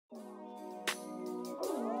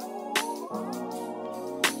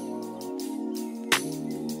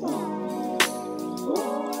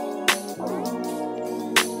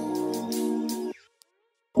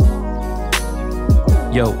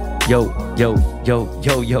Yo,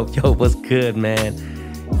 what's good, man?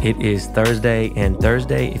 It is Thursday, and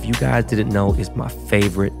Thursday, if you guys didn't know, is my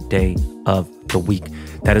favorite day of the week.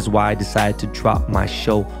 That is why I decided to drop my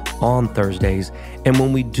show on Thursdays. And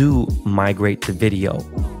when we do migrate to video,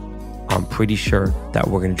 I'm pretty sure that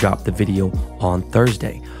we're going to drop the video on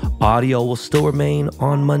Thursday. Audio will still remain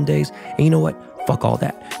on Mondays. And you know what? Fuck all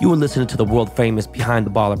that. You were listening to the world famous Behind the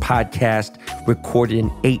Baller podcast, recorded in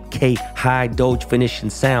 8K high Doge finishing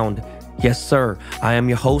sound. Yes, sir. I am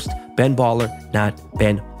your host, Ben Baller, not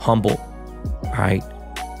Ben Humble. All right.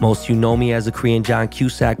 Most of you know me as the Korean John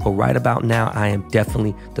Cusack, but right about now, I am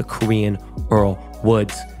definitely the Korean Earl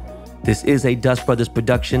Woods. This is a Dust Brothers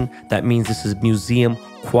production. That means this is museum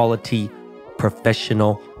quality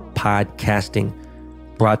professional podcasting,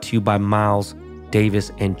 brought to you by Miles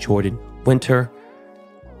Davis and Jordan Winter.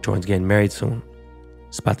 Jordan's getting married soon.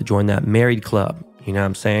 It's about to join that married club. You know what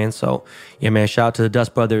I'm saying? So, yeah, man, shout out to the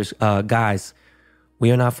Dust Brothers. Guys,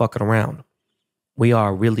 we are not fucking around. We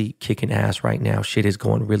are really kicking ass right now. Shit is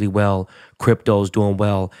going really well. Crypto's doing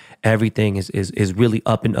well. Everything is really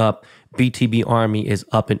up and up. BTB Army is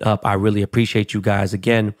up and up. I really appreciate you guys.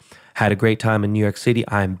 Again, had a great time in New York City.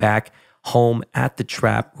 I'm back home at the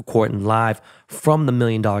Trap, recording live from the $1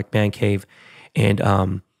 Million Man Cave.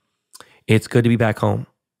 And it's good to be back home.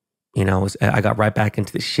 You know, I got right back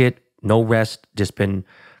into the shit. No rest. Just been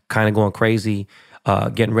kind of going crazy.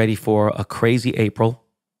 Getting ready for a crazy April.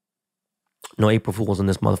 No April Fools in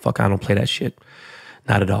this motherfucker. I don't play that shit.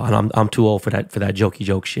 Not at all. And I'm too old for that jokey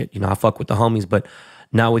joke shit. You know, I fuck with the homies, but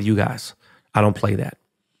not with you guys. I don't play that.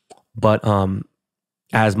 But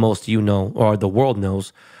as most of you know, or the world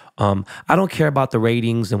knows, I don't care about the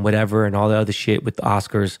ratings and whatever and all the other shit with the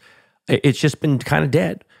Oscars. It's just been kind of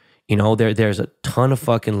dead. You know, there's a ton of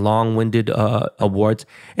fucking long-winded awards.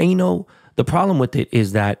 And, you know, the problem with it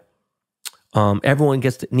is that everyone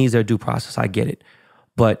needs their due process. I get it.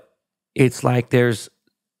 But it's like there's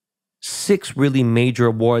 6 really major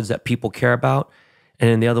awards that people care about. And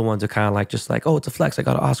then the other ones are kind of like, just like, oh, it's a flex. I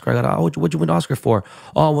got an Oscar. What'd you win an Oscar for?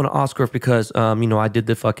 Oh, I won an Oscar because, you know, I did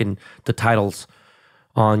the titles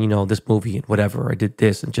on, you know, this movie and whatever. I did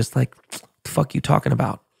this. And just like, what the fuck you talking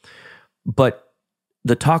about? But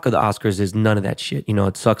the talk of the Oscars is none of that shit. You know,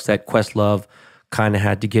 it sucks that Questlove kind of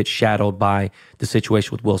had to get shadowed by the situation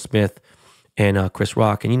with Will Smith and Chris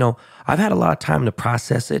Rock. And, you know, I've had a lot of time to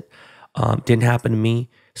process it. Didn't happen to me.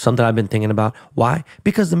 Something I've been thinking about. Why?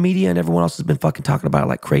 Because the media and everyone else has been fucking talking about it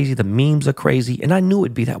like crazy. The memes are crazy. And I knew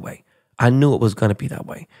it'd be that way. I knew it was going to be that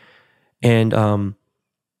way. And,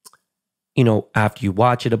 you know, after you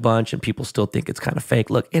watch it a bunch and people still think it's kind of fake.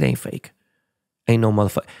 Look, it ain't fake. Ain't no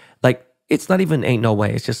motherfucker. Like, it's not even ain't no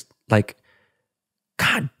way. It's just like,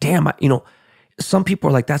 God damn, you know, some people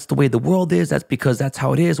are like, that's the way the world is. That's because that's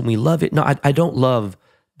how it is and we love it. No, I don't love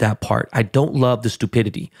that part. I don't love the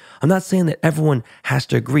stupidity. I'm not saying that everyone has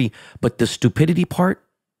to agree, but the stupidity part,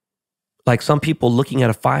 like some people looking at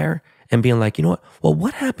a fire and being like, you know what? Well,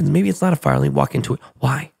 what happens? Maybe it's not a fire. Let me walk into it.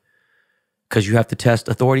 Why? Because you have to test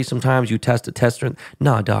authority sometimes. You test a tester.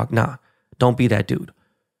 Nah, dog, nah. Don't be that dude.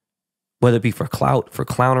 Whether it be for clout, for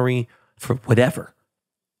clownery, for whatever.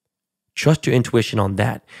 Trust your intuition on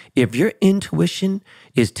that. If your intuition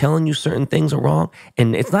is telling you certain things are wrong,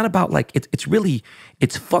 and it's not about like,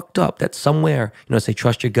 it's fucked up that somewhere, you know, say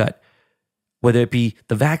trust your gut. Whether it be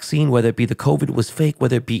the vaccine, whether it be the COVID was fake,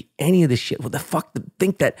 whether it be any of this shit. What the fuck,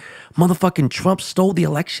 think that motherfucking Trump stole the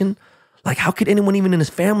election? Like, how could anyone even in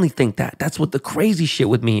his family think that? That's what the crazy shit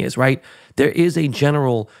with me is, right? There is a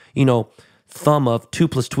general, you know, thumb of 2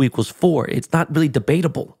 + 2 = 4. It's not really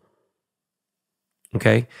debatable.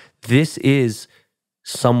 Okay? This is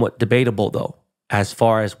somewhat debatable, though, as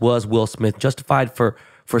far as was Will Smith justified for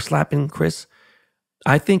slapping Chris?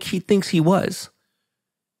 I think he thinks he was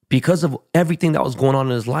because of everything that was going on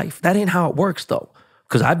in his life. That ain't how it works, though,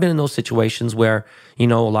 because I've been in those situations where, you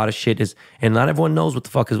know, a lot of shit is, and not everyone knows what the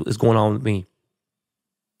fuck is going on with me.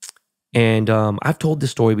 And I've told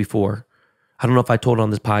this story before. I don't know if I told it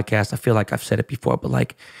on this podcast. I feel like I've said it before, but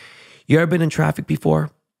like, you ever been in traffic before?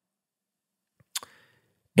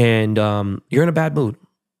 And you're in a bad mood.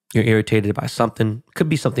 You're irritated by something. Could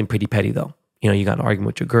be something pretty petty, though. You know, you got an argument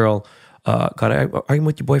with your girl, got an argument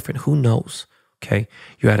with your boyfriend. Who knows? Okay.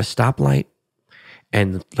 You're at a stoplight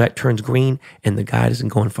and the light turns green and the guy doesn't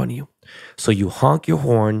go in front of you. So you honk your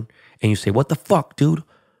horn and you say, what the fuck, dude?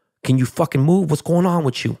 Can you fucking move? What's going on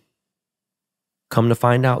with you? Come to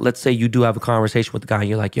find out, let's say you do have a conversation with the guy and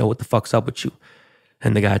you're like, yo, what the fuck's up with you?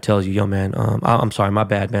 And the guy tells you, yo, man, I'm sorry, my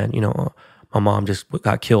bad, man. You know, my mom just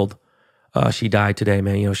got killed. She died today,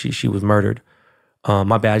 man. You know, she was murdered.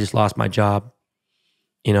 My bad, I just lost my job.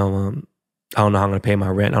 You know, I don't know how I'm going to pay my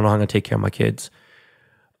rent. I don't know how I'm going to take care of my kids.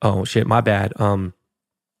 Oh, shit, my bad. I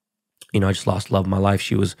just lost love of my life.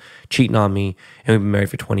 She was cheating on me, and we've been married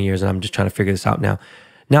for 20 years, and I'm just trying to figure this out now.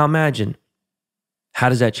 Now imagine, how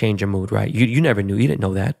does that change your mood, right? You never knew. You didn't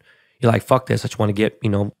know that. You're like, fuck this. I just want to get,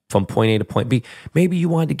 from point A to point B. Maybe you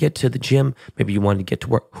wanted to get to the gym. Maybe you wanted to get to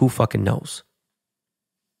work. Who fucking knows?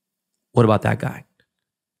 What about that guy?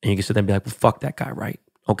 And you can sit there and be like, well, fuck that guy, right?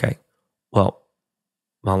 Okay. Well,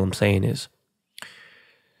 all I'm saying is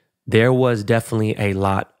there was definitely a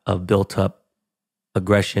lot of built up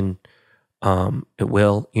aggression. It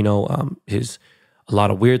will, his a lot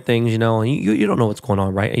of weird things, and you don't know what's going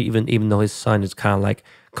on, right? Even though his son is kind of like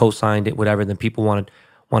co-signed it, whatever, then people want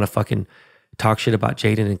to fucking talk shit about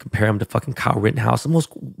Jaden and compare him to fucking Kyle Rittenhouse. The most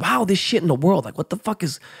wildest shit in the world. Like, what the fuck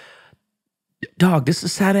is, dog? This is a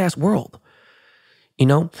sad ass world,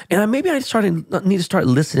 And maybe I need to start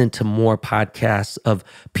listening to more podcasts of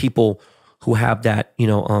people who have that,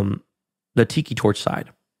 the tiki torch side.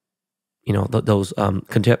 Those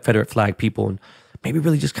Confederate flag people, and maybe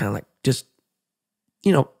really just kind of like,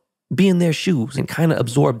 be in their shoes and kind of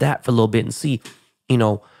absorb that for a little bit and see,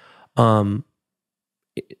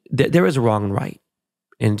 there is a wrong and right.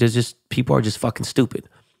 And there's just, people are just fucking stupid.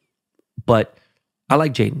 But I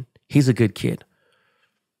like Jaden. He's a good kid.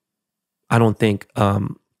 I don't think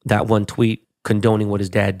that one tweet condoning what his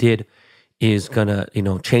dad did is gonna,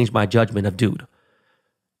 change my judgment of dude.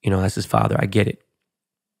 As his father, I get it.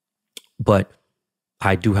 But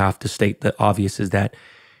I do have to state the obvious is that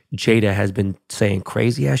Jada has been saying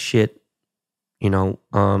crazy ass shit.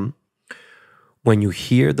 When you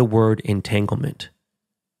hear the word entanglement,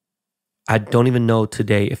 I don't even know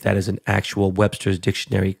today if that is an actual Webster's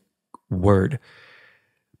dictionary word,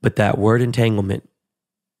 but that word entanglement,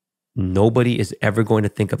 nobody is ever going to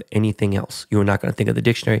think of anything else. You're not going to think of the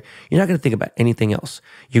dictionary. You're not going to think about anything else.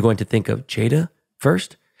 You're going to think of Jada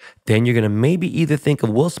first. Then you're going to maybe either think of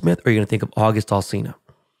Will Smith or you're going to think of August Alsina,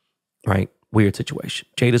 right? Weird situation.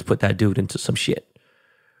 Jada's put that dude into some shit,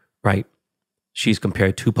 right? She's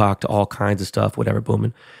compared Tupac to all kinds of stuff, whatever,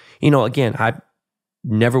 booming. Again, I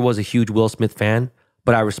never was a huge Will Smith fan,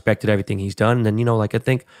 but I respected everything he's done. And then, I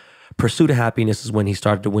think Pursuit of Happiness is when he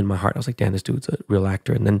started to win my heart. I was like, damn, this dude's a real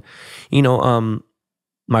actor. And then,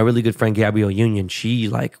 my really good friend Gabrielle Union, she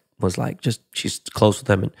was she's close with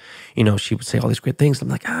him, and she would say all these great things. I'm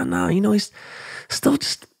like, no, he's still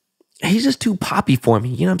he's just too poppy for me.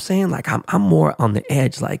 You know what I'm saying? Like, I'm more on the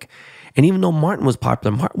edge. Like, and even though Martin was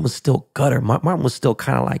popular, Martin was still gutter. Martin was still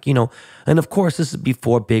kind of like, and of course this is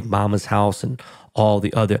before Big Mama's House and all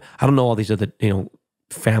the other, I don't know all these other,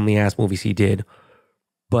 family ass movies he did.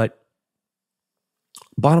 But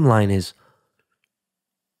bottom line is,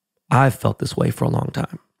 I've felt this way for a long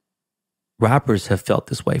time. Rappers have felt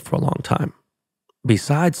this way for a long time.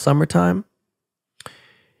 Besides Summertime,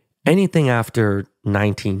 anything after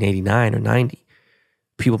 1989 or 90,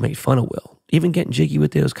 people made fun of Will. Even getting jiggy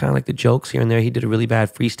with it was kind of like the jokes here and there. He did a really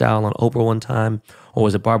bad freestyle on Oprah one time, or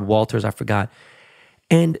was it Barbara Walters? I forgot.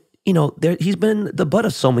 And, he's been the butt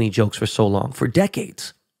of so many jokes for so long, for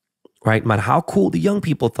decades, right? No matter how cool the young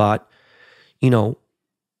people thought,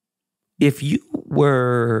 if you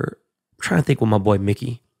were, I'm trying to think what my boy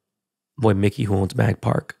Mickey, who owns Mag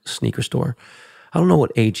Park sneaker store. I don't know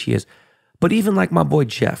what age he is, but even like my boy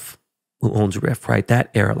Jeff, who owns Riff, right?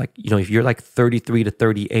 That era, like, if you're like 33 to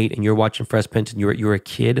 38 and you're watching Fresh Prince and you're a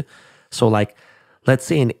kid, so like, let's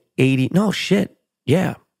say in 80, no shit,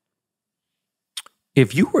 yeah.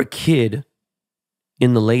 If you were a kid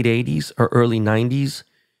in the late 80s or early 90s,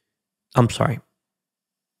 I'm sorry.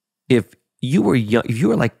 If you were young, if you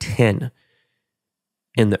were like 10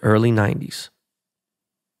 in the early 90s,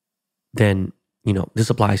 then, this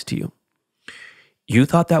applies to you. You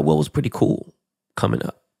thought that Will was pretty cool coming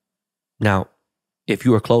up. Now, if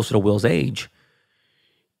you were closer to Will's age,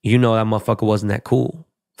 that motherfucker wasn't that cool.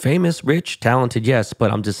 Famous, rich, talented, yes,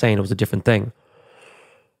 but I'm just saying it was a different thing.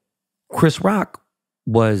 Chris Rock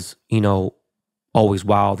was, always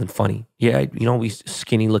wild and funny. Yeah, he's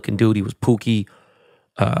skinny looking dude. He was pooky.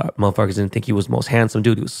 Motherfuckers didn't think he was the most handsome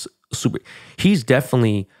dude. He was super. He's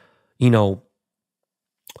definitely,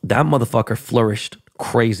 that motherfucker flourished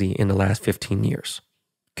crazy in the last 15 years.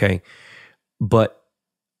 Okay. But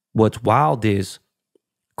what's wild is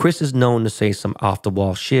Chris is known to say some off the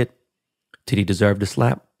wall shit. Did he deserve the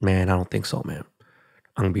slap? Man, I don't think so, man.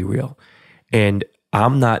 I'm going to be real. And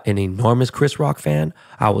I'm not an enormous Chris Rock fan.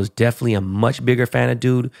 I was definitely a much bigger fan of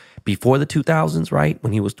dude before the 2000s, right?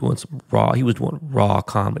 When he was doing he was doing raw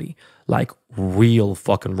comedy, like real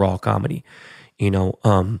fucking raw comedy. In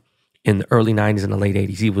the early 90s and the late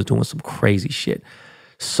 80s, he was doing some crazy shit.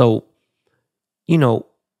 So,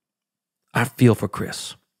 I feel for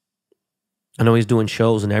Chris. I know he's doing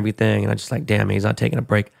shows and everything, and I just like, damn, man, he's not taking a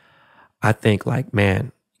break. I think like,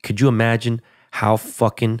 man, could you imagine how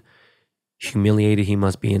fucking humiliated he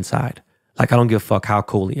must be inside? Like, I don't give a fuck how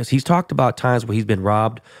cool he is. He's talked about times where he's been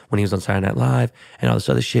robbed when he was on Saturday Night Live and all this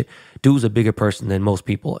other shit. Dude's a bigger person than most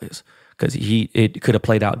people is, because it could have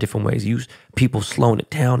played out different ways. People slowing it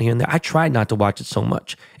down here and there. I tried not to watch it so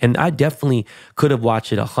much, and I definitely could have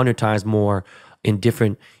watched it 100 times more in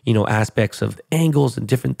different, aspects of angles and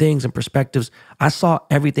different things and perspectives. I saw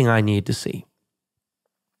everything I needed to see.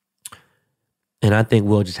 And I think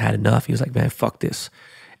Will just had enough. He was like, man, fuck this.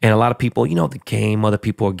 And a lot of people, the game, other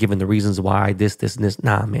people are giving the reasons why this, and this.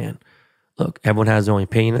 Nah, man. Look, everyone has their own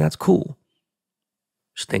opinion, and that's cool.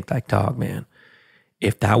 Just think like dog, man.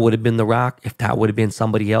 If that would have been The Rock, if that would have been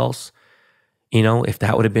somebody else, if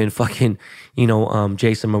that would have been fucking,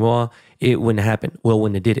 Jason Momoa, it wouldn't have happened. Will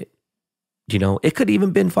wouldn't have did it. It could have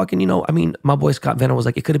even been fucking, my boy Scott Venner was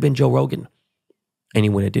like, it could have been Joe Rogan. And he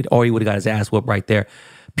wouldn't have did it. Or he would have got his ass whooped right there.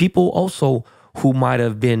 People also who might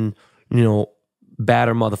have been,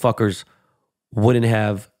 badder motherfuckers wouldn't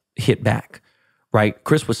have hit back, right?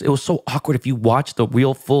 It was so awkward. If you watch the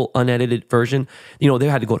real full unedited version, they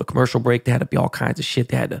had to go to commercial break. They had to be all kinds of shit.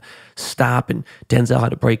 They had to stop, and Denzel had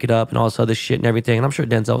to break it up and all this other shit and everything. And I'm sure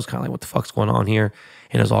Denzel was kind of like, what the fuck's going on here?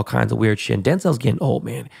 And there's all kinds of weird shit. And Denzel's getting old,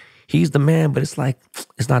 man. He's the man, but it's like,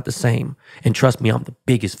 it's not the same. And trust me, I'm the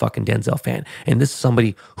biggest fucking Denzel fan. And this is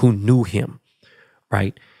somebody who knew him,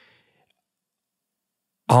 right?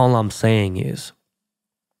 All I'm saying is,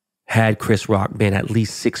 had Chris Rock been at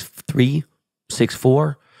least 6'3",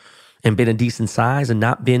 6'4", and been a decent size and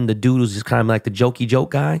not been the dude who's just kind of like the jokey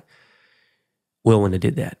joke guy, Will wouldn't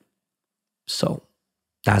have did that. So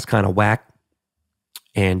that's kind of whack.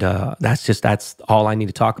 And that's all I need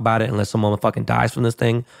to talk about it, unless someone fucking dies from this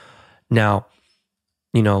thing. Now,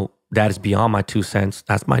 that is beyond my 2 cents.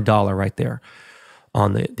 That's my dollar right there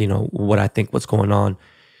on the, what I think, what's going on.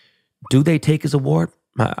 Do they take his award?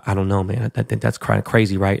 I don't know, man. I think that's kind of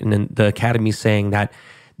crazy, right? And then the Academy's saying that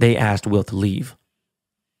they asked Will to leave.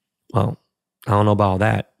 Well, I don't know about all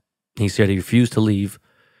that. He said he refused to leave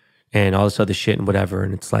and all this other shit and whatever.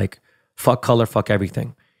 And it's like, fuck color, fuck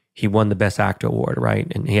everything. He won the Best Actor award,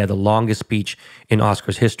 right? And he had the longest speech in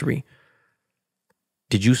Oscars history.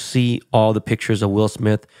 Did you see all the pictures of Will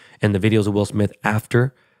Smith and the videos of Will Smith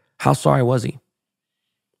after? How sorry was he?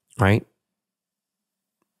 Right?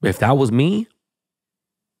 If that was me,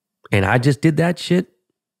 and I just did that shit,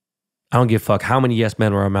 I don't give a fuck how many yes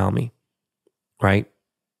men were around me, right?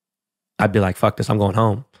 I'd be like, fuck this, I'm going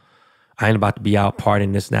home. I ain't about to be out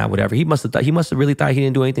partying this and that, whatever. He must have really thought he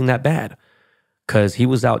didn't do anything that bad, because he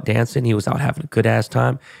was out dancing, he was out having a good ass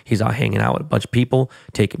time. He's out hanging out with a bunch of people,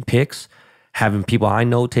 taking pics, having people I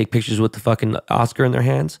know take pictures with the fucking Oscar in their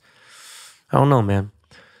hands. I don't know, man.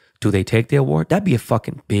 Do they take the award? That'd be a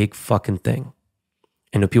fucking big fucking thing.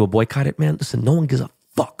 And if people boycott it, man, listen, no one gives a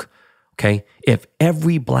fuck. Okay, if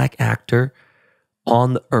every black actor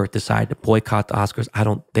on the earth decided to boycott the Oscars, I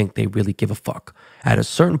don't think they really give a fuck. At a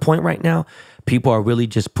certain point right now, people are really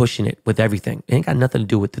just pushing it with everything. It ain't got nothing to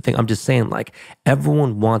do with the thing. I'm just saying, like,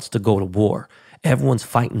 everyone wants to go to war. Everyone's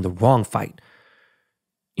fighting the wrong fight.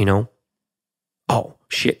 Oh,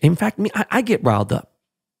 shit. In fact, I get riled up.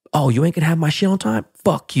 Oh, you ain't gonna have my shit on time?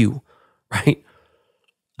 Fuck you, right?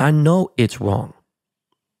 I know it's wrong,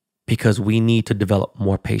 because we need to develop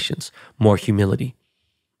more patience, more humility,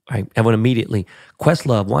 right? Everyone immediately,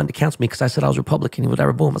 Questlove wanted to cancel me because I said I was Republican,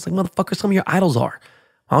 whatever, boom. I was like, motherfucker, some of your idols are.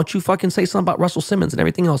 Why don't you fucking say something about Russell Simmons and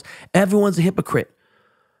everything else? Everyone's a hypocrite.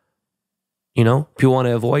 People want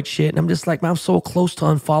to avoid shit. And I'm just like, man, I'm so close to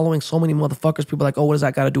unfollowing so many motherfuckers. People are like, oh, what does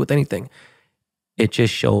that got to do with anything? It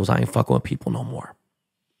just shows I ain't fucking with people no more.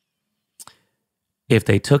 If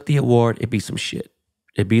they took the award, it'd be some shit.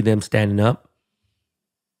 It'd be them standing up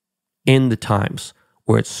in the times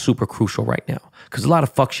where it's super crucial right now. Because a lot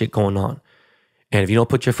of fuck shit going on. And if you don't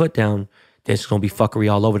put your foot down, there's going to be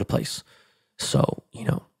fuckery all over the place. So,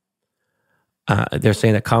 they're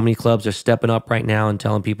saying that comedy clubs are stepping up right now and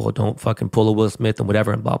telling people don't fucking pull a Will Smith and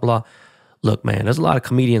whatever and blah, blah. Look, man, there's a lot of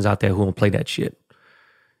comedians out there who won't play that shit.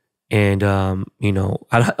 And, I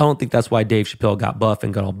don't think that's why Dave Chappelle got buff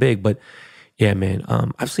and got all big. But yeah, man,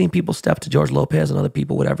 I've seen people step to George Lopez and other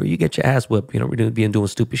people, whatever. You get your ass whipped, being doing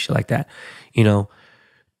stupid shit like that.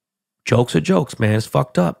 Jokes are jokes, man. It's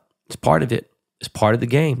fucked up. It's part of it. It's part of the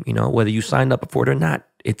game, whether you signed up for it or not.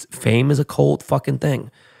 Fame is a cold fucking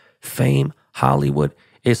thing. Fame, Hollywood,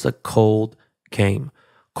 it's a cold game.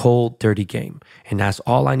 Cold, dirty game. And that's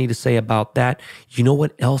all I need to say about that. You know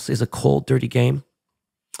what else is a cold, dirty game?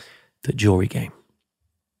 The jewelry game.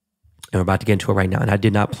 And we're about to get into it right now. And I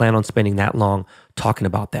did not plan on spending that long talking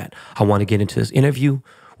about that. I want to get into this interview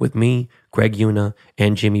with me, Greg Yüna,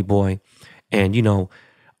 and JimmyBoi. And, you know,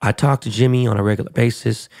 I talk to Jimmy on a regular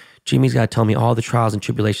basis. Jimmy's got to tell me all the trials and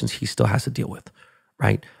tribulations he still has to deal with,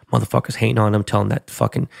 right? Motherfuckers hating on him, telling that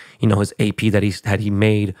fucking, you know, his AP that he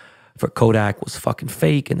made for Kodak was fucking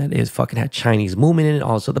fake and that it fucking had Chinese movement in it,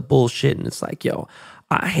 all this other bullshit. And it's like, yo,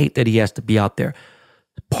 I hate that he has to be out there.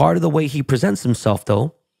 Part of the way he presents himself,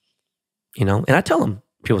 though, you know, and I tell him,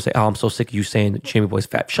 people say, oh, I'm so sick of you saying that JimmyBoi's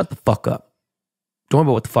fat. Shut the fuck up. Don't worry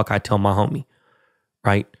about what the fuck I tell my homie,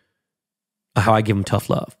 right? How I give him tough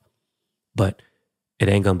love. But it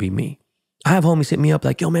ain't gonna be me. I have homies hit me up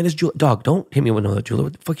like, yo, man, this jeweler. Dog, don't hit me with another jeweler.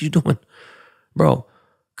 What the fuck you doing? Bro,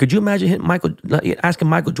 could you imagine asking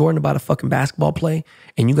Michael Jordan about a fucking basketball play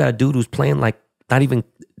and you got a dude who's playing like not even,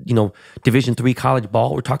 you know, Division III college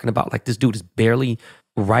ball? We're talking about like this dude is barely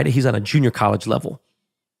right. He's on a junior college level.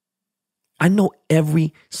 I know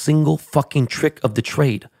every single fucking trick of the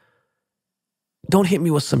trade. Don't hit me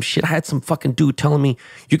with some shit. I had some fucking dude telling me,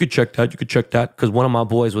 you could check that, because one of my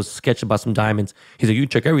boys was sketching about some diamonds. He's like, you can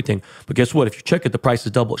check everything. But guess what? If you check it, the price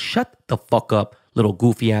is double. Shut the fuck up, little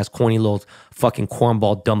goofy ass, corny little fucking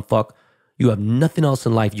cornball dumb fuck. You have nothing else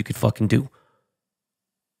in life you could fucking do.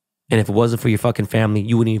 And if it wasn't for your fucking family,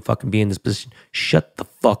 you wouldn't even fucking be in this position. Shut the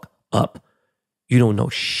fuck up. You don't know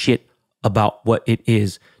shit about what it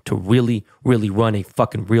is to really, really run a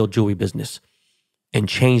fucking real jewelry business and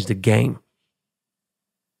change the game.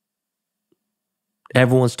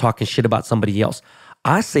 Everyone's talking shit about somebody else.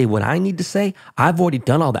 I say what I need to say. I've already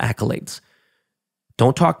done all the accolades.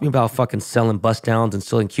 Don't talk to me about fucking selling bust downs and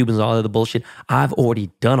selling Cubans and all that other bullshit. I've already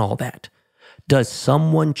done all that. Does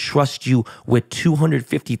someone trust you with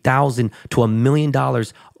 $250,000 to $1 million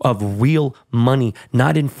of real money,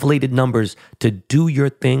 not inflated numbers, to do your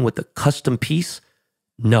thing with a custom piece?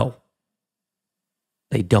 No.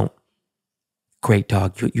 They don't. Great,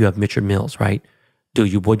 dog. You have Mitchell Mills, right?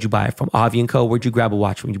 Dude, where'd you buy it from? Avi & Co. Where'd you grab a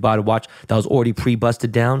watch from? You bought a watch that was already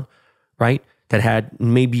pre-busted down, right? That had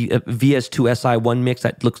maybe a VS2 SI1 mix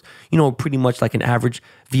that looks, you know, pretty much like an average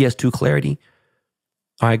VS2 clarity.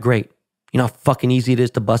 All right, great. You know how fucking easy it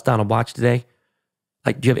is to bust down a watch today?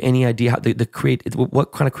 Like, do you have any idea how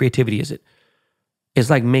what kind of creativity is it? It's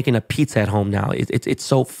like making a pizza at home now. It's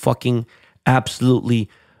so fucking absolutely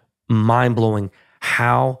mind-blowing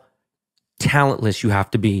how talentless you have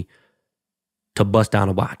to be to bust down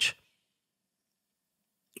a watch.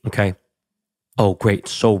 Okay. Oh, great.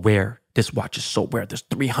 So rare. This watch is so rare. There's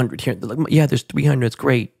 300 here. Like, yeah, there's 300. It's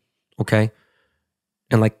great. Okay.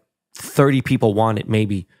 And like 30 people want it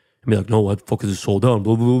maybe. And be like, no, what the fuck is it sold out?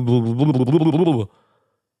 Blah, blah, blah, blah, blah, blah, blah.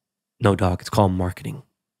 No, dog. It's called marketing.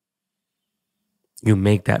 You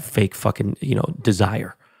make that fake fucking, you know,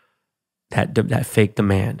 desire. That fake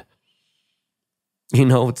demand. You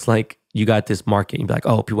know, it's like, you got this market, and you'd be like,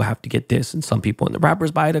 oh, people have to get this. And some people, and the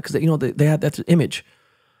rappers buy it because, you know, they have that image.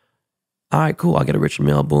 All right, cool. I'll get a Richard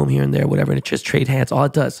Mille, boom, here and there, whatever. And it just trade hands. All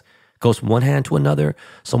it does goes from one hand to another.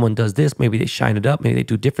 Someone does this. Maybe they shine it up. Maybe they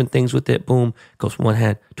do different things with it. Boom. Goes from one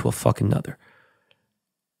hand to a fucking another.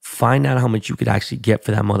 Find out how much you could actually get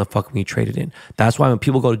for that motherfucker when you trade it in. That's why when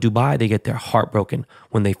people go to Dubai, they get their heart broken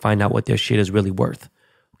when they find out what their shit is really worth.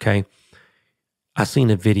 Okay? I seen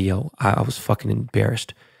a video. I was fucking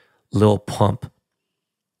embarrassed. Lil Pump.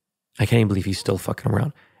 I can't even believe he's still fucking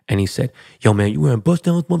around. And he said, yo, man, you wearing bust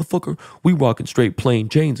downs, motherfucker? We rocking straight plain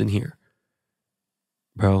Janes in here.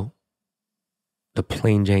 Bro, the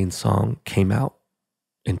Plain Jane song came out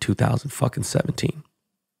in 2017.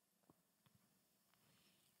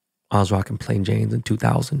 I was rocking Plain Janes in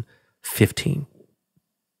 2015.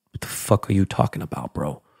 What the fuck are you talking about,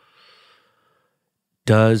 bro?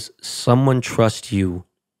 Does someone trust you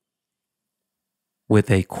with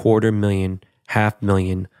a $250,000,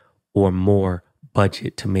 $500,000 or more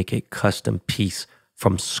budget to make a custom piece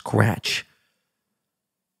from scratch?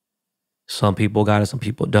 Some people got it, some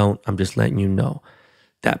people don't. I'm just letting you know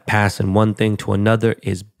that passing one thing to another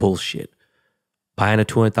is bullshit. Buying a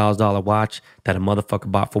 $200,000 watch that a motherfucker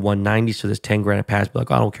bought for $190, so there's 10 grand pass, be like,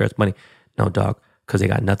 oh, I don't care, it's money. No, dog, because they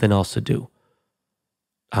got nothing else to do.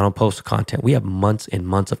 I don't post content. We have months and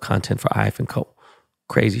months of content for IF & Co.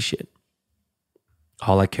 Crazy shit.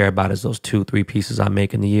 All I care about is those 2-3 pieces I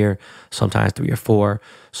make in the year, sometimes 3 or 4.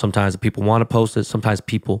 Sometimes the people want to post it, sometimes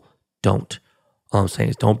people don't. All I'm saying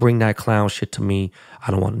is don't bring that clown shit to me.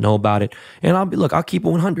 I don't want to know about it. And I'll keep it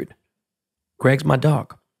 100. Greg's my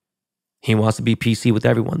dog. He wants to be PC with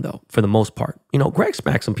everyone though, for the most part. You know, Greg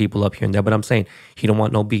smacks some people up here and there, but I'm saying he don't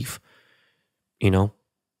want no beef. You know?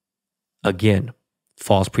 Again,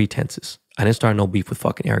 false pretenses. I didn't start no beef with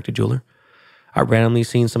fucking Eric the Jeweler. I randomly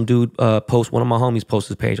seen some dude post, one of my homies post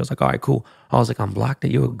his page. I was like, all right, cool. I was like, I'm blocked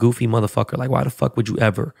that you're a goofy motherfucker. Like, why the fuck would you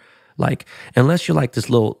ever? Like, unless you're like this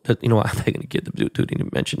little, you know what, I'm going to get the dude didn't even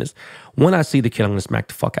mention this. When I see the kid, I'm going to smack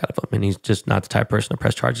the fuck out of him. And he's just not the type of person to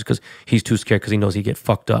press charges because he's too scared because he knows he'd get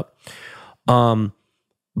fucked up.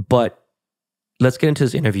 But let's get into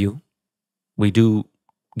this interview. We do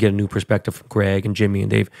get a new perspective from Greg and Jimmy,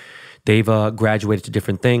 and they've graduated to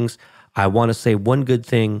different things. I want to say one good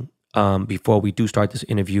thing before we do start this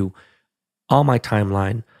interview. On my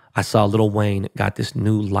timeline, I saw Lil Wayne got this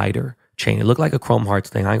new lighter chain. It looked like a Chrome Hearts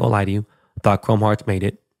thing. I ain't gonna lie to you. I thought Chrome Hearts made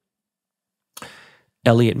it.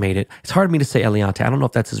 Elliot made it. It's hard for me to say Eliante. I don't know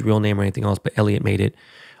if that's his real name or anything else, but Elliot made it.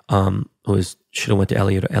 Should have went to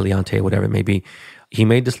Elliot or Eliante, whatever it may be. He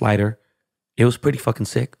made this lighter. It was pretty fucking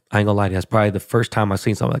sick. I ain't gonna lie to you. That's probably the first time I've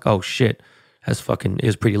seen something like, oh shit, it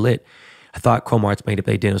was pretty lit. I thought Chrome Hearts made it,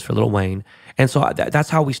 but they didn't. It was for Lil Wayne. And so that's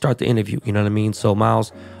how we start the interview. You know what I mean? So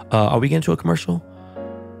Miles, are we getting to a commercial?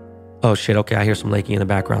 Oh shit, okay, I hear some Lakey in the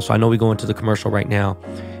background. So I know we go into the commercial right now.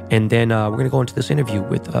 And then we're gonna go into this interview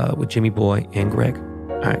with JimmyBoi and Greg.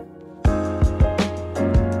 All right.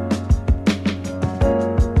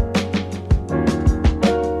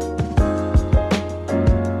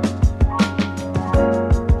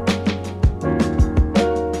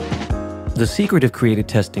 The secret of creative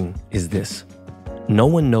testing is this. No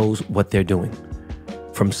one knows what they're doing.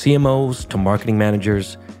 From CMOs to marketing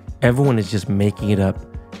managers, everyone is just making it up.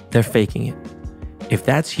 They're faking it. If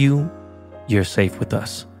that's you, you're safe with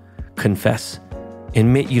us. Confess.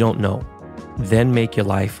 Admit you don't know. Then make your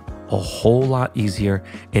life a whole lot easier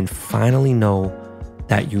and finally know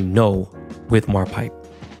that you know with Marpipe.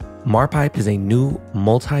 Marpipe is a new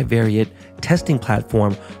multivariate testing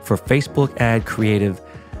platform for Facebook ad creative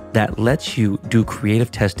that lets you do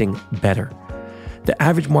creative testing better. The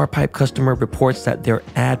average Marpipe customer reports that their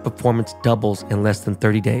ad performance doubles in less than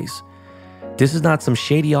 30 days. This is not some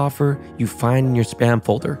shady offer you find in your spam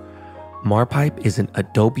folder. Marpipe is an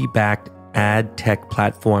Adobe-backed ad tech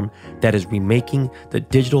platform that is remaking the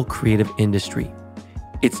digital creative industry.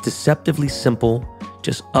 It's deceptively simple.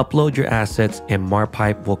 Just upload your assets and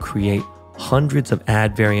Marpipe will create hundreds of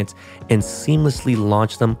ad variants and seamlessly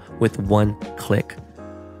launch them with one click.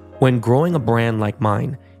 When growing a brand like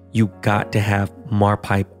mine, you got to have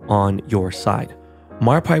Marpipe on your side.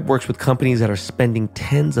 Marpipe works with companies that are spending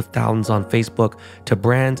tens of thousands on Facebook to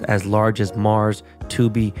brands as large as Mars,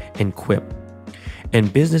 Tubi, and Quip.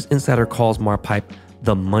 And Business Insider calls Marpipe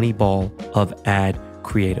the Moneyball of ad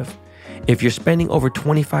creative. If you're spending over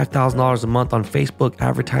 $25,000 a month on Facebook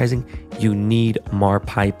advertising, you need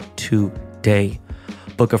Marpipe today.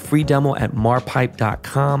 Book a free demo at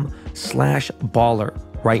marpipe.com/baller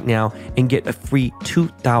right now and get a free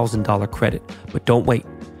 $2,000 credit. But don't wait.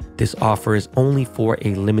 This offer is only for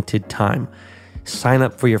a limited time. Sign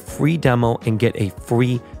up for your free demo and get a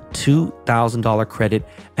free $2,000 credit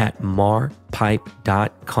at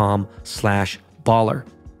marpipe.com/baller.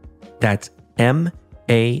 That's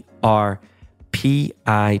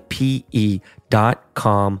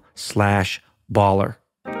marpipe.com/baller.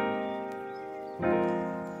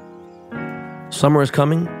 Summer is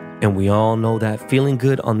coming, and we all know that feeling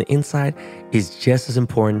good on the inside is just as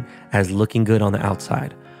important as looking good on the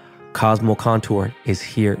outside. Cosmo Contour is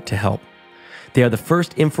here to help. They are the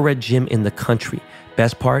first infrared gym in the country.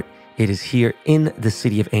 Best part, it is here in the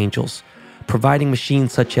City of Angels, providing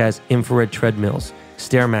machines such as infrared treadmills,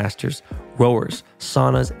 Stairmasters, rowers,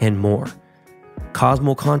 saunas, and more.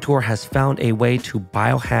 Cosmo Contour has found a way to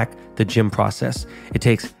biohack the gym process. It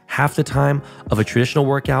takes half the time of a traditional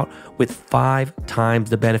workout with 5 times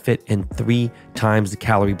the benefit and 3 times the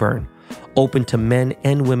calorie burn. Open to men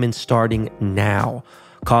and women starting now.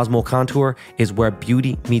 Cosmo Contour is where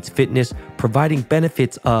beauty meets fitness, providing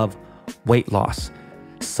benefits of weight loss,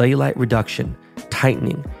 cellulite reduction,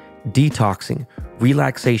 tightening, detoxing,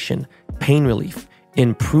 relaxation, pain relief,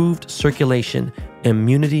 improved circulation,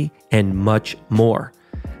 immunity, and much more.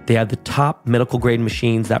 They have the top medical grade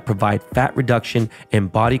machines that provide fat reduction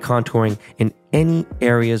and body contouring in any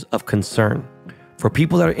areas of concern. For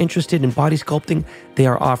people that are interested in body sculpting, they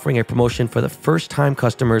are offering a promotion for the first time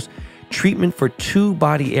customers, treatment for 2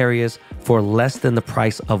 body areas for less than the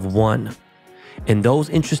price of 1. And those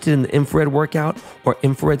interested in the infrared workout or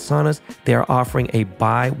infrared saunas, they are offering a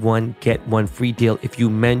buy one, get one free deal if you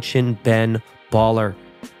mention Ben Baller.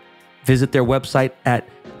 Visit their website at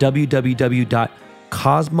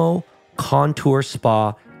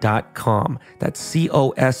www.cosmocontourspa.com. That's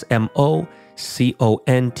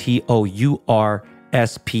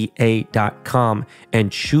COSMOCONTOURSPA.com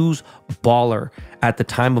and choose Baller at the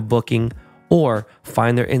time of booking, or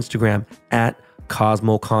find their Instagram at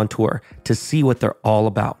Cosmo Contour to see what they're all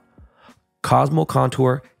about. Cosmo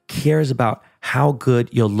Contour cares about how good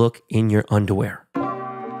you'll look in your underwear.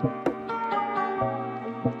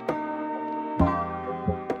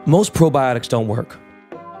 Most probiotics don't work.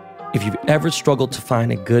 If you've ever struggled to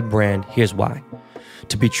find a good brand, here's why.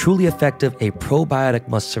 To be truly effective, a probiotic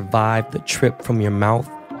must survive the trip from your mouth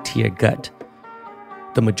to your gut.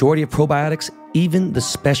 The majority of probiotics, even the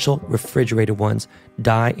special refrigerated ones,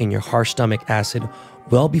 die in your harsh stomach acid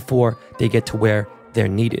well before they get to where they're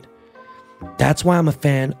needed. That's why I'm a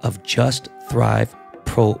fan of Just Thrive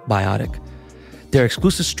Probiotic. Their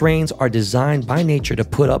exclusive strains are designed by nature to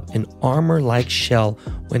put up an armor-like shell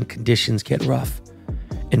when conditions get rough.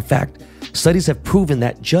 In fact, studies have proven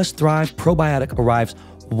that Just Thrive Probiotic arrives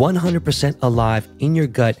 100% alive in your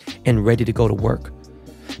gut and ready to go to work.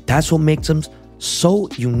 That's what makes them so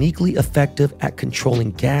uniquely effective at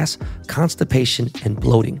controlling gas, constipation, and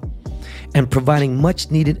bloating, and providing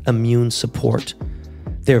much-needed immune support.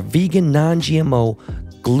 Their vegan, non-GMO,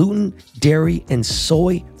 gluten, dairy, and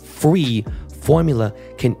soy-free formula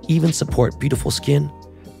can even support beautiful skin,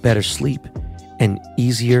 better sleep, and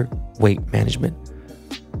easier weight management.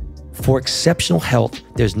 For exceptional health,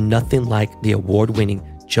 there's nothing like the award-winning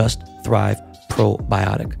Just Thrive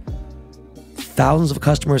Probiotic. Thousands of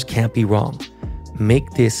customers can't be wrong. Make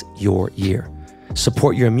this your year.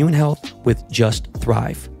 Support your immune health with Just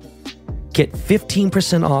Thrive. Get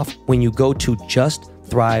 15% off when you go to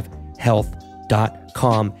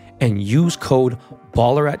justthrivehealth.com and use code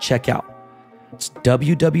BALLER at checkout. It's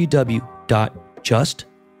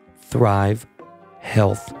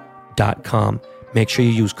www.justthrivehealth.com. Make sure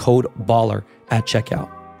you use code BALLER at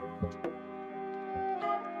checkout.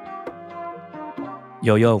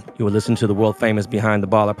 Yo, you were listening to the world famous Behind the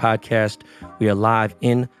Baller podcast. We are live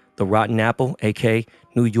in the Rotten Apple, aka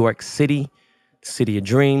New York City, city of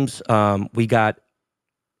dreams. We got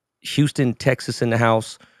Houston, Texas in the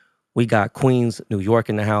house. We got Queens, New York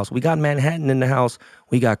in the house. We got Manhattan in the house.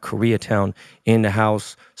 We got Koreatown in the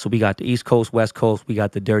house. So we got the East Coast, West Coast. We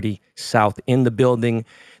got the dirty South in the building.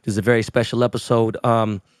 This is a very special episode.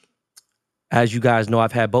 As you guys know,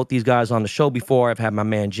 I've had both these guys on the show before. I've had my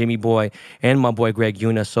man JimmyBoi and my boy Greg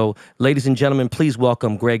Yüna. So, ladies and gentlemen, please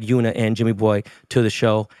welcome Greg Yüna and JimmyBoi to the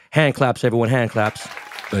show. Hand claps, everyone. Hand claps.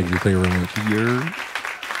 Thank you very much.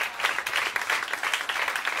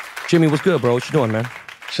 Jimmy, what's good, bro? What you doing, man?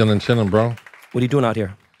 Chilling, bro. What are you doing out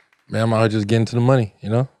here? Man, I'm out here just getting to the money, you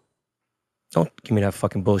know? Don't give me that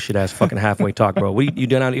fucking bullshit ass fucking halfway talk, bro. What you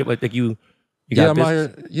doing out here? Like you got I'm business? out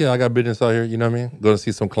here. Yeah, I got business out here, you know what I mean? Going to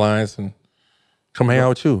see some clients and come hang out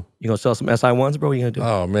with you. You gonna sell some SI1s, bro? What you gonna do?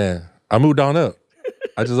 Oh, man. I moved on up.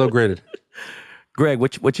 I just upgraded. Greg,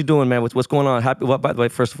 what you doing, man? What's going on? Happy? Well, by the way,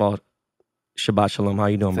 first of all, Shabbat Shalom. How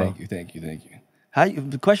you doing, bro? Thank you.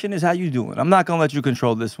 The question is, how you doing? I'm not gonna let you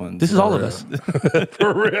control this one. This is all of us.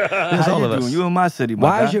 For real. This is all of us. You in my city, my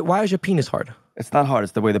Why guy. is your penis hard? It's not hard.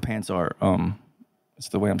 It's the way the pants are. It's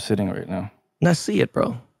the way I'm sitting right now. Now see it,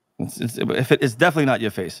 bro. It's definitely not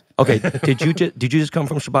your face. Okay, did you just come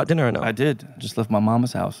from Shabbat dinner or no? I did. Just left my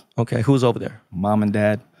mama's house. Okay, who's over there? Mom and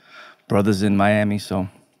dad, brothers in Miami, so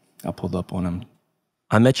I pulled up on them.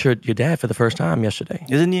 I met your dad for the first time yesterday.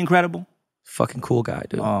 Isn't he incredible? Fucking cool guy,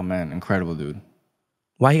 dude. Oh man, incredible dude.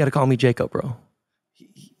 Why you gotta call me Jacob, bro?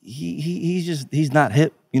 He's not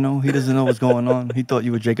hip, you know. He doesn't know what's going on. He thought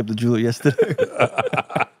you were Jacob the jeweler yesterday.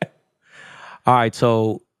 All right,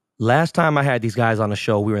 so last time I had these guys on the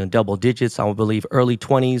show, we were in double digits. I would believe early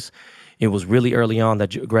 20s. It was really early on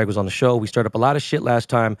that Greg was on the show. We stirred up a lot of shit last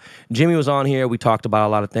time. Jimmy was on here. We talked about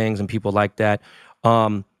a lot of things, and people like that.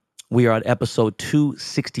 We are at episode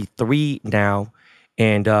 263 now,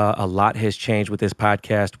 and a lot has changed with this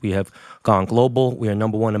podcast. We have gone global. We are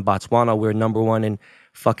number one in Botswana. We're number one in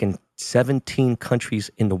fucking 17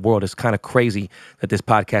 countries in the world. It's kind of crazy that this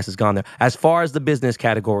podcast has gone there. As far as the business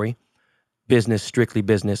category, business, strictly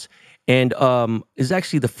business. And is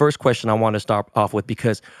actually the first question I want to start off with,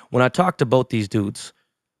 because when I talked to both these dudes,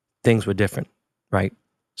 things were different, right?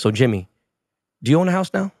 So Jimmy, do you own a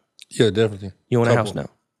house now? Yeah, definitely. You own a house now?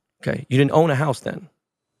 Okay. You didn't own a house then?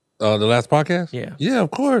 The last podcast? Yeah. Yeah,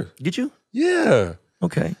 of course. Did you? Yeah.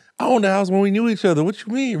 Okay. I owned a house when we knew each other. What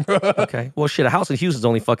you mean, bro? Okay. Well, shit, a house in Houston's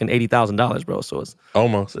only fucking $80,000, bro. So it's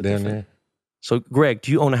almost damn near. So Greg,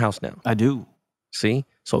 do you own a house now? I do. See?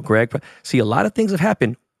 So Greg, see, a lot of things have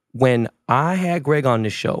happened. When I had Greg on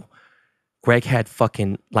this show, Greg had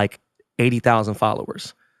fucking like 80,000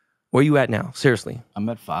 followers. Where you at now? Seriously. I'm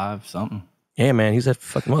at 5 something. Yeah, man. He's that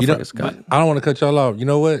fucking motherfucker. I don't want to cut y'all off. You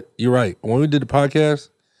know what? You're right. When we did the podcast,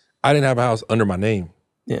 I didn't have a house under my name.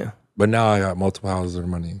 Yeah. But now I got multiple houses under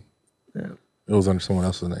my name. Yeah. It was under someone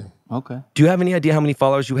else's name. Okay. Do you have any idea how many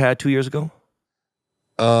followers you had 2 years ago?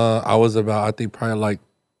 I was about, I think probably like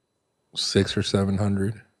 600 or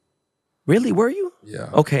 700. Really? Were you? Yeah.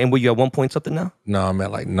 Okay, and were you at 1 point something now? No, I'm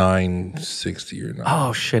at like 960 or 9.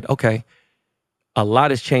 Oh, shit. Okay. A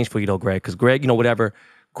lot has changed for you though, Greg, because Greg, whatever.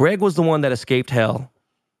 Greg was the one that escaped hell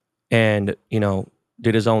and,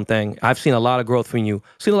 did his own thing. I've seen a lot of growth from you.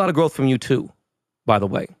 Seen a lot of growth from you too, by the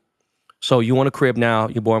way. So you own a crib now.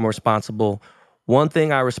 You're more responsible. One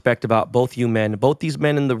thing I respect about both you men, both these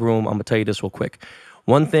men in the room, I'm going to tell you this real quick.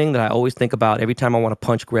 One thing that I always think about every time I want to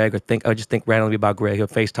punch Greg or just think randomly about Greg, he'll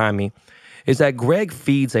FaceTime me, is that Greg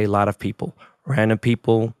feeds a lot of people, random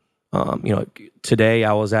people. Today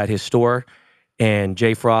I was at his store and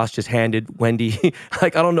Jay Frost just handed Wendy,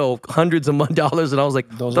 like, I don't know, hundreds of dollars. And I was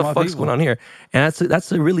like, what the fuck's going on here? And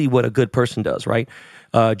that's really what a good person does, right?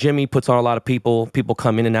 Jimmy puts on a lot of people. People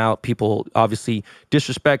come in and out. People obviously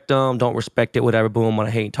disrespect them, don't respect it, whatever, boom, want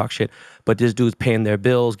to hate and talk shit. But this dude's paying their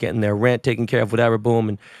bills, getting their rent taken care of, whatever, boom,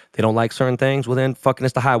 and they don't like certain things. Well, then fucking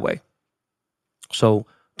it's the highway. So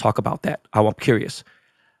talk about that. I'm curious.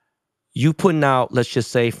 You putting out, let's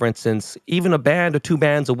just say, for instance, even a band or 2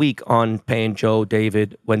 bands a week on paying Joe,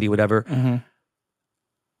 David, Wendy, whatever. Mm-hmm.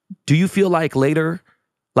 Do you feel like later,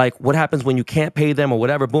 like what happens when you can't pay them or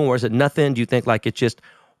whatever, boom, or is it nothing? Do you think like it's just,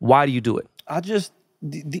 why do you do it?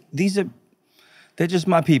 They're just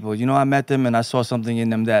my people. I met them and I saw something in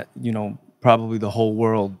them that, probably the whole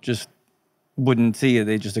world just wouldn't see it.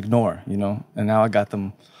 They just ignore, And now I got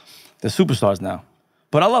them, they're superstars now.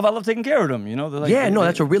 But I love taking care of them, They're like,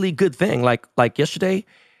 that's a really good thing. Like yesterday,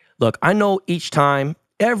 look, I know each time,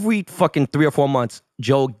 every fucking 3 or 4 months,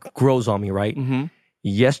 Joe grows on me, right? Mm-hmm.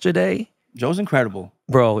 Yesterday. Joe's incredible.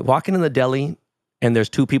 Bro, walking in the deli and there's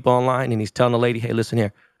 2 people online and he's telling the lady, hey, listen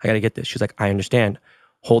here, I got to get this. She's like, I understand.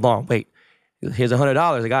 Hold on, wait. Here's $100,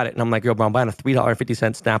 I got it. And I'm like, yo, bro, I'm buying a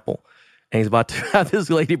 $3.50 Snapple. And he's about to have this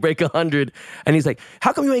lady break 100. And he's like,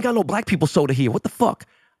 how come you ain't got no black people soda here? What the fuck?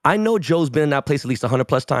 I know Joe's been in that place at least 100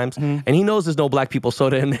 plus times, and he knows there's no black people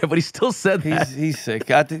soda in there, but he still said that. He's sick.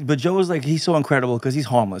 But Joe is like, he's so incredible because he's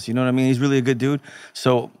harmless. You know what I mean? He's really a good dude.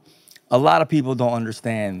 So a lot of people don't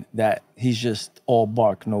understand that he's just all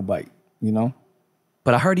bark, no bite,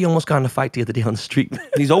 But I heard he almost got in a fight the other day on the street.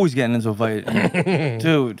 He's always getting into a fight.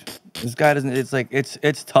 Dude, this guy doesn't,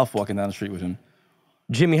 it's tough walking down the street with him.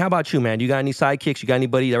 Jimmy, how about you, man? You got any sidekicks? You got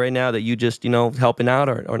anybody right now that you just, helping out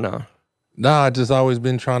or no? Nah, I just always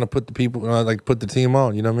been trying to put the people, put the team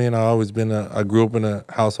on. You know what I mean? I always been I grew up in a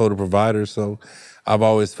household of providers, so I've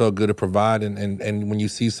always felt good to provide. And when you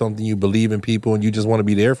see something, you believe in people and you just want to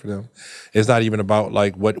be there for them. It's not even about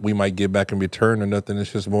like what we might give back in return or nothing.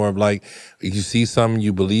 It's just more of like, you see something,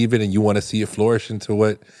 you believe it, and you want to see it flourish into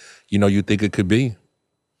what, you think it could be.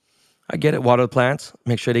 I get it. Water the plants,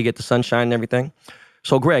 make sure they get the sunshine and everything.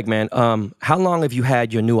 So Greg, man, how long have you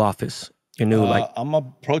had your new office? I'm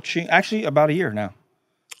approaching, actually, about a year now.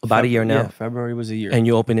 About a year now? Yeah, February was a year. And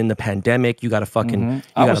you opened in the pandemic. You got a fucking... Mm-hmm.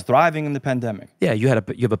 I was thriving in the pandemic. Yeah, you have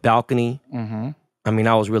a balcony. Mm-hmm. I mean,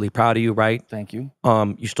 I was really proud of you, right? Thank you.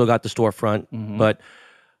 You still got the storefront, but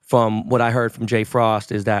from what I heard from Jay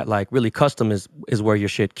Frost is that like really custom is where your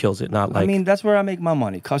shit kills it, not like... I mean, that's where I make my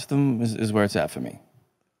money. Custom is where it's at for me.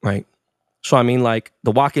 Right. So I mean, like the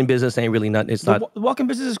walk-in business ain't really nothing. It's not. The walk-in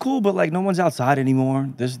business is cool, but like no one's outside anymore.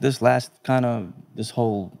 This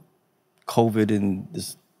whole COVID and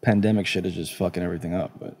this pandemic shit is just fucking everything up.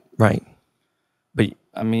 But right. But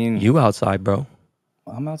I mean, you outside, bro.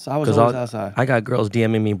 I'm outside. I was always outside. I got girls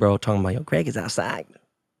DMing me, bro, talking about, yo, Greg is outside.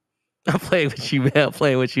 I'm playing with you, man. I'm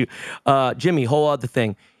playing with you. Jimmy, whole other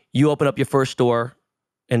thing. You open up your first store,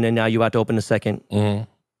 and then now you about to open the second. Mm-hmm.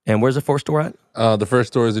 And where's the first store at? The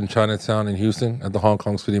first store is in Chinatown in Houston at the Hong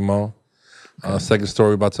Kong City Mall. Okay. Second store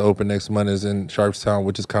we're about to open next month is in Sharpstown,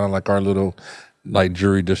 which is kind of like our little like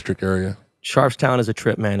jewelry district area. Sharpstown is a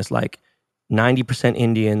trip, man. It's like 90%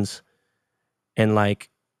 Indians and like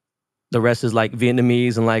the rest is like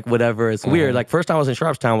Vietnamese and like whatever. It's weird. Like first time I was in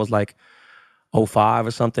Sharpstown was like 05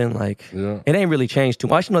 or something. Like it ain't really changed too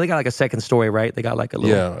much. You know, they got like a second story, right? They got like a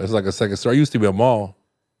little... Yeah, it's like a second store. It used to be a mall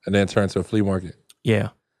and then turned into a flea market. Yeah.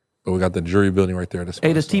 But we got the jewelry building right there.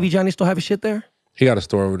 Hey, does TV Johnny still have his shit there? He got a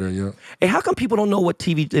store over there, yeah. Hey, how come people don't know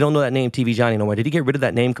they don't know that name TV Johnny no more? Did he get rid of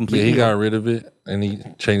that name completely? Yeah, he got rid of it and he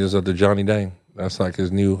changes up to Johnny Dang. That's like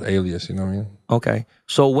his new alias, you know what I mean? Okay.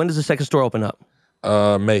 So when does the second store open up?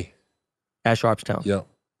 May. At Sharpstown? Yep.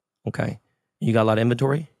 Okay. You got a lot of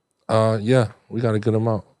inventory? Yeah, we got a good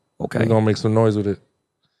amount. Okay. We're gonna make some noise with it.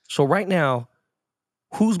 So right now,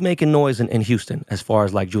 who's making noise in Houston as far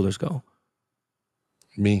as like jewelers go?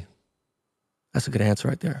 Me. That's a good answer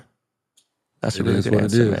right there. That's a It really is good what it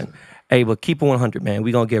answer, is. man. Hey, but keep it 100, man.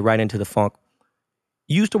 We're going to get right into the funk.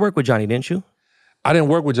 You used to work with Johnny, didn't you? I didn't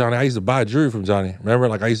work with Johnny. I used to buy jewelry from Johnny. Remember,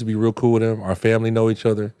 like I used to be real cool with him. Our family know each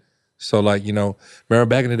other. So like, you know, remember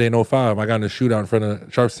back in the day in 05, I got in a shootout in front of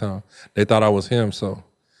Sharpstown. They thought I was him, so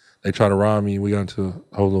they tried to rob me. We got into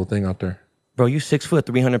a whole little thing out there. Bro, you 6 foot,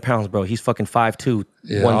 300 pounds, bro. He's fucking 5'2",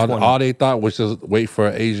 Yeah, 120. all they thought was just wait for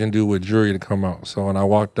an Asian dude with jewelry to come out. So when I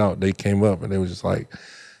walked out, they came up and they was just like,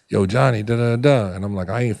 yo, Johnny, da-da-da. And I'm like,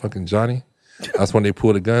 I ain't fucking Johnny. That's when they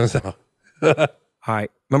pulled the guns out. All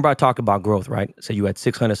right. Remember I talked about growth, right? So you had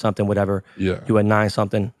 600 something, whatever. Yeah. You had 9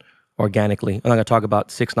 something organically. I'm not gonna talk about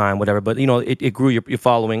 6'9", whatever, but you know, it grew your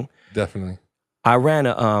following. Definitely. I ran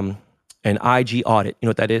an IG audit. You know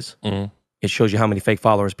what that is? Mm-hmm. It shows you how many fake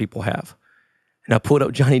followers people have. And I pulled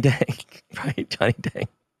up Johnny Dang, right? Johnny Dang.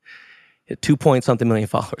 He had 2-point-something million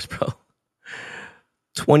followers, bro.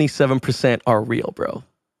 27% are real, bro.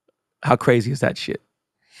 How crazy is that shit?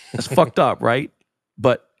 That's fucked up, right?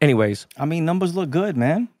 But anyways. I mean, numbers look good,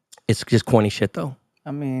 man. It's just corny shit, though.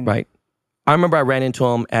 I mean. Right? I remember I ran into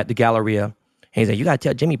him at the Galleria. And he's like, you got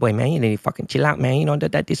to tell JimmyBoi, man, you need to fucking chill out, man. You know,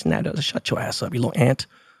 that, this, and that. Shut your ass up, you little ant.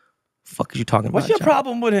 Fuck is you talking about? What's your Johnny?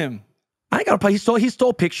 problem with him? I ain't got a problem. He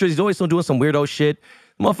stole pictures. He's always still doing some weirdo shit.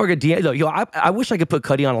 Motherfucker, look, yo, I wish I could put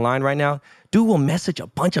Cuddy on the line right now. Dude will message a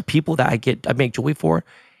bunch of people that I make jewelry for.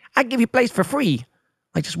 I give you place for free.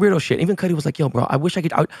 Like just weirdo shit. Even Cuddy was like, yo, bro, I wish I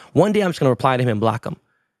could. One day I'm just going to reply to him and block him.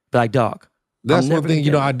 Be like, dog. That's one thing,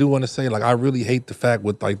 you know, I do want to say, like, I really hate the fact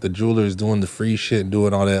with, like, the jewelers doing the free shit and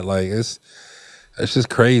doing all that. Like, it's just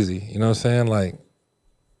crazy. You know what I'm saying? Like,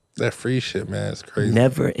 that free shit, man, it's crazy.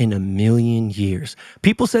 Never in a million years.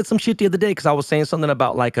 People said some shit the other day because I was saying something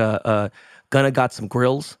about, like, Gunna got some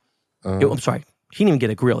grills. I'm sorry. He didn't even get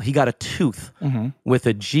a grill. He got a tooth with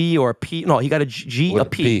a G or a P. No, he got a G, with a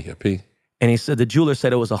P. A P. And he said, the jeweler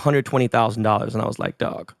said it was $120,000. And I was like,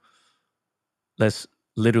 dog, let's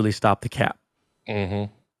literally stop the cap.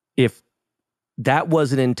 Mm-hmm. If that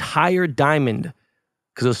was an entire diamond,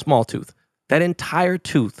 because it was a small tooth, that entire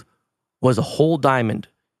tooth was a whole diamond,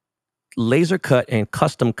 laser cut and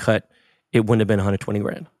custom cut, it wouldn't have been 120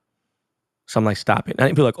 grand. So I'm like, stop it. And I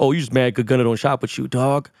didn't be like, oh, you just mad good Gunna don't shop with you,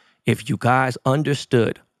 dog. If you guys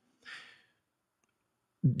understood,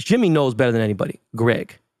 Jimmy knows better than anybody.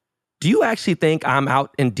 Greg, do you actually think I'm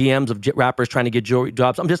out in DMs of rappers trying to get jewelry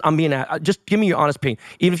jobs? Just give me your honest opinion.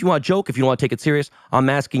 Even if you want to joke, if you don't want to take it serious, I'm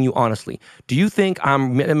asking you honestly. Do you think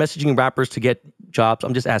I'm messaging rappers to get jobs?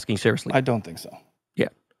 I'm just asking seriously. I don't think so. Yeah.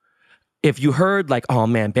 If you heard like, oh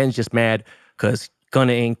man, Ben's just mad because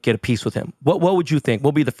Gunna ain't get a piece with him, what would you think? What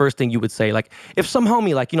would be the first thing you would say? Like if some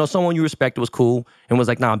homie, like, you know, someone you respected was cool and was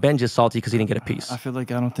like, nah, Ben just salty because he didn't get a piece. I feel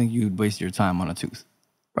like I don't think you'd waste your time on a tooth.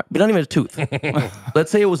 Right. But not even a tooth. Let's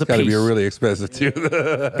say it was a piece. Gotta be a really expensive tooth.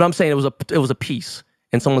 But I'm saying it was a piece.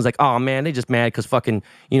 And someone's like, oh man, they just mad because fucking,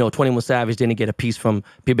 you know, 21 Savage didn't get a piece from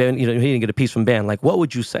Ben, you know, he didn't get a piece from Ben. Like, what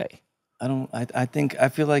would you say? I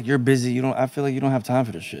feel like you're busy. I feel like you don't have time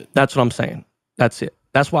for this shit. That's what I'm saying. That's it.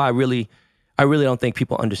 That's why I really don't think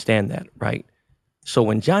people understand that, right? So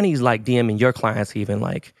when Johnny's like DMing your clients even,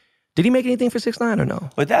 like, did he make anything for 6ix9ine or no?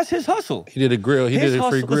 But that's his hustle. He did a grill. He did a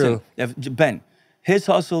free grill. Listen, Ben, his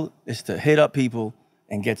hustle is to hit up people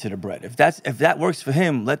and get to the bread. If that works for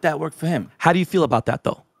him, let that work for him. How do you feel about that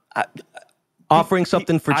though? Offering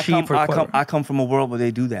something for cheap? I come from a world where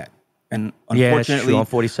they do that. And yeah, unfortunately, that's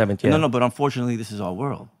true. On 47th, yeah. No, but unfortunately, this is our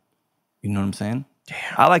world. You know what I'm saying? Damn.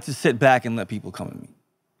 I like to sit back and let people come at me.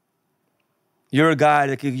 You're a guy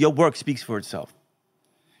that your work speaks for itself.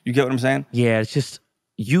 You get what I'm saying? Yeah, it's just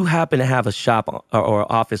you happen to have a shop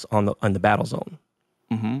or office on the battle zone,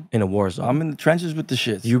 in a war zone. I'm in the trenches with the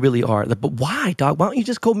shits. You really are. But why, dog? Why don't you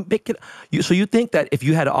just go make it? So you think that if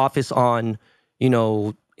you had an office on, you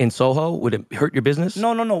know, in Soho, would it hurt your business?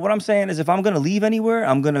 No. What I'm saying is, if I'm gonna leave anywhere,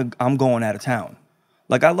 I'm going out of town.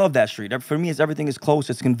 Like I love that street. For me, everything is close.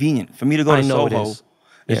 It's convenient. For me to go to Soho,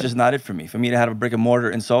 it's just not it for me. For me to have a brick and mortar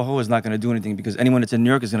in Soho is not gonna do anything because anyone that's in New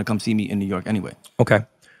York is gonna come see me in New York anyway. Okay.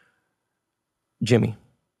 Jimmy,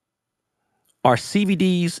 are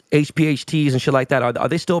CVDs, HPHTs, and shit like that, are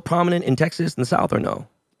they still prominent in Texas and the South or no?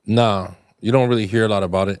 Nah, you don't really hear a lot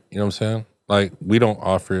about it. You know what I'm saying? Like, we don't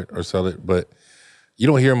offer it or sell it, but you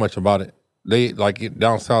don't hear much about it. They, like,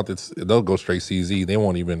 down south, they'll go straight CZ. They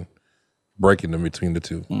won't even break in between the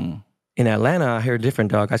two. In Atlanta, I hear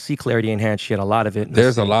different, dog. I see Clarity Enhanced shit, a lot of it.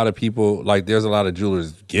 There's a lot of people, like, there's a lot of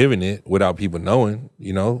jewelers giving it without people knowing,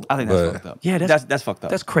 you know? I think that's fucked up. Yeah, that's fucked up.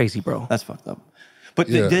 That's crazy, bro. That's fucked up. But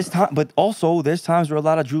there's times where a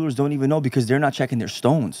lot of jewelers don't even know because they're not checking their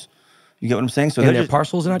stones. You get what I'm saying? So And their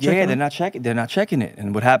parcels are not checking Yeah, it? they're not checking it.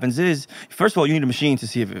 And what happens is, first of all, you need a machine to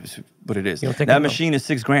see if it's what it is. You don't think I That know. machine is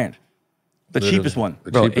 $6,000. The Literally. cheapest one.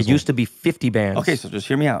 The Bro, cheapest it used to be 50 bands. Okay, so just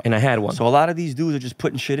hear me out. And I had one. So a lot of these dudes are just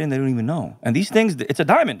putting shit in they don't even know. And these things, it's a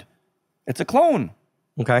diamond. It's a clone.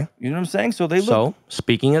 Okay. You know what I'm saying? So they look. So,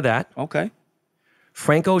 speaking of that, Okay.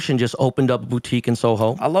 Frank Ocean just opened up a boutique in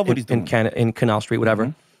Soho. I love what he's doing. In Canal Street,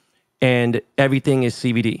 whatever. And everything is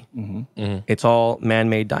CBD. It's all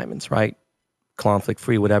man-made diamonds, right?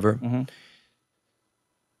 Conflict-free, whatever.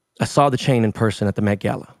 I saw the chain in person at the Met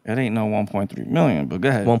Gala. It ain't no 1.3 million, but go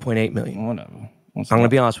ahead. 1.8 million. Whatever. I'm going to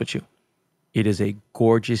be honest with you. It is a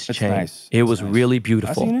gorgeous It's chain. nice. It It's was nice. really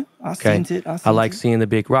beautiful. I seen it. I seen it. I I seen like it. seeing the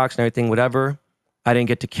big rocks and everything, whatever. I didn't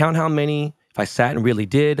get to count how many. If I sat and really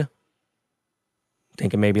did,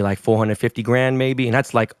 thinking maybe like 450 grand maybe. And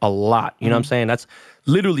that's like a lot. You know what I'm saying? That's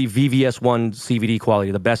literally VVS1 CVD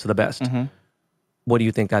quality, the best of the best. What do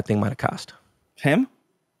you think that thing might have cost? Him?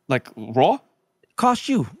 Like raw? Cost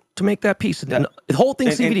you to make that piece. The whole thing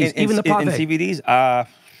CVDs, even the pave. In CVDs,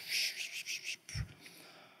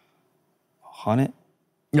 100?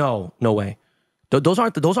 No way. Those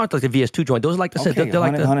aren't like the VS2 joint. Those are like the Okay, they're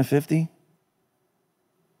like 150?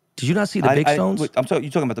 Did you not see the big stones? Wait, I'm sorry,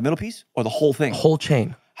 you talking about the middle piece or the whole thing? Whole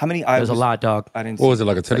chain. How many? There's a lot, dog. I didn't What see. was it,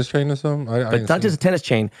 like a tennis chain or something? I But didn't not see just a tennis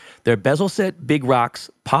chain. They're bezel set big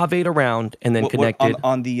rocks, paved around, and then connected.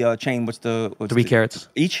 On the chain, what's 3 carats.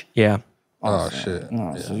 each? Yeah. Oh, shit.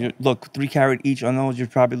 No, so look, 3 carat each on those. You're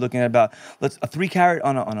probably looking at about a 3 carat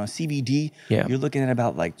on a CVD. Yeah. You're looking at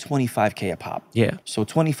about like 25K a pop. Yeah. So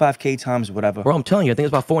 25K times whatever. Bro, I'm telling you, I think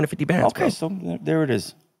it's about 450 bands. Okay, bro. so there it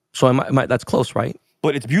is. So that's close, right?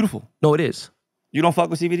 But it's beautiful. No, it is. You don't fuck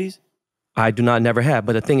with CVDs? I do not, never have.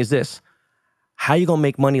 But the thing is this. How you gonna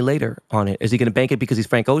make money later on it? Is he gonna bank it because he's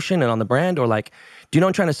Frank Ocean and on the brand? Or like, do you know what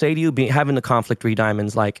I'm trying to say to you? Having the conflict-free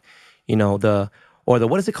diamonds, like, you know,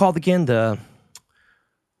 what is it called again?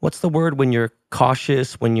 What's the word when you're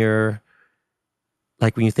cautious, when you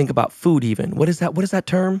think about food even? What is that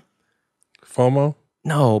term? FOMO?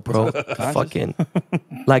 No, bro. Fucking,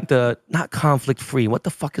 like not conflict-free. What the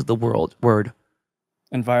fuck is the word?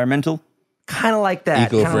 Environmental? Kind of like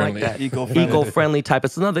that. Eco-friendly. Eco-friendly. Eco-friendly type.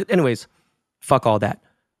 It's another, anyways, fuck all that.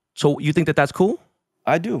 So you think that that's cool?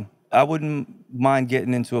 I do. I wouldn't mind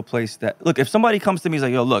getting into a place that, look, if somebody comes to me and is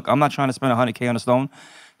like, yo, look, I'm not trying to spend 100K on a stone.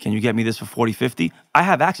 Can you get me this for 40, 50? I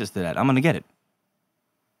have access to that. I'm going to get it.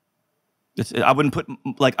 I wouldn't put,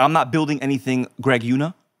 like, I'm not building anything Greg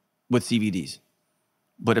Yüna with CVDs.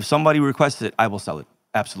 But if somebody requests it, I will sell it.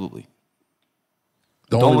 Absolutely.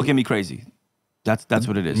 Don't look at me crazy. That's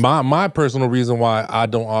what it is. My personal reason why I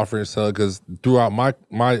don't offer and sell, because throughout my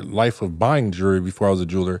life of buying jewelry before I was a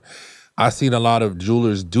jeweler, I seen a lot of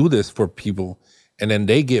jewelers do this for people, and then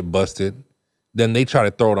they get busted. Then they try to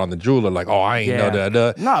throw it on the jeweler, like, "Oh, I ain't know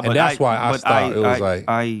that." Nah, and that's why I stopped. It was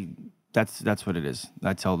that's what it is.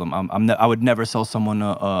 I tell them I would never sell someone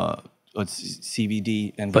a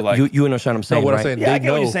CVD and But be like, you understand what I'm saying, what right? I'm saying, yeah, I they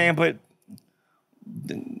get what know. you're saying, but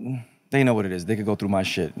they know what it is. They could go through my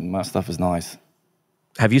shit, and my stuff is nice.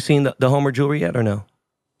 Have you seen the Homer jewelry yet or no?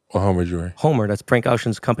 Well, Homer jewelry. Homer, that's Frank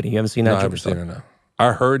Ocean's company. You haven't seen that No, I jewelry haven't seen store? it. No,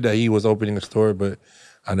 I heard that he was opening a store, but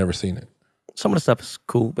I never seen it. Some of the stuff is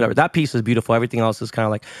cool, whatever. That piece is beautiful. Everything else is kind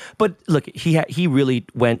of like, but look, he really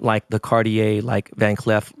went like the Cartier, like Van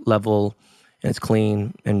Cleef level, and it's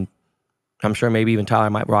clean. And I'm sure maybe even Tyler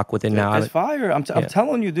might rock with it now. It's fire. I'm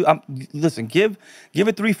telling you, dude. Listen, give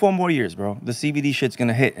it 3-4 more years, bro. The CBD shit's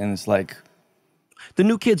gonna hit, and it's like The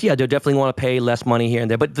new kids, yeah, they definitely want to pay less money here and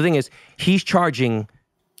there. But the thing is, he's charging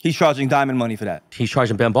diamond money for that. He's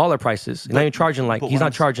charging Ben Baller prices. He's not even charging like, he's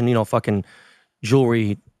not charging, fucking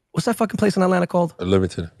jewelry. What's that fucking place in Atlanta called?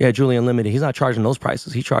 Limited. Yeah, Jewelry Unlimited. He's not charging those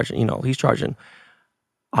prices. He's charging, he's charging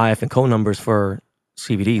IF and co numbers for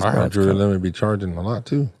CVDs. I bro. heard Jewelry Unlimited be charging a lot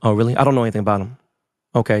too. Oh, really? I don't know anything about them.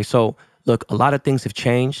 Okay, so look, a lot of things have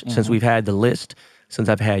changed since we've had the list, since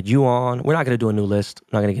I've had you on. We're not going to do a new list.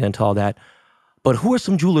 I'm not going to get into all that. But who are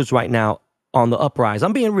some jewelers right now on the uprise?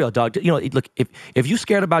 I'm being real, dog. Look, if you're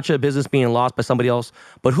scared about your business being lost by somebody else,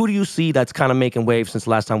 but who do you see that's kind of making waves since the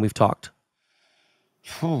last time we've talked?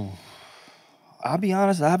 I'll be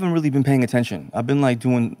honest, I haven't really been paying attention. I've been like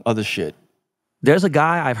doing other shit. There's a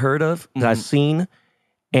guy I've heard of that I've seen,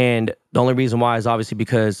 and the only reason why is obviously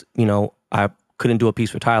because, I couldn't do a piece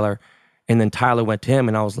for Tyler, and then Tyler went to him,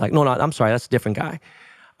 and I was like, no, I'm sorry, that's a different guy.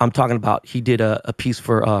 I'm talking about he did a piece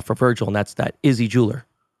for Virgil, and that's that Izzy Jeweler.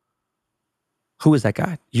 Who is that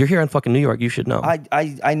guy? You're here in fucking New York. You should know.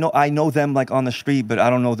 I know them like on the street, but I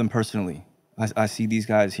don't know them personally. I see these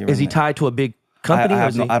guys here. Is he tied to a big company?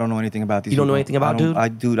 I don't know anything about these. You don't know people. anything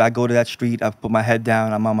about dude? I go to that street. I put my head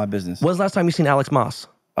down. I'm on my business. When's the last time you seen Alex Moss?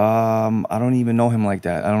 I don't even know him like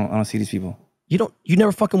that. I don't see these people. You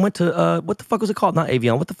never fucking went to what the fuck was it called? Not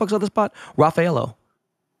Avion. What the fuck's the other spot? Raffaello.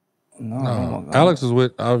 No. Alex is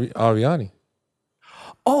with Aviani.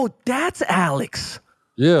 Oh, that's Alex.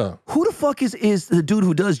 Yeah. Who the fuck is the dude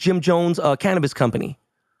who does Jim Jones' cannabis company?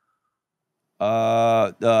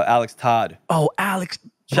 Alex Todd. Oh, Alex.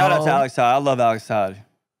 Shout out to Alex Todd. I love Alex Todd.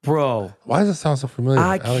 Bro. Why does it sound so familiar?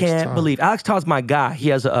 I can't believe. Alex Todd's my guy. He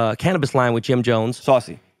has a cannabis line with Jim Jones.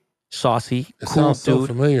 Saucy, it cool sounds dude. So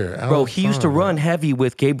familiar. Bro, he used to run heavy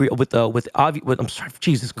with Gabriel, with I'm sorry,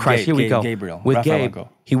 Jesus Christ, here we go. Gabriel. With Raphael Gabe.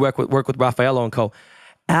 He worked with Raffaello and Co.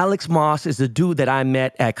 Alex Moss is the dude that I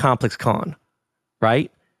met at Complex Con, right?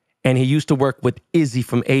 And he used to work with Izzy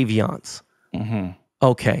from Avions. Mm-hmm.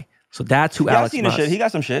 Okay, so that's who Alex Moss is. He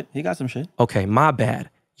got some shit. Okay, my bad.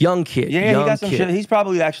 Young kid. Yeah, he got some shit. He's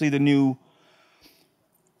probably actually the new...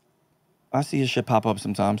 I see his shit pop up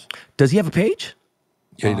sometimes. Does he have a page?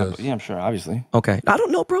 Yeah, he does. Yeah, I'm sure, obviously. Okay. I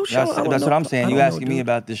don't know, bro. That's what I'm saying. You asking me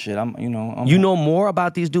about this shit. You know more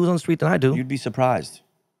about these dudes on the street than I do. You'd be surprised.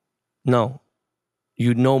 No.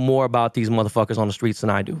 You know more about these motherfuckers on the streets than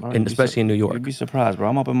I do, and especially in New York. You'd be surprised, bro.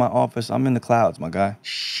 I'm up in my office. I'm in the clouds, my guy.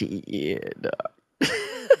 Shit.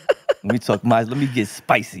 Let me get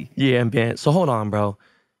spicy. Yeah, man. So hold on, bro.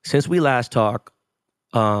 Since we last talked,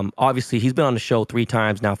 obviously he's been on the show 4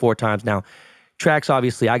 times now. Trax,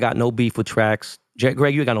 obviously, I got no beef with Trax.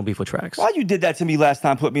 Greg, you got no beef with Trax. Why you did that to me last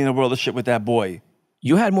time, put me in a world of shit with that boy?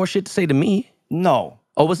 You had more shit to say to me. No.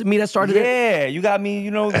 Oh, was it me that started it? Yeah, you got me, Hey,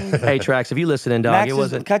 Trax, if you listening, dog, Max it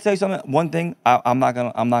wasn't. Can I tell you something? One thing, I'm not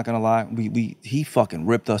gonna lie. He fucking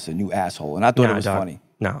ripped us a new asshole, and I thought it was funny.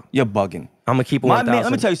 No. You're bugging. I'm gonna keep it 1,000. Man,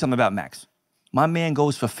 let me tell you something about Max. My man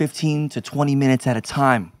goes for 15 to 20 minutes at a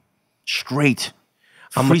time. Straight.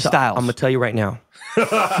 Freestyles. I'm gonna tell you right now.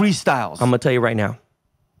 Freestyles. I'm gonna tell you right now.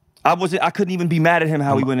 I couldn't even be mad at him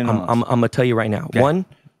how he went in on us. I'm gonna tell you right now. Okay. One,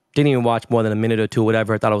 didn't even watch more than a minute or two,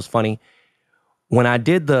 whatever. I thought it was funny. When I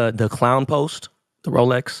did the clown post, the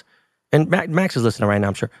Rolex, and Max is listening right now,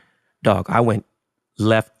 I'm sure. Dog, I went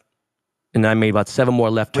left, and I made about 7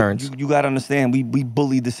 more left turns. You gotta understand, we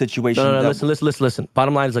bullied the situation. No, listen.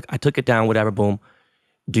 Bottom line is, like, I took it down, whatever, boom.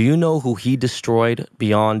 Do you know who he destroyed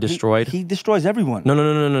beyond destroyed? He destroys everyone.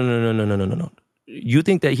 No. You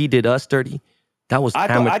think that he did us dirty? That was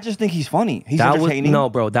I just think he's funny. He's entertaining. No,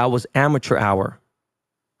 bro, that was amateur hour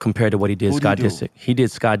compared to what he did Scott Disick. He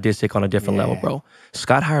did Scott Disick on a different level, bro.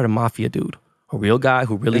 Scott hired a mafia dude, a real guy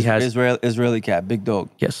who really has... Israeli cat, big dog.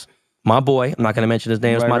 Yes. My boy, I'm not going to mention his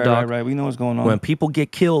name, it's my dog. Right. We know what's going on. When people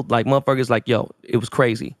get killed, like motherfuckers like, yo, it was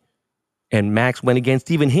crazy. And Max went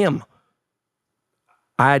against even him.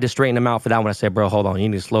 I had to straighten him out for that one. I said, bro, hold on, you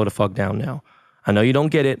need to slow the fuck down now. I know you don't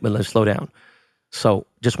get it, but let's slow down. So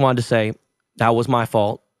just wanted to say, that was my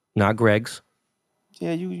fault, not Greg's.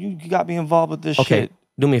 Yeah, you got me involved with this shit. Okay,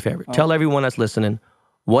 do me a favor. Tell everyone that's listening,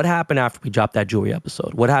 what happened after we dropped that jewelry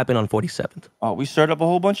episode? What happened on 47th? Oh, we stirred up a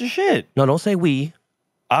whole bunch of shit. No, don't say we.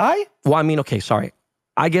 I? Well, I mean, okay, sorry.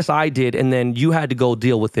 I guess I did, and then you had to go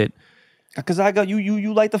deal with it. Because I got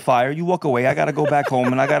you light the fire, you walk away, I gotta go back home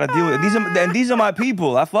and I gotta deal with it. These are my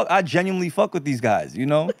people. I genuinely fuck with these guys, you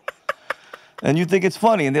know? And you think it's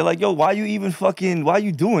funny, and they're like, yo, why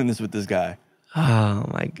you doing this with this guy? Oh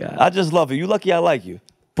my God. I just love you. You lucky I like you.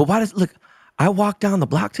 But look, I walked down the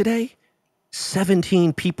block today,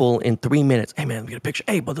 17 people in 3 minutes. Hey man, let me get a picture.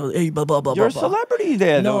 Hey, blah, blah, blah. You're a celebrity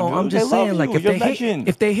there, though. No, I'm just saying, like,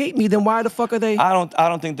 if they hate me, then why the fuck are they? I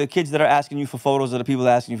don't think the kids that are asking you for photos or the people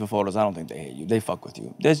asking you for photos, I don't think they hate you. They fuck with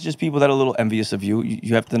you. There's just people that are a little envious of you.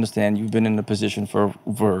 You have to understand, you've been in the position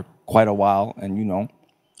for quite a while, and you know.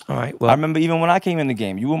 All right, well. I remember even when I came in the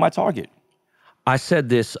game, you were my target. I said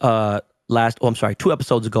this 2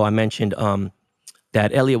 episodes ago, I mentioned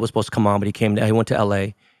that Elliot was supposed to come on, but he went to LA.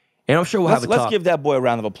 And I'm sure we'll have a talk. Let's give that boy a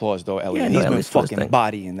round of applause, though, Elliot. Yeah, he's been fucking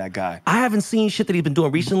bodying that guy. I haven't seen shit that he's been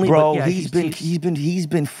doing recently, bro. But yeah, he's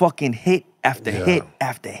been fucking hit after hit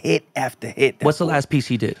after hit after hit. What's the last piece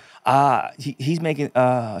he did? He's making.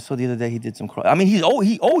 So the other day he did some cross. I mean, he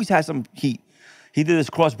always has some heat. He did this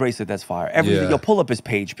cross bracelet that's fire. Everything. Yo, pull up his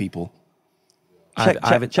page, people. Check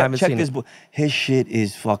this book. His shit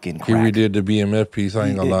is fucking crack. He redid the BMF piece. I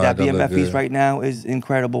ain't gonna lie. That BMF piece right now is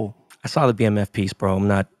incredible. I saw the BMF piece, bro. I'm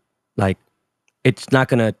not like, it's not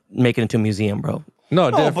gonna make it into a museum, bro.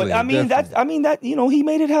 No, definitely. But I mean that you know, he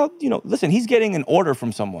made it how, you know. Listen, he's getting an order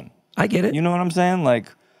from someone. I get it. You know what I'm saying?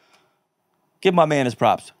 Like, give my man his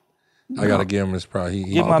props. I gotta give him his props.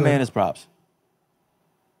 Give my man his props.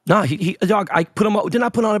 No, dog. I put him. Didn't I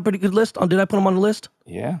put him on a pretty good list? Did I put him on the list?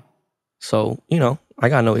 Yeah. So, you know, I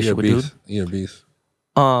got no issue with dude. You're a beast.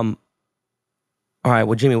 All right,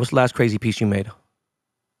 well, Jimmy, what's the last crazy piece you made? I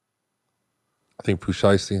think Pooh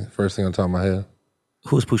Shiesty, first thing on top of my head.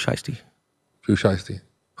 Who's Pooh Shiesty? Pooh Shiesty.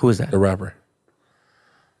 Who is that? The rapper.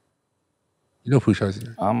 You know Pooh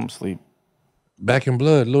Shiesty? I'm asleep. Back in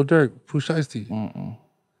Blood, Lil Durk, Pooh Shiesty.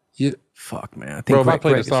 Yeah. Fuck, man. I think Bro, if I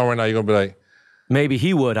play Greg the song right now, you're going to be like... Maybe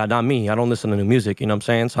he would, not me. I don't listen to new music, you know what I'm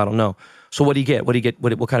saying? So I don't know. So what did he get?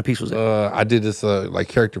 What kind of piece was it? I did this like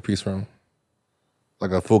character piece for him.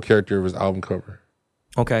 Like a full character of his album cover.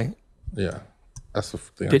 Okay. Yeah. That's the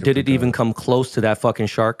thing. Did it even come close to that fucking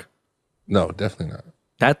shark? No, definitely not.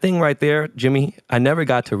 That thing right there, Jimmy, I never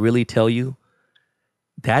got to really tell you.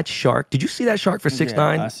 That shark, did you see that shark for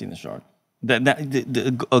 6ix9ine? Yeah, I seen the shark.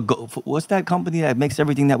 What's that company that makes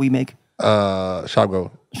everything that we make? Shop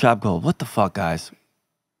Gold. Shop Gold. What the fuck, guys?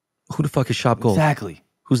 Who the fuck is Shop Gold? Exactly.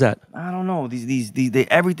 Who's that? I don't know. They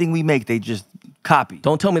everything we make, they just copy.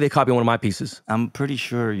 Don't tell me they copy one of my pieces. I'm pretty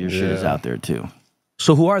sure your shit is out there too.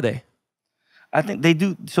 So who are they? I think they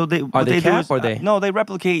do. So they are they cap is, or they? No, they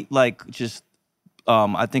replicate like just.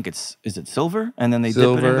 I think is it silver, and then they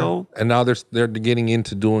silver, dip it in gold. And now they're getting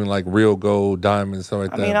into doing like real gold, diamonds, stuff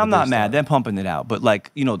like that. I mean, I'm not mad. They're pumping it out, but like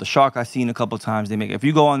the shark I've seen a couple of times. They make if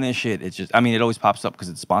you go on their shit, it's just. I mean, it always pops up because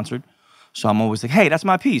it's sponsored. So I'm always like, hey, that's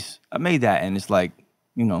my piece. I made that, and it's like,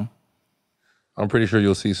 I'm pretty sure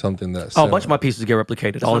you'll see something that's. Oh, a bunch of my pieces get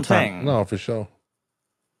replicated all the time. No, for sure.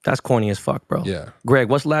 That's corny as fuck, bro. Yeah. Greg,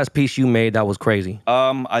 what's the last piece you made that was crazy?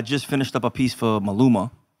 I just finished up a piece for Maluma.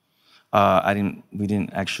 We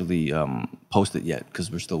didn't actually post it yet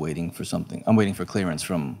because we're still waiting for something. I'm waiting for clearance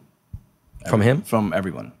from him? From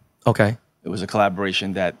everyone. Okay. It was a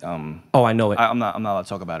collaboration that oh, I know it. I'm not allowed to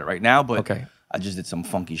talk about it right now, but okay. I just did some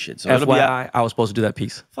funky shit. So FYI, I was supposed to do that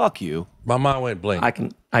piece. Fuck you. My mind went blank.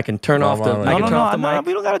 I can turn off the mic.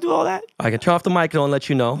 We don't gotta do all that. I can turn off the mic and let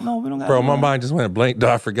you know. No, we don't gotta Bro, my mind just went blank.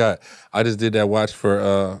 I forgot. I just did that watch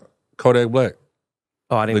for Kodak Black.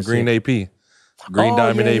 Oh, I didn't the Green AP. Green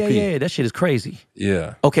Diamond AP. Yeah, that shit is crazy.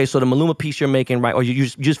 Yeah. Okay, so the Maluma piece you're making, right? Or you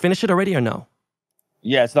just finished it already or no?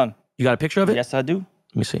 Yeah, it's done. You got a picture of it? Yes, I do.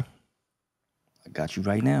 Let me see. I got you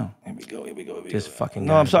right now. Here we go. This fucking guy.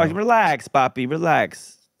 No, I'm sorry. Bro. Relax, Papi.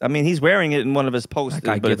 Relax. I mean, he's wearing it in one of his posts. That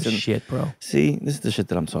guy gives a shit, bro. See, this is the shit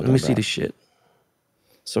that I'm talking about. Let me see the shit.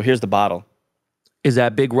 So here's the bottle. Is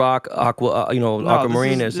that Big Rock Aqua?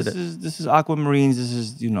 Aquamarine? This is Aquamarines. This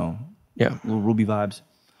is yeah, little ruby vibes.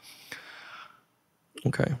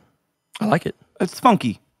 Okay, I like it. It's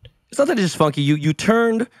funky. It's not that it's just funky. You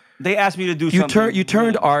turned. They asked me to do something. You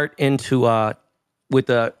turned art into with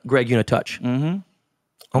the Greg Yüna touch. Mm-hmm.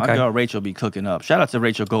 Okay. My girl Rachel be cooking up. Shout out to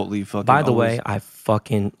Rachel Gottlieb. By the way, I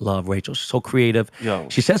fucking love Rachel. She's so creative. Yo.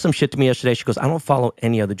 She said some shit to me yesterday. She goes, I don't follow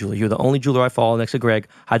any other jeweler. You're the only jeweler I follow next to Greg.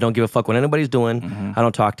 I don't give a fuck what anybody's doing. Mm-hmm. I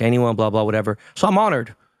don't talk to anyone, blah, blah, whatever. So I'm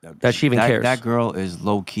honored that she even cares. That girl is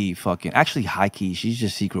low-key fucking... Actually, high-key. She's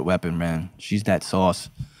just secret weapon, man. She's that sauce.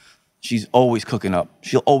 She's always cooking up.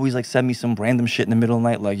 She'll always like send me some random shit in the middle of the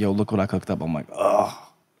night. Like, yo, look what I cooked up. I'm like, ugh.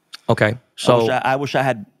 Okay, so... I wish I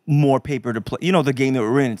had more paper to play. You know the game that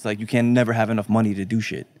we're in. It's like you can never have enough money to do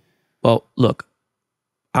shit. Well, look,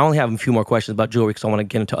 I only have a few more questions about jewelry because I want to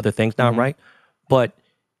get into other things now, right? But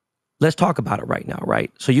let's talk about it right now,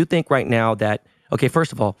 right? So you think right now that, okay,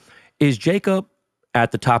 first of all, is Jacob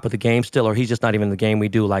at the top of the game still, or he's just not even in the game we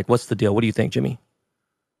do? Like, what's the deal? What do you think, Jimmy?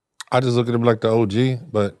 I just look at him like the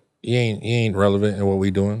OG, but he ain't relevant in what we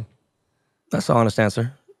doing. That's the honest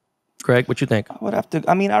answer. Greg, what you think? I would have to.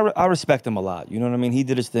 I mean, I respect him a lot. You know what I mean? He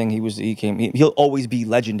did his thing. He'll always be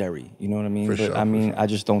legendary. You know what I mean? I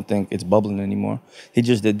just don't think it's bubbling anymore. He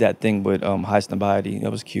just did that thing with High Snobiety. That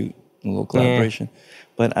was cute. A little collaboration. Yeah.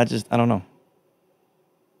 But I don't know.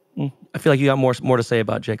 I feel like you got more to say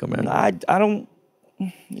about Jacob, man. I don't.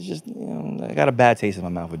 It's just I got a bad taste in my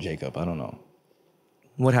mouth with Jacob. I don't know.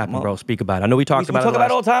 What happened, bro? Speak about it. I know we talked about it. We talk about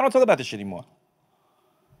it all the time. I don't talk about this shit anymore.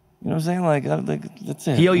 You know what I'm saying? Like that's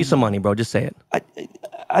it. He owe you some money, bro. Just say it.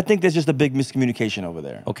 I think there's just a big miscommunication over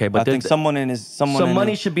there. Okay, but I think some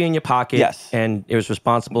money should be in your pocket. Yes, and it was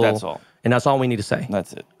responsible. That's all. And that's all we need to say.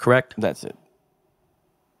 That's it. Correct. That's it.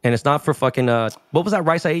 And it's not for fucking. What was that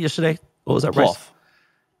rice I ate yesterday? What was that rice?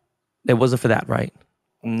 It wasn't for that, right?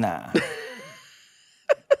 Nah.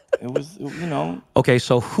 It was, Okay,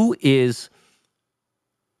 so who is?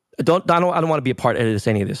 I don't want to be a part of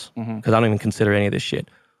any of this because I don't even consider any of this shit.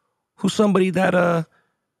 Who's somebody that I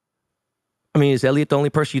mean, is Elliot the only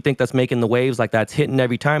person you think that's making the waves, like that's hitting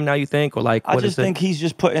every time now, you think? Or like, I just think he's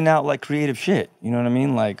just putting out like creative shit. You know what I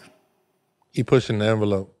mean? Like, he pushing the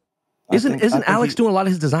envelope. Isn't Alex doing a lot of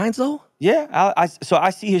his designs though? Yeah, so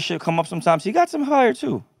I see his shit come up sometimes. He got some fire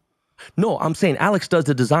too. No, I'm saying Alex does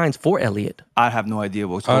the designs for Elliot. I have no idea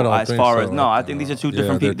what's I going don't on. As think far so. as, no, I think these are two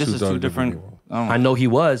different they're people. This is two different. people. I know he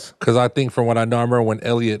was. Because I think from what I know, I remember when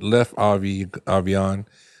Elliot left Avion,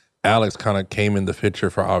 Alex kind of came in the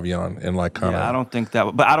picture for Avion and like kind of. Yeah, I don't think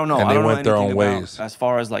that, but I don't know. And I they don't know went their anything own about, ways. as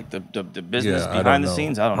far as like the business Yeah, I don't behind the know.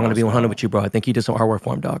 scenes. I don't know. I'm gonna be what's 100 going with you, bro. I think he did some hard work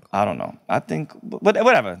for him, dog. on. I don't know. I think, but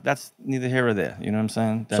whatever. That's neither here or there. You know what I'm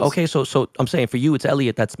saying? That's, So, okay, so I'm saying for you, it's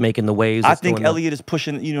Elliot that's making the waves. I that's think doing the- Elliot is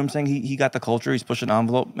pushing. You know what I'm saying? He got the culture. He's pushing the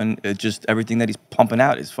envelope, and it just everything that he's pumping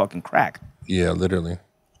out is fucking crack. Yeah, literally.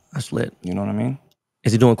 That's lit. You know what I mean?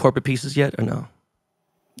 Is he doing corporate pieces yet or no?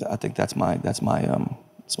 I think that's my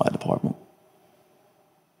department.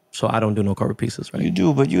 So I don't do no corporate pieces, right? You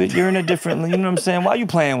do, but you're in a different. You know what I'm saying? Why you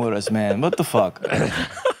playing with us, man? What the fuck?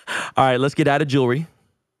 All right, let's get out of jewelry.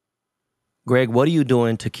 Greg, what are you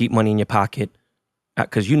doing to keep money in your pocket?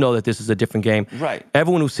 Because you know that this is a different game. Right.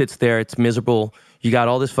 Everyone who sits there, it's miserable. You got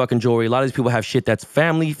all this fucking jewelry. A lot of these people have shit that's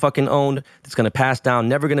family fucking owned, that's gonna pass down,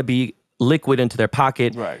 never gonna be liquid into their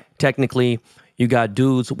pocket. Right. Technically, you got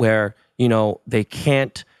dudes where, you know, they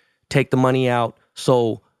can't take the money out.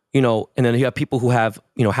 So, you know, and then you have people who have,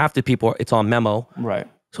 you know, half the people, it's on memo. Right.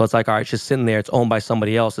 So it's like, all right, it's just sitting there. It's owned by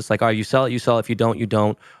somebody else. It's like, all right, you sell it, you sell it. If you don't, you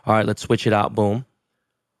don't. All right, let's switch it out. Boom.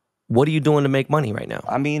 What are you doing to make money right now?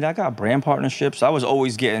 I mean, I got brand partnerships. I was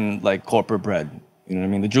always getting like corporate bread. You know what I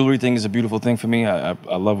mean? The jewelry thing is a beautiful thing for me. I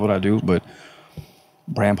love what I do, but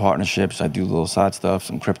brand partnerships, I do little side stuff,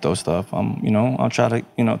 some crypto stuff. You know, I'll try to,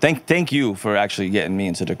 you know, thank you for actually getting me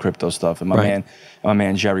into the crypto stuff. And my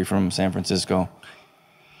man Jerry from San Francisco.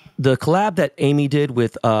 The collab that Amy did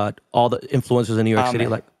with all the influencers in New York City, Ame.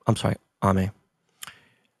 like, I'm sorry, Ame.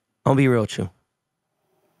 I'll be real with you.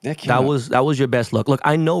 That That was your best look. Look,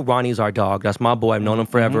 I know Ronnie's our dog. That's my boy. I've known him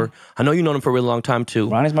forever. I know you known him for a really long time too.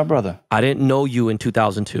 Ronnie's my brother. I didn't know you in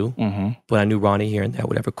 2002, but I knew Ronnie here and there,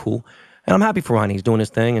 whatever, cool. And I'm happy for Ronnie. He's doing his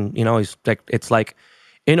thing, and you know, he's like, it's like,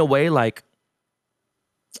 in a way, like,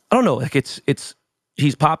 I don't know, like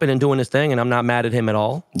he's popping and doing his thing, and I'm not mad at him at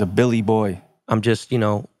all. The Billy boy. I'm just, you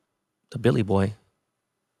know, the Billy boy.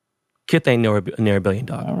 Kid ain't near a billion,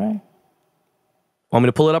 dog. All right. Want me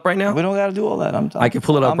to pull it up right now? We don't got to do all that. I can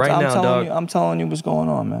pull it up right now, dog. I'm telling you what's going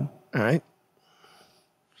on, man. All right.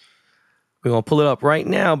 We're going to pull it up right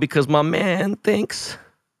now because my man thinks.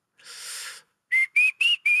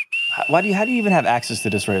 How do you even have access to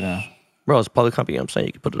this right now? Bro, it's a public company. I'm saying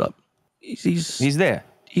you can put it up. He's there.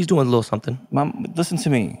 He's doing a little something. Listen to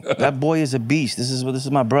me. That boy is a beast. This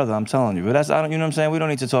is my brother. I'm telling you. But I don't. You know what I'm saying? We don't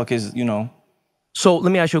need to talk his. You know. So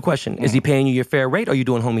let me ask you a question. Is he paying you your fair rate, or are you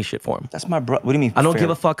doing homie shit for him? That's my brother. What do you mean? I don't give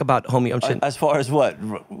a fuck about homie. As far as what?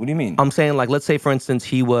 What do you mean? I'm saying, like, let's say, for instance,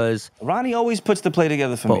 he was. Ronnie always puts the play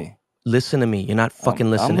together for me. Listen to me. You're not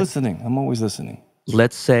fucking listening. I'm listening. I'm always listening.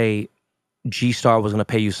 Let's say G-Star was going to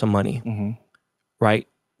pay you some money, right?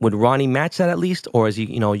 Would Ronnie match that at least, or is he,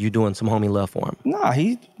 you know, you doing some homie love for him? Nah,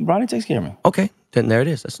 Ronnie takes care of me. Okay, then there it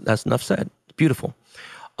is. That's enough said. Beautiful.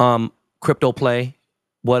 Crypto play.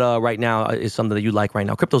 What right now is something that you like right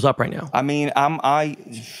now? Crypto's up right now. I mean,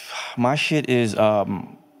 my shit is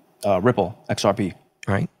Ripple XRP.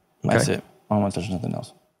 Right. Okay. That's it. I don't want to touch nothing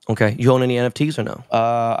else. Okay. You own any NFTs or no?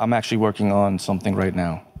 I'm actually working on something right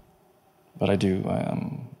now, but I do.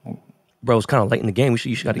 Bro, it's kind of late in the game.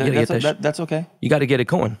 You got to get that. That's okay. You got to get it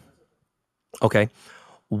going. Okay.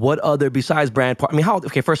 What other besides brand part? I mean, how?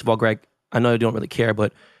 Okay, first of all, Greg, I know you don't really care,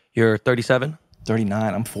 but you're 37.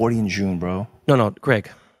 39. I'm 40 in June, bro. No,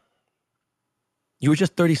 Greg. You were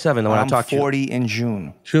just 37 when I talked to you. I'm 40 in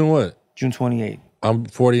June. June what? June 28. I'm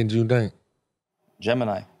 40 in June 9th.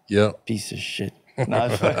 Gemini. Yep. Piece of shit.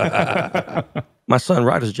 Nah, My son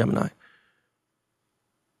Ryder's Gemini.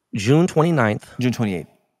 June 29th. June 28th.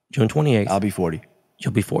 June 28th. I'll be 40.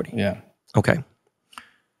 You'll be 40. Yeah. Okay.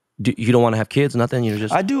 You don't want to have kids, nothing? You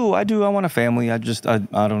just. I do. I want a family. I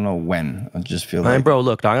don't know when. I just feel like. Man, bro,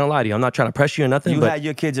 look, I'm gonna lie to you. I'm not trying to press you or nothing. You but had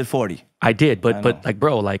your kids at 40. I did, but like,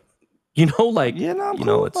 bro, like, you know, like, Yeah, no, I'm you cool.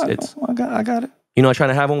 know, it's. I got it. You know, I'm trying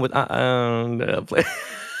to have one with.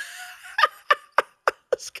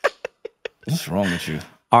 What's wrong with you?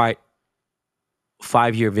 All right.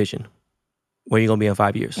 5-year vision. Where are you gonna be in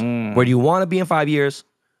 5 years? Where do you want to be in 5 years?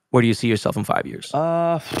 Where do you see yourself in 5 years?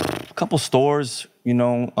 A couple stores, you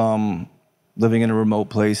know, living in a remote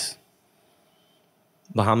place.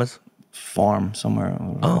 Bahamas? Farm somewhere.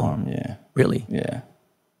 Farm, yeah. Really? Yeah.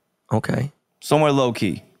 Okay. Somewhere low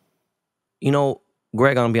key. You know,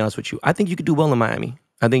 Greg, I'm gonna be honest with you. I think you could do well in Miami.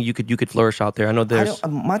 I think you could flourish out there. I know there's.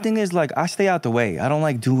 My thing is, like, I stay out the way. I don't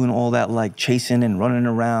like doing all that, like, chasing and running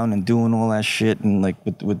around and doing all that shit. And, like,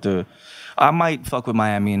 with the... I might fuck with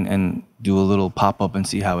Miami and do a little pop-up and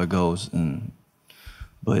see how it goes.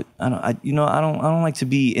 But I don't like to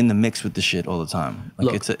be in the mix with the shit all the time.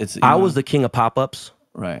 Like Look, it's. I was the king of pop-ups,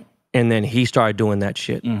 right. and then he started doing that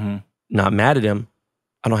shit. Not mad at him.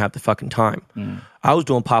 I don't have the fucking time. I was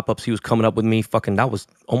doing pop-ups. He was coming up with me fucking, that was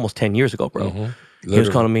almost 10 years ago, bro. He was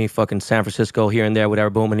calling me fucking San Francisco here and there, whatever,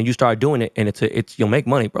 boom. And then you started doing it, and it's you'll make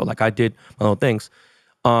money, bro. Like I did my own things.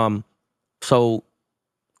 So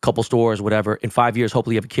couple stores, whatever. In 5 years,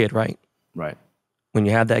 hopefully you have a kid, right? Right. When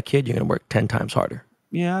you have that kid, you're gonna work 10 times harder.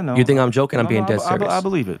 Yeah, I know. You think I'm joking? I'm being dead serious. I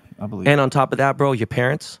believe it. And on top of that, bro, your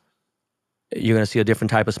parents, you're gonna see a different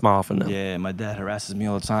type of smile from them. Yeah, my dad harasses me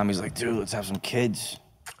all the time. He's like, dude, let's have some kids.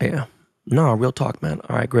 Yeah. No, real talk, man.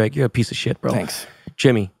 All right, Greg, you're a piece of shit, bro. Thanks.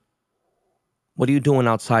 Jimmy, what are you doing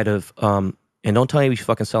outside of, and don't tell me you're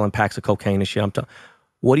fucking selling packs of cocaine and shit.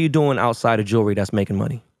 What are you doing outside of jewelry that's making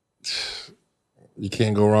money? You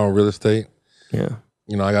can't go wrong with real estate. Yeah.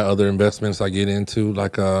 You know, I got other investments I get into.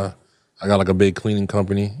 Like, I got like a big cleaning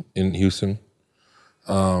company in Houston.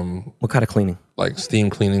 What kind of cleaning? Like steam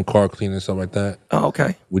cleaning, car cleaning, stuff like that. Oh,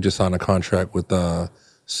 okay. We just signed a contract with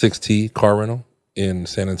 6T Car Rental in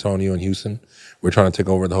San Antonio and Houston. We're trying to take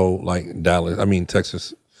over the whole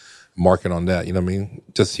Texas market on that. You know what I mean?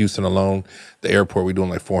 Just Houston alone, the airport, we're doing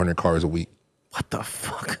like 400 cars a week. What the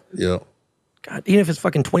fuck? Yeah. God, even if it's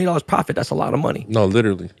fucking $20 profit, that's a lot of money. No,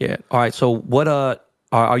 literally. Yeah. All right. So what?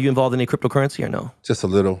 Are you involved in any cryptocurrency or no? Just a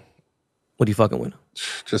little. What are you fucking with?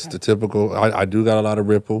 Just the typical. I do got a lot of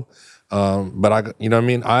Ripple, but you know what I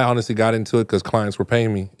mean. I honestly got into it because clients were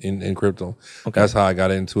paying me in crypto. Okay. That's how I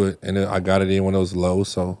got into it, and I got it in when it was low.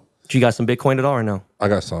 So. Do you got some Bitcoin at all or no? I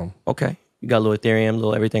got some. Okay. You got a little Ethereum, a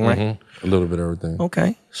little everything, right? A little bit of everything.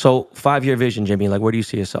 Okay. So 5-year vision, Jimmy. Like, where do you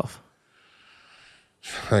see yourself?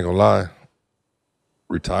 I ain't gonna lie.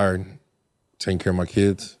 Retired, taking care of my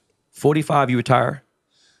kids. 45, you retire.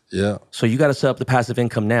 Yeah. So you got to set up the passive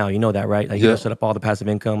income now. You know that, right? Like you got to set up all the passive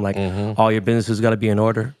income. Like all your businesses got to be in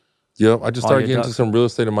order. Yep. I just started getting into some real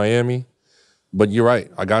estate in Miami. But you're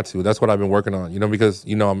right. I got to. That's what I've been working on. You know, because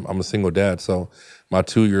I'm a single dad, so my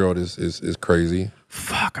 2-year-old is crazy.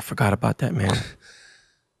 Fuck, I forgot about that, man.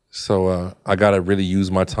 So I gotta really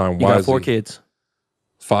use my time wisely. You got 4 kids.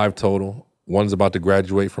 5 total. One's about to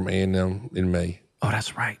graduate from A&M in May. Oh,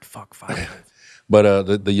 that's right. Fuck, 5.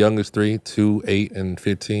 But the youngest 3, 2, 8, and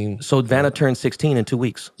 15. So Vanna turned 16 in 2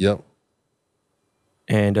 weeks. Yep.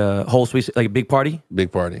 And whole sweet, like a big party?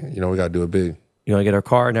 Big party. You know, we got to do it big. You want to get her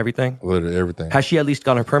car and everything? Literally everything. Has she at least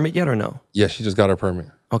got her permit yet or no? Yeah, she just got her permit.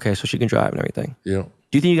 Okay, so she can drive and everything. Yeah.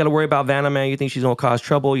 Do you think you got to worry about Vanna, man? You think she's going to cause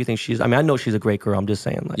trouble? You think I know she's a great girl. I'm just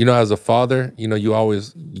saying. Like, you know, as a father, you know,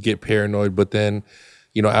 you get paranoid, but then,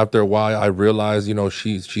 you know, after a while, I realized, you know,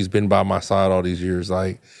 she's been by my side all these years.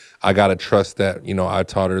 Like, I got to trust that, you know, I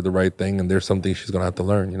taught her the right thing and there's something she's going to have to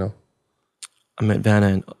learn, you know? I met Vanna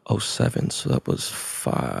in 2007, so that was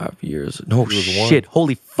 5 years. No shit.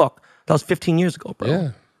 Holy fuck. That was 15 years ago, bro.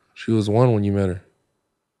 Yeah. She was 1 when you met her.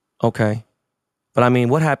 Okay. But I mean,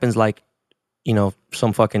 what happens like, you know,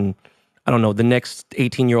 some fucking, I don't know, the next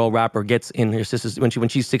 18-year-old rapper gets in her sister's, when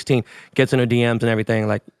she's 16, gets in her DMs and everything,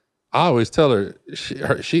 like, I always tell her,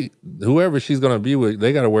 whoever she's gonna be with,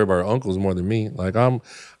 they gotta worry about her uncles more than me. Like I'm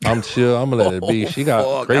chill. I'm gonna let it be. She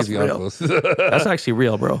got crazy uncles. That's actually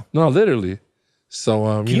real, bro. No, literally.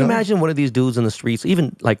 So can you imagine one of these dudes in the streets,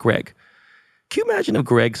 even like Greg? Can you imagine if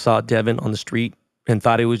Greg saw Devin on the street and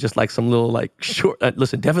thought it was just like some little like short?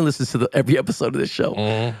 Listen, Devin listens to every episode of this show.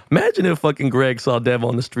 Imagine if fucking Greg saw Devin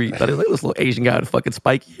on the street. Thought it was like this little Asian guy with fucking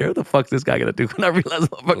spiky hair. What the fuck's this guy gonna do? And I realized,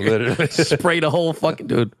 motherfucker, spray the whole fucking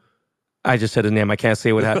dude. I just said his name. I can't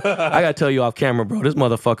say what happened. I gotta tell you off camera, bro. This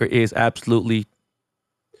motherfucker is absolutely,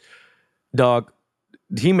 dog.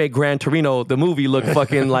 He made Gran Torino, the movie, look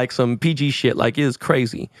fucking like some PG shit. Like, it is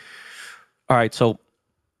crazy. All right, so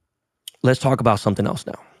let's talk about something else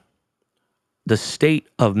now. The state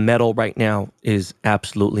of metal right now is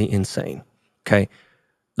absolutely insane. Okay,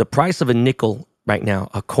 the price of a nickel right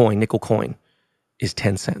now, nickel coin, is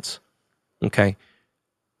 10 cents. Okay,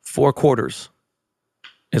 4 quarters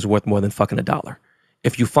is worth more than fucking $1.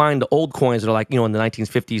 If you find the old coins that are like, you know, in the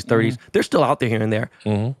 1950s, 30s, they're still out there here and there.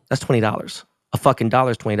 That's $20. A fucking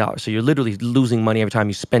dollar is $20. So you're literally losing money every time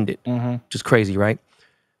you spend it. Just crazy, right?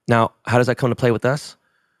 Now, how does that come to play with us?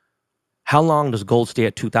 How long does gold stay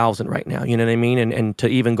at 2,000 right now? You know what I mean? And to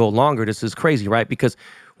even go longer, this is crazy, right? Because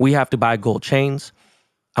we have to buy gold chains.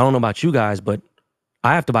 I don't know about you guys, but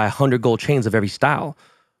I have to buy 100 gold chains of every style.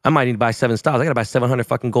 I might need to buy 7 styles. I got to buy 700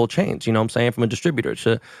 fucking gold chains, you know what I'm saying, from a distributor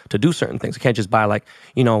to do certain things. I can't just buy like,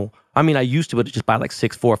 you know, I mean, I used to, but just buy like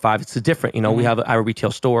 6, 4, 5. It's different, you know. We have a retail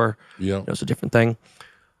store. Yeah. You know, it's a different thing.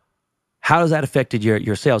 How does that affected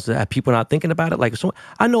your sales? Are people not thinking about it? Like, so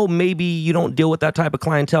I know maybe you don't deal with that type of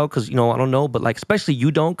clientele because, I don't know, but like, especially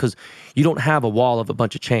you don't because you don't have a wall of a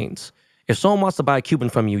bunch of chains. If someone wants to buy a Cuban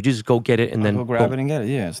from you, you just go get it and then go grab it and get it.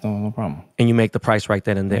 Yeah, it's no problem. And you make the price right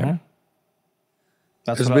then and there.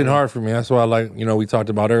 It's been hard for me. That's why I like, we talked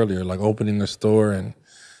about earlier, like opening the store and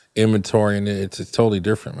inventory, and it's totally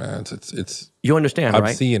different, man. It's you understand, I'm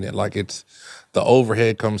right? seeing it. Like the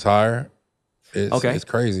overhead comes higher. It's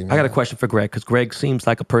crazy, man. I got a question for Greg, because Greg seems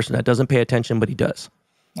like a person that doesn't pay attention, but he does.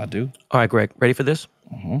 I do. All right, Greg, ready for this?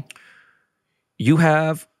 You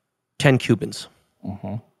have 10 Cubans,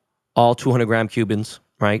 all 200-gram Cubans,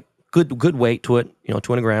 right? Good weight to it,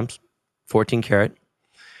 200 grams, 14 karat.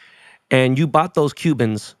 And you bought those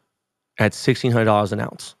Cubans at $1,600 an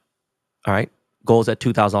ounce, all right? Gold's at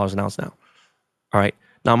 $2,000 an ounce now, all right?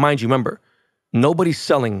 Now, mind you, remember, nobody's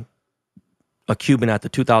selling a Cuban at the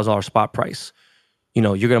 $2,000 spot price.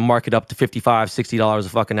 You're going to mark it up to $55, $60 a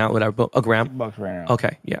fucking ounce, whatever, a gram. $50 right now.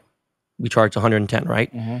 Okay, yeah. We charge 110,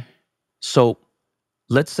 right? So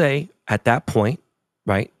let's say at that point,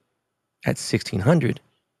 right, at 1,600,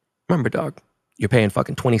 remember, dog, you're paying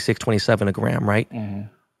fucking 26, 27 a gram, right?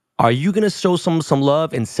 Are you going to show some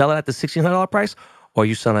love and sell it at the $1,600 price, or are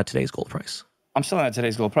you selling at today's gold price? I'm selling at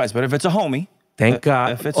today's gold price, but if it's a homie. Thank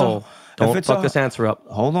God. If it's don't fuck this answer up.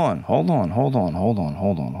 Hold on.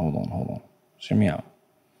 Hear me out.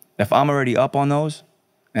 If I'm already up on those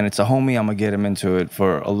and it's a homie, I'm going to get him into it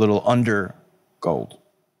for a little under gold.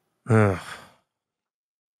 Tell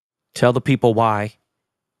the people why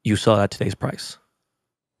you sell at today's price.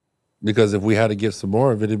 Because if we had to get some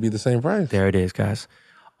more of it, it'd be the same price. There it is, guys.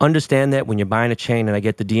 Understand that when you're buying a chain, and I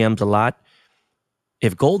get the DMs a lot,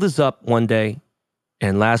 if gold is up one day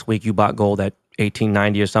and last week you bought gold at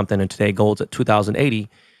 1890 or something, and today gold's at 2080,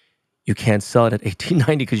 you can't sell it at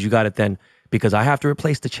 1890 because you got it then, because I have to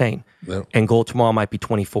replace the chain. Yep. And gold tomorrow might be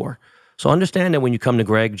 24. So understand that when you come to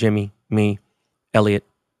Greg, Jimmy, me, Elliot,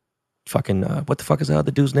 fucking, what the fuck is that other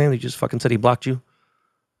dude's name? He just fucking said he blocked you.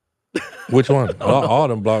 Which one? All of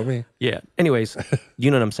them blocked me. Yeah. Anyways, you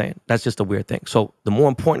know what I'm saying? That's just a weird thing. So the more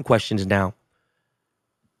important question is now,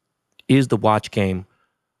 is the watch game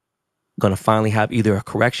going to finally have either a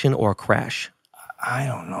correction or a crash? I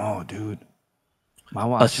don't know, dude. My A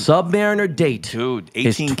watch, Submariner date dude,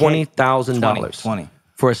 is $18K. $20,000. 20.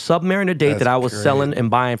 For a Submariner date that I was crazy. selling and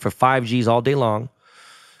buying for 5Gs all day long.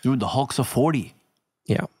 Dude, the Hulk's a 40.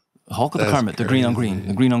 Yeah. The Hulk or the That's Kermit? The green on green. crazy.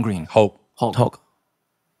 The green on green. Hope. Hulk.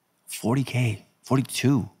 40K.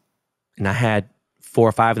 42. And I had 4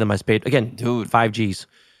 or 5 of them I paid. Again, Dude. 5Gs.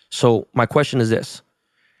 So my question is this.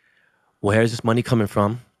 Where is this money coming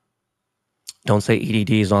from? Don't say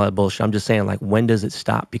EDDs and all that bullshit. I'm just saying, like, when does it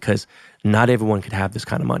stop? Because not everyone could have this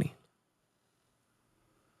kind of money.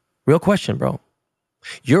 Real question, bro.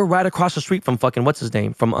 You're right across the street from fucking, what's his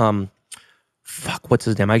name? From, what's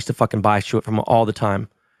his name? I used to fucking buy shit from him all the time.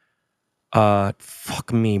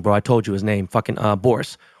 Fuck me, bro. I told you his name. Fucking,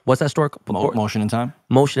 Boris. What's that store? Motion in time?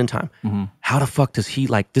 Motion in Time. How the fuck does he,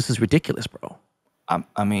 like, this is ridiculous, bro.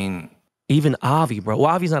 I mean, Even Avi, bro.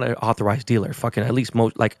 Well, Avi's not an authorized dealer. Fucking at least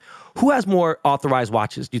who has more authorized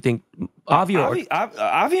watches? Do you think Avi or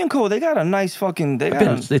Avi and Co, they got a nice fucking,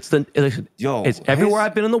 it's everywhere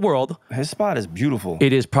I've been in the world. His spot is beautiful.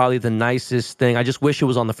 It is probably the nicest thing. I just wish it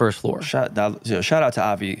was on the first floor. Shout out to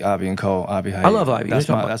Avi and Co. Avi, I love Avi.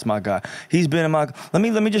 That's my guy. He's been in my. Let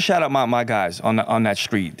me just shout out my guys on that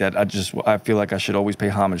street that I feel like I should always pay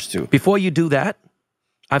homage to. Before you do that,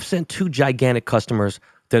 I've sent 2 gigantic customers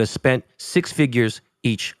that have spent 6 figures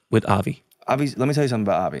each with Avi. Let me tell you something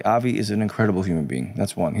about Avi. Avi is an incredible human being.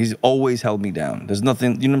 That's one. He's always held me down. There's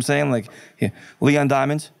nothing, you know what I'm saying? Like, Leon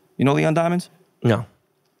Diamonds. You know Leon Diamonds? No.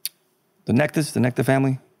 The Nectar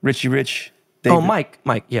family. Richie Rich. David. Oh, Mike,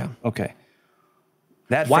 yeah. Okay.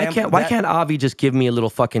 Why can't Avi just give me a little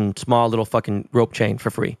fucking small little fucking rope chain for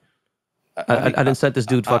free? I didn't set this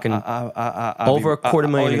dude fucking over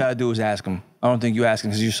 $250,000. All you gotta do is ask him. I don't think you ask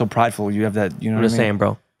him because you're so prideful. You have that, you know I'm what I mean? just saying,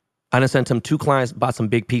 bro. I done sent him 2 clients, bought some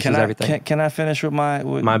big pieces, everything. Can I finish with my...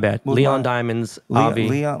 My bad. Leon Diamonds, Avi.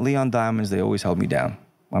 Leon Diamonds, they always held me down.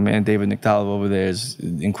 My man David Nictalov over there is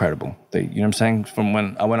incredible. You know what I'm saying? From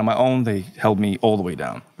when I went on my own, they held me all the way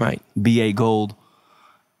down. Right. BA Gold,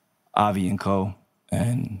 Avi and Co.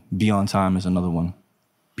 And Beyond Time is another one.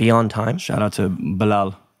 Beyond Time? Shout out to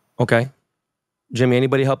Bilal. Okay. Jimmy,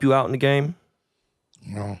 anybody help you out in the game?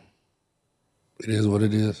 No. It is what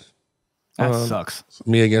it is. That sucks. It's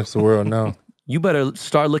me against the world now. You better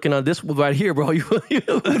start looking at this right here, bro.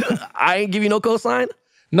 I ain't give you no cosign?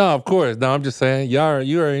 No, of course. No, I'm just saying, you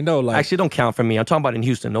already know. Like, actually, don't count for me. I'm talking about in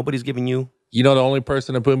Houston. Nobody's giving you. The only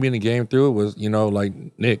person that put me in the game through it was, like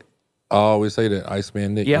Nick. I always say that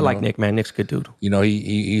Iceman Nick. Yeah, I you like know? Nick, man. Nick's a good dude. You know,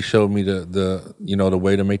 he showed me the you know the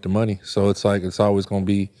way to make the money. So it's like it's always gonna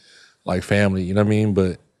be like family. You know what I mean?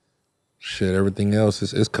 But shit, everything else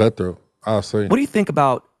is cutthroat. I'll say. What do you think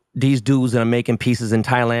about these dudes that are making pieces in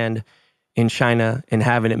Thailand, in China, and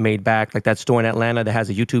having it made back? Like that store in Atlanta that has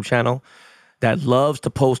a YouTube channel that loves to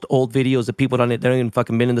post old videos of people that don't even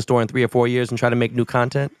fucking been in the store in 3 or 4 years and try to make new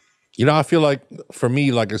content? You know, I feel like for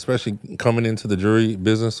me, like especially coming into the jewelry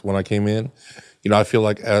business when I came in, you know, I feel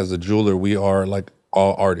like as a jeweler, we are like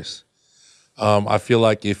all artists. I feel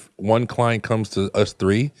like if one client comes to us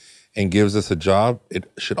three and gives us a job, it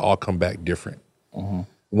should all come back different.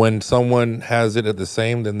 When someone has it at the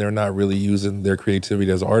same, then they're not really using their creativity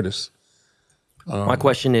as artists. My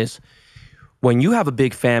question is, when you have a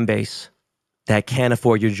big fan base that can't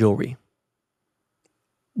afford your jewelry,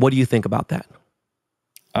 what do you think about that?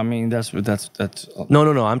 I mean, that's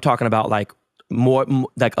No. I'm talking about like more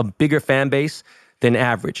like a bigger fan base than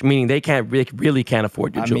average, meaning they really can't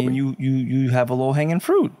afford your jewelry. I mean, you have a low hanging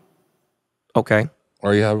fruit. Okay.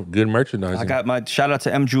 Or you have good merchandising. I got my shout out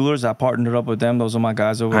to M Jewelers. I partnered up with them. Those are my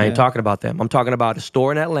guys over there. I ain't talking about them. I'm talking about a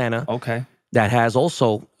store in Atlanta Okay. that has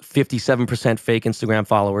also 57% fake Instagram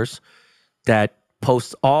followers that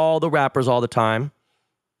posts all the rappers all the time.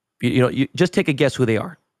 You just take a guess who they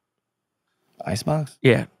are. Icebox?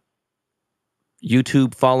 Yeah.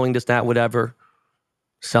 YouTube following this, that, whatever.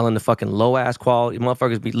 Selling the fucking low ass quality.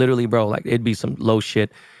 Motherfuckers be literally, bro, like it'd be some low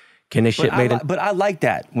shit. Can this shit made it? But I like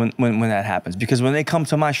that when that happens, because when they come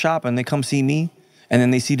to my shop and they come see me and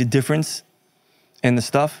then they see the difference in the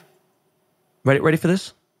stuff. Ready for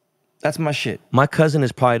this? That's my shit. My cousin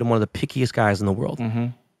is probably one of the pickiest guys in the world.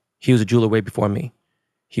 He was a jeweler way before me.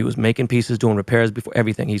 He was making pieces, doing repairs before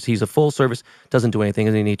everything. He's a full service, doesn't do anything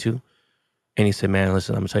as he need to. And he said, man,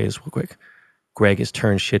 listen, I'm gonna tell you this real quick. Greg has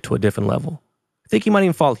turned shit to a different level. I think he might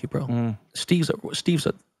even follow you, bro. Steve's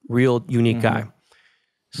a real unique guy.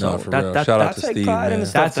 So No, for real. Shout out to Steve, man.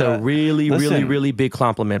 That's a really big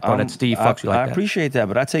compliment, bro. That Steve fucks you like that. I appreciate that,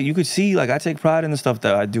 but you could see, like, I take pride in the stuff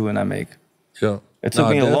that I do and I make. Yeah. It took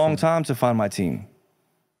me a long time to find my team.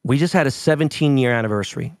 We just had a 17-year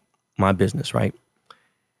anniversary, my business, right?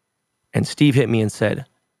 And Steve hit me and said,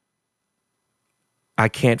 I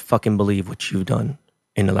can't fucking believe what you've done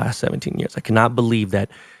in the last 17 years. I cannot believe that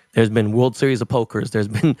there's been World Series of Pokers, there's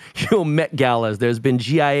been Met Galas, there's been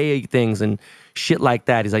GIA things and shit like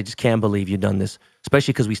that. He's like, I just can't believe you've done this,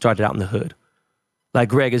 especially because we started out in the hood. Like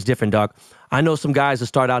Greg is different, dog. I know some guys that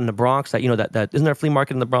start out in the Bronx that, that isn't there a flea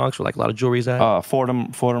market in the Bronx where like a lot of jewelry's at?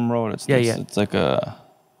 Fordham Road. It's like a,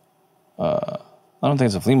 I don't think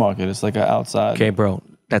it's a flea market. It's like an outside. Okay, bro.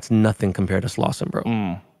 That's nothing compared to Slauson,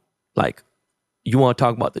 bro. Like, you want to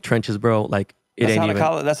talk about the trenches, bro? Like,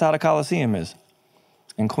 that's how the Coliseum is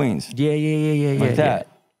in Queens. Yeah. Like that.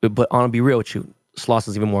 But I want to be real with you. Sloss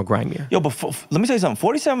is even more grimier. Yo, but let me tell you something.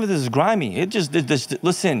 47th is grimy.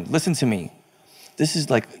 Listen to me. This is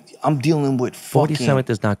like, I'm dealing with fucking... 47th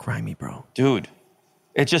is not grimy, bro. Dude.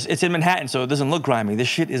 It's in Manhattan, so it doesn't look grimy. This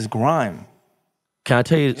shit is grime. Can I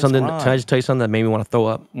tell you something? Can I just tell you something that made me want to throw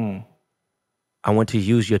up? I went to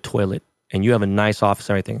use your toilet, and you have a nice office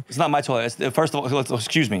and everything. It's not my toilet. First of all,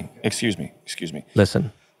 excuse me.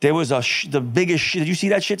 Listen. There was the biggest shit. Did you see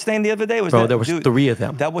that shit stain the other day? There was 3 of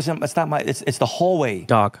them. That wasn't. It's not my. It's the hallway.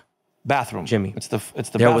 Dog. Bathroom. Jimmy. It's the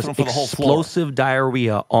bathroom for the whole floor. There was explosive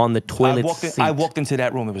diarrhea on the toilet seat. I walked into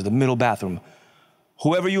that room. It was the middle bathroom.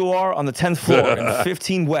 Whoever you are on the 10th floor in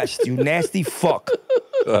 15 West, you nasty fuck,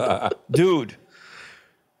 dude.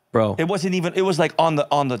 Bro, it wasn't even. It was like on the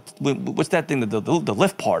what's that thing? The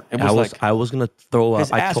lift part. It was I was gonna throw up.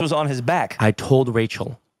 His ass was on his back. I told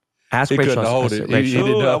Rachel. Ask Rachel. Couldn't hold it.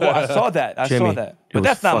 I saw that. Jimmy, saw that. But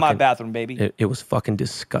that's not my bathroom, baby. It was fucking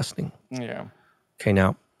disgusting. Yeah. Okay,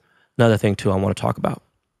 now another thing too I want to talk about.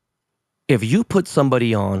 If you put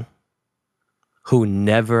somebody on who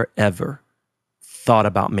never ever thought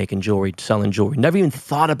about making jewelry, selling jewelry, never even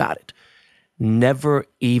thought about it,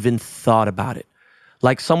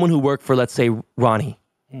 like someone who worked for, let's say, Ronnie,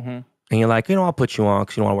 and you're like, I'll put you on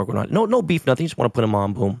because you don't want to work with Ronnie. No beef, nothing. You just want to put him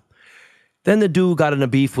on, boom. Then the dude got in a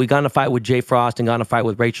beef. We got in a fight with Jay Frost and got in a fight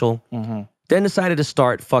with Rachel. Then decided to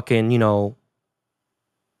start fucking,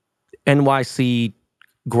 NYC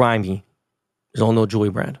Grimy, his own little jewelry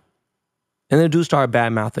brand. And then the dude started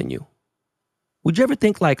bad-mouthing you. Would you ever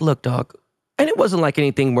think like, look, dog, and it wasn't like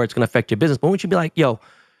anything where it's going to affect your business, but wouldn't you be like, yo,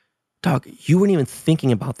 dog, you weren't even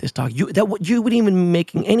thinking about this, dog. You wouldn't even be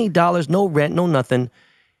making any dollars, no rent, no nothing,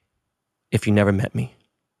 if you never met me.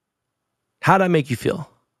 How'd that make you feel?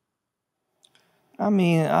 I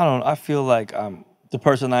mean, I feel like the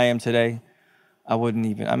person I am today, I wouldn't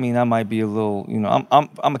even, I might be a little,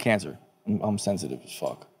 I'm a Cancer. I'm sensitive as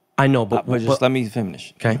fuck. I know, but just let me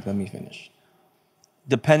finish. Okay. Let me finish.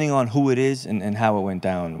 Depending on who it is and how it went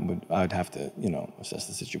down, I'd have to, assess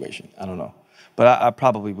the situation. I don't know. But I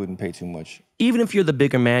probably wouldn't pay too much. Even if you're the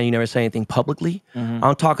bigger man, you never say anything publicly.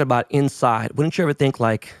 I'm talking about inside. Wouldn't you ever think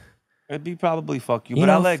like, it'd be probably fuck you, you but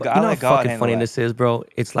know, I let God how fucking handle funny that. this is, bro?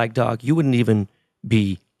 It's like, dog, you wouldn't even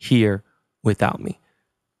be here without me.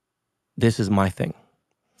 This is my thing.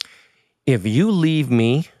 If you leave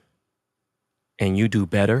me and you do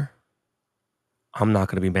better, I'm not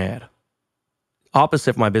going to be mad. Opposite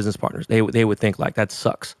of my business partners, they would think like, that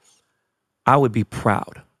sucks. I would be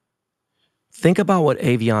proud. Think about what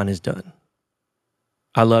Avion has done.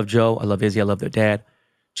 I love Joe. I love Izzy. I love their dad.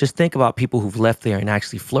 Just think about people who've left there and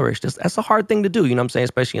actually flourished. That's a hard thing to do, you know what I'm saying?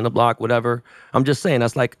 Especially in the block, whatever. I'm just saying,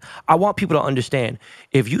 that's like, I want people to understand.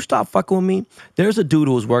 If you stop fucking with me, there's a dude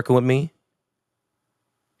who was working with me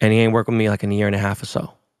and he ain't working with me like in a year and a half or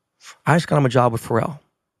so. I just got him a job with Pharrell.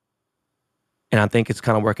 And I think it's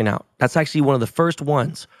kind of working out. That's actually one of the first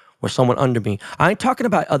ones where someone under me, I ain't talking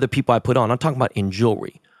about other people I put on. I'm talking about in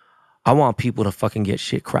jewelry. I want people to fucking get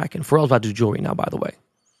shit cracking. Pharrell's about to do jewelry now, by the way.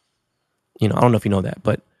 I don't know if you know that,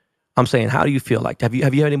 but I'm saying, how do you feel like? Have you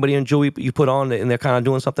had anybody in jewelry you put on and they're kind of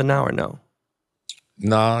doing something now or no?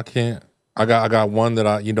 Nah, I can't. I got one that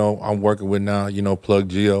I'm working with now. Plug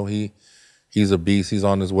Geo. He's a beast. He's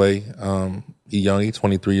on his way. He's young. He's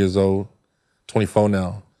 23 years old, 24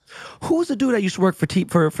 now. Who was the dude that used to work for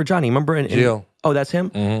Johnny? Remember? Geo. Oh, that's him?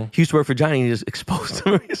 Mm-hmm. He used to work for Johnny and he just exposed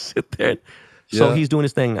him. He sit there. So he's doing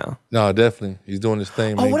his thing now. No, definitely. He's doing his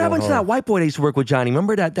thing. Oh, what happened to that white boy that used to work with Johnny?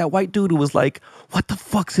 Remember that white dude who was like, what the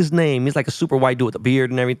fuck's his name? He's like a super white dude with a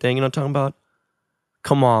beard and everything. You know what I'm talking about?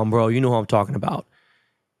 Come on, bro. You know who I'm talking about.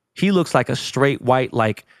 He looks like a straight white,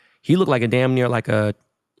 like, he looked like a damn near like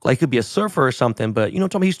could be a surfer or something. But you know what I'm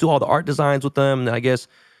talking about? He used to do all the art designs with them. And I guess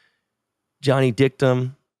Johnny dicked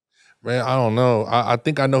him. Man, I don't know. I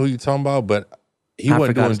think I know who you're talking about, but he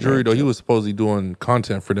wasn't doing jewelry though. He was supposedly doing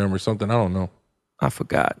content for them or something. I don't know. I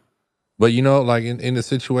forgot. But like in the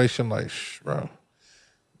situation, like, bro,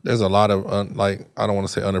 there's a lot of I don't want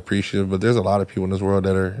to say unappreciative, but there's a lot of people in this world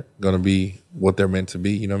that are gonna be what they're meant to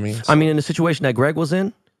be. You know what I mean? So, I mean, in the situation that Greg was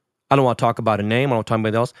in, I don't want to talk about a name. I don't want to talk about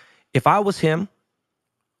anybody else. If I was him,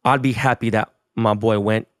 I'd be happy that my boy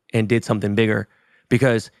went and did something bigger,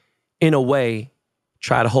 because in a way,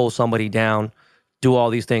 try to hold somebody down, do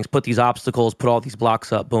all these things, put these obstacles, put all these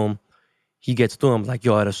blocks up, boom. He gets through them like,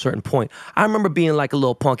 yo, at a certain point. I remember being like a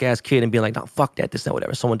little punk ass kid and being like, no, fuck that, this, that,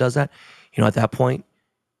 whatever. Someone does that. At that point,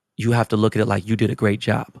 you have to look at it like you did a great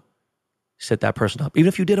job. Set that person up. Even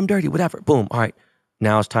if you did them dirty, whatever. Boom. All right.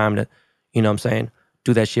 Now it's time to, you know what I'm saying?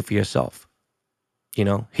 Do that shit for yourself. He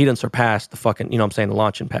done surpassed the fucking, the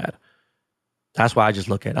launching pad. That's why I just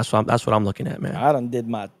look at it. That's what I'm looking at, man. I done did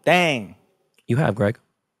my thing. You have, Greg.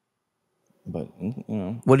 But,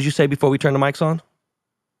 What did you say before we turned the mics on?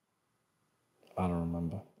 I don't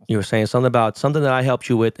remember. You were saying something about something that I helped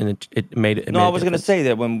you with, and it made it. I was gonna say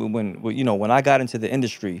that when I got into the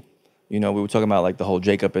industry, we were talking about like the whole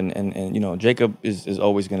Jacob and Jacob is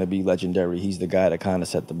always gonna be legendary. He's the guy that kind of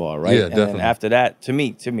set the bar, right? Yeah, definitely. And after that, to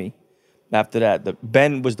me, after that,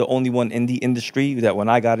 Ben was the only one in the industry that when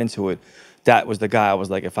I got into it, that was the guy. I was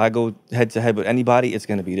like, if I go head to head with anybody, it's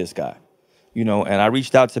gonna be this guy, And I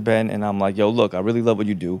reached out to Ben and I'm like, yo, look, I really love what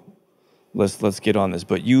you do. Let's get on this.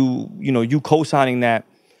 But you co-signing that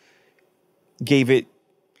gave it,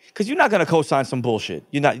 because you're not gonna co-sign some bullshit.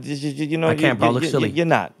 You're not. I can't, bro. Look silly. You're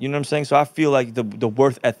not. You know what I'm saying? So I feel like the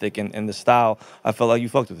worth ethic and the style, I felt like you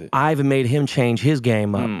fucked with it. I even made him change his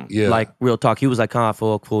game up. Yeah. Like, real talk. He was like,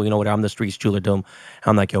 cool, whatever. I'm the streets jeweler, doom.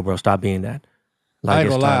 I'm like, yo, bro, stop being that. Like, I ain't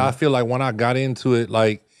gonna lie. I feel like when I got into it,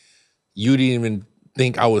 like, you didn't even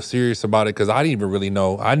think I was serious about it, because I didn't even really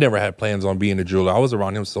know. I never had plans on being a jeweler. I was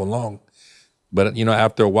around him so long. But,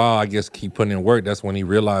 after a while, I guess keep putting in work. That's when he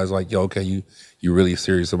realized, like, yo, okay, you really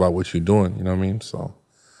serious about what you're doing. You know what I mean? So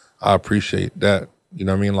I appreciate that. You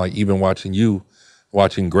know what I mean? Like, even watching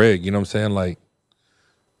Greg, you know what I'm saying? Like,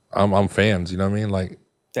 I'm fans, you know what I mean? Like,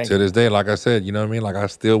 to this day, like I said, you know what I mean? Like, I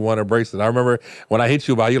still want a bracelet. I remember when I hit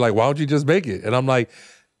you about it, you're like, why don't you just make it? And I'm like,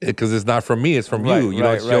 because it's not from me, it's from you.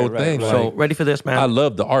 It's your thing. Right. So, ready for this, man? I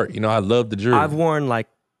love the art. I love the jewelry. I've worn, like,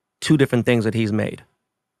 2 different things that he's made.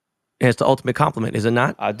 And it's the ultimate compliment, is it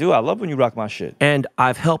not? I do. I love when you rock my shit. And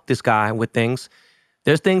I've helped this guy with things.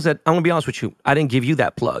 There's things that, I'm going to be honest with you, I didn't give you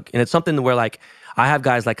that plug. And it's something where, like, I have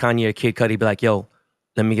guys like Kanye or Kid Cudi be like, yo,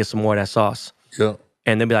 let me get some more of that sauce. Yeah.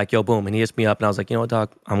 And they'll be like, yo, boom. And he hits me up, and I was like, you know what,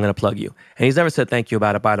 dog? I'm going to plug you. And he's never said thank you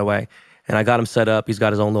about it, by the way. And I got him set up. He's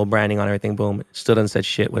got his own little branding on everything, boom. Still doesn't say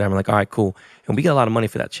shit, whatever. I'm like, all right, cool. And we get a lot of money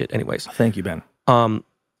for that shit anyways. Thank you, Ben.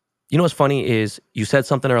 You know what's funny is you said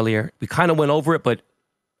something earlier. We kind of went over it, but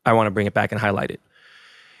I want to bring it back and highlight it.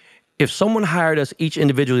 If someone hired us each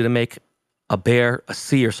individually to make a bear, a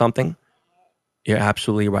sea, or something, you're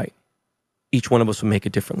absolutely right. Each one of us would make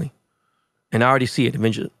it differently. And I already see it.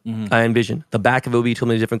 I envision. The back of it will be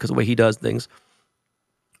totally different because the way he does things.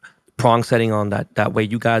 Prong setting on that way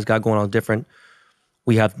you guys got going on different.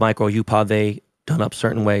 We have micro U pave done up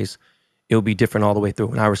certain ways. It will be different all the way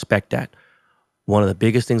through. And I respect that. One of the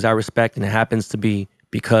biggest things I respect, and it happens to be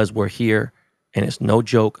because we're here, and it's no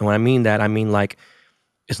joke. And when I mean that, I mean like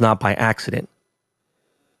it's not by accident.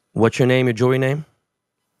 What's your name, your jewelry name?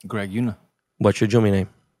 Greg Yüna. What's your jewelry name?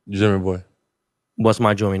 JimmyBoi. What's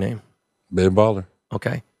my jewelry name? Big baller.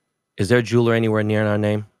 Okay. Is there a jeweler anywhere near our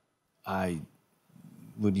name?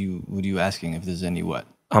 Would you asking if there's any what?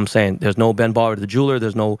 I'm saying there's no Ben Baller the jeweler.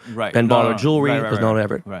 There's no Ben Baller jewelry. There's no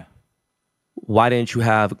whatever. Right. Why didn't you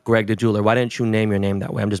have Greg the jeweler? Why didn't you name your name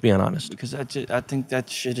that way? I'm just being honest. Because I think that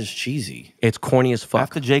shit is cheesy. It's corny as fuck.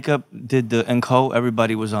 After Jacob did the Enco,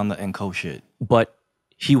 everybody was on the Enco shit. But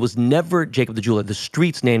he was never Jacob the jeweler. The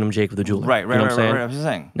streets named him Jacob the jeweler. Right. You know what I'm saying? I'm just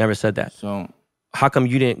saying. Never said that. So how come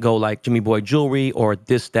you didn't go like JimmyBoi Jewelry or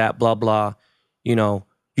this, that, blah, blah? You know,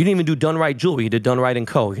 you didn't even do Done Right Jewelry. You did Done Right &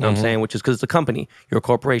 Co. You know what I'm saying? Which is because it's a company. You're a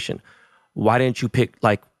corporation. Why didn't you pick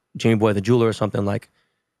like JimmyBoi the jeweler or something like?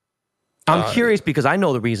 I'm curious because I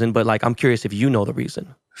know the reason, but like I'm curious if you know the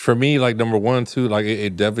reason. For me, like number one, too, like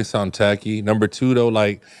it definitely sounds tacky. Number two, though,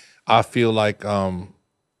 like I feel like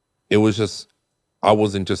it was just I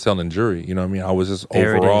wasn't just selling jewelry. You know what I mean? I was just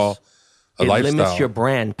overall a lifestyle. It limits your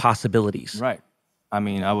brand possibilities. right. I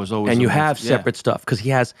mean, I was always And you have separate stuff because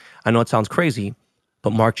he has. I know it sounds crazy,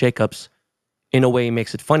 but Marc Jacobs, in a way,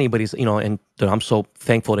 makes it funny. But he's and I'm so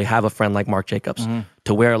thankful to have a friend like Marc Jacobs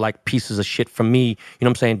to wear like pieces of shit from me. You know what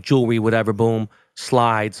I'm saying? Jewelry, whatever, boom,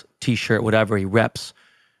 slides, T-shirt, whatever. He reps,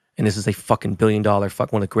 and this is a fucking $1 billion, one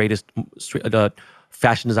of the greatest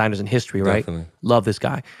fashion designers in history, right? Definitely. Love this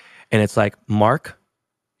guy, and it's like Marc.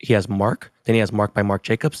 He has Marc, then he has Marc by Marc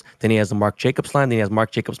Jacobs, then he has the Marc Jacobs line, then he has Marc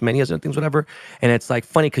Jacobs many other things, whatever. And it's like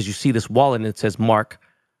funny because you see this wallet and it says Marc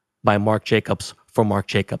by Marc Jacobs for Marc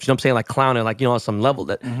Jacobs. You know what I'm saying? Like clowning, like, on some level,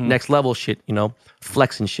 that next level shit,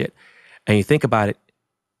 flexing shit. And you think about it,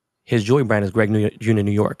 his jewelry brand is Greg Yüna New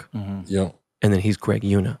York. Yeah. And then he's Greg Yüna.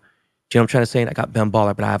 Do you know what I'm trying to say? I got Ben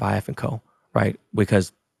Baller, but I have IF & Co., right?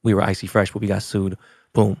 Because we were Icy Fresh, but we got sued.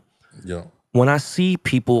 Boom. Yeah. When I see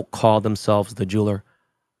people call themselves the jeweler,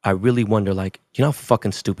 I really wonder, like, you know how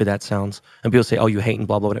fucking stupid that sounds? And people say, oh, you hating,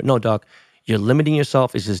 blah, blah, blah. No, dog, you're limiting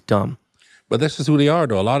yourself is just dumb. But that's just who they are,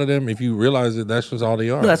 though. A lot of them, if you realize it, that's just all they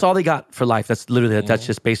are. No, that's all they got for life. That's literally, that's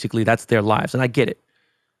just basically, that's their lives. And I get it.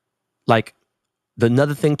 Like,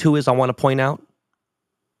 another thing, too, is I want to point out,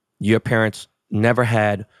 your parents never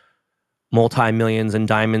had multi-millions and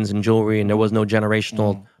diamonds and jewelry, and there was no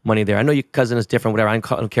generational money there. I know your cousin is different, whatever. I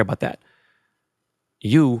don't care about that.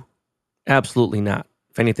 You, absolutely not.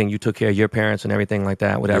 If anything, you took care of your parents and everything like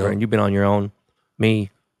that, whatever, and you've been on your own.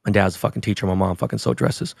 Me, my dad's a fucking teacher, my mom fucking sewed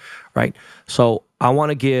dresses, right? So I want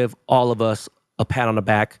to give all of us a pat on the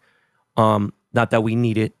back. Not that we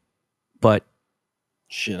need it, but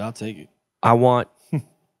Shit, I'll take it. I want,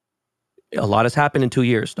 a lot has happened in 2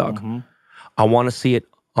 years, dog. I want to see it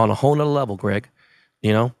on a whole nother level, Greg.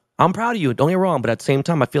 I'm proud of you, don't get me wrong, but at the same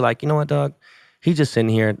time, I feel like, you know what, dog? He's just sitting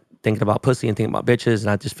here thinking about pussy and thinking about bitches,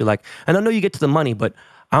 and I just feel like, and I know you get to the money, but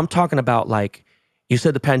I'm talking about, like, you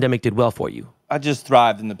said the pandemic did well for you. I just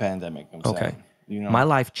thrived in the pandemic. I'm Okay. saying, My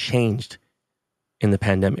life changed in the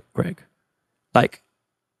pandemic, Greg. Like,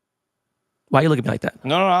 why are you looking at me like that?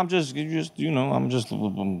 No, I'm just,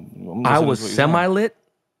 I'm I was semi-lit,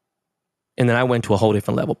 and then I went to a whole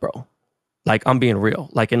different level, bro. Like, I'm being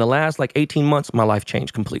real. Like, in the last, 18 months, my life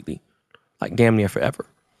changed completely. Like, damn near forever.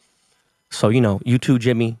 So, you too,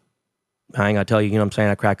 Jimmy. I ain't gotta tell you, you know what I'm saying?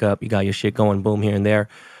 I crack up. You got your shit going, boom, here and there.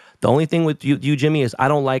 The only thing with you, Jimmy, is I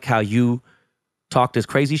don't like how you talk this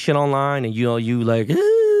crazy shit online and, you like,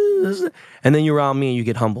 and then you're around me and you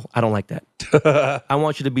get humble. I don't like that. I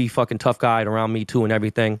want you to be fucking tough guy and around me too and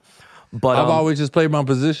everything. But I've always just played my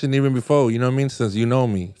position even before, you know what I mean? Since you know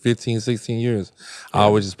me, 15, 16 years. I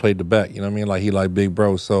always just played the back, you know what I mean? Like he like big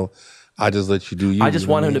bro, so I just let you do you. I just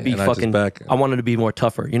want him to be fucking, I want him to be more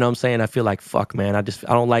tougher. You know what I'm saying? I feel like, fuck, man. I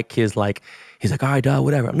don't like his like, he's like, all right, dog,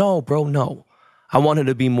 whatever. No, bro, no. I want him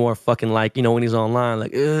to be more fucking like, when he's online,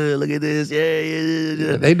 like, look at this.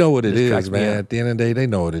 Yeah. They know what it is, man. At the end of the day, they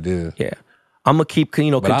know what it is. Yeah. I'm going to keep, but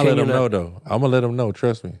continuing. I let them know, though. I'm going to let them know,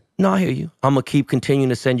 trust me. No, I hear you. I'm going to keep continuing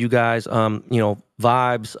to send you guys,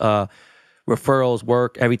 vibes, referrals,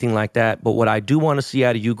 work, everything like that. But what I do want to see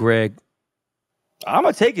out of you, Greg, I'm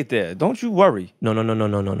gonna take it there. Don't you worry.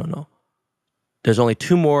 No. There's only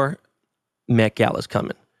 2 more Met Galas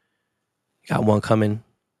coming. You got one coming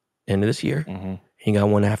end of this year. You got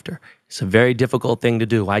one after. It's a very difficult thing to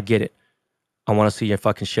do. I get it. I want to see your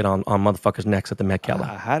fucking shit on motherfuckers' necks at the Met Gala.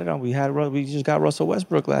 I had it on. We just got Russell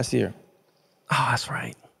Westbrook last year. Oh, that's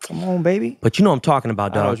right. Come on, baby. But you know what I'm talking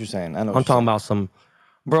about, dog. I know what you're saying. I'm talking about some...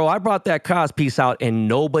 Bro, I brought that Cos piece out and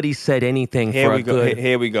nobody said anything for a good...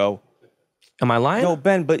 Here we go. Am I lying? No,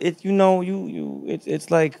 Ben, but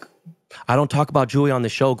it's like... I don't talk about jewelry on the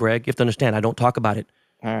show, Greg. You have to understand, I don't talk about it.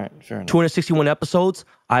 All right, fair enough. 261 episodes,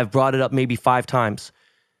 I've brought it up maybe 5 times.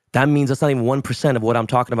 That means that's not even 1% of what I'm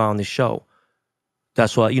talking about on this show.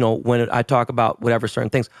 That's why, when I talk about whatever certain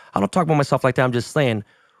things, I don't talk about myself like that. I'm just saying,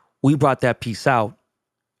 we brought that piece out.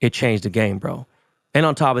 It changed the game, bro. And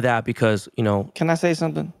on top of that, because, Can I say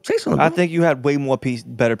something? Say something, bro. I think you had way more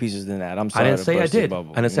better pieces than that. I'm sorry. I didn't say I did. I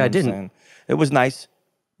didn't say I didn't. It was nice.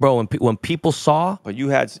 Bro, when people saw... But you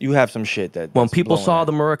have some shit that... When people saw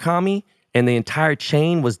the Murakami and the entire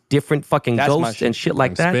chain was different fucking ghosts and shit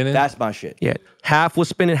like that. Spinning. That's my shit. Yeah. Half was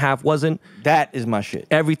spinning, half wasn't. That is my shit.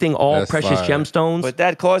 Everything, all That's precious fire. gemstones. But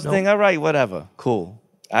that cost thing, all right, whatever. Cool.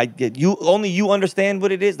 I get you. Only you understand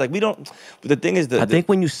what it is. Like, we don't... But the thing is... I think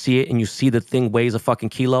when you see it and you see the thing weighs a fucking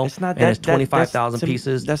kilo it's not and it's 25,000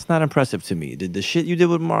 pieces... That's not impressive to me. The shit you did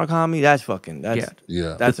with Murakami, that's fucking... Yeah.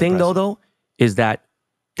 That's the thing, impressive. though, is that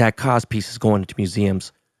Cos piece is going into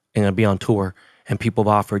museums and going to be on tour, and people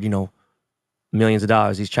have offered, millions of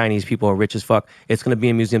dollars. These Chinese people are rich as fuck. It's going to be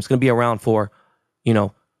in museums. It's going to be around for,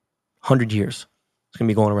 100 years. It's going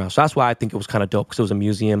to be going around. So that's why I think it was kind of dope, because it was a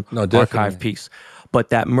museum archive piece. But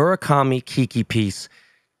that Murakami Kiki piece,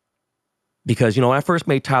 because, when I first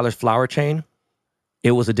made Tyler's flower chain,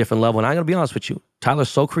 it was a different level. And I'm going to be honest with you. Tyler's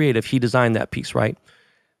so creative. He designed that piece, right?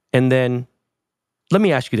 And then, let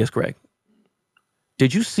me ask you this, Greg.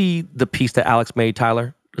 Did you see the piece that Alex made,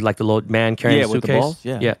 Tyler? Like the little man carrying the suitcase? With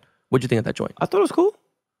the balls? Yeah. What'd you think of that joint? I thought it was cool.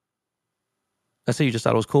 I say you just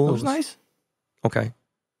thought it was cool? It was nice. Okay.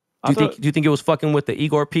 Do you think it was fucking with the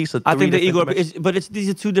Igor piece? I think the Igor, these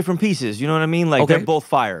are 2 different pieces. You know what I mean? Like, they're both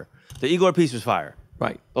fire. The Igor piece was fire.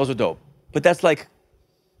 Right. Those are dope. But that's like,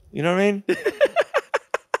 you know what I mean?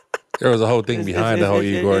 There was a whole thing behind the whole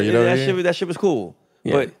Igor. You know what I mean? That shit was cool.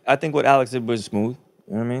 Yeah. But I think what Alex did was smooth.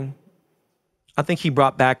 You know what I mean? I think he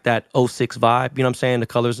brought back that 06 vibe. You know what I'm saying? The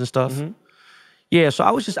colors and stuff. Mm-hmm. Yeah. So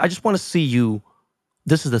I just want to see you.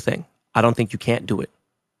 This is the thing. I don't think you can't do it.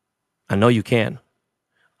 I know you can.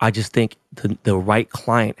 I just think the right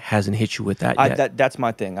client hasn't hit you with that yet. That's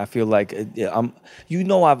my thing. I feel like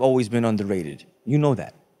I've always been underrated. You know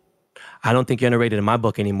that. I don't think you're underrated in my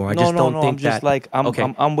book anymore. I just don't think I'm just like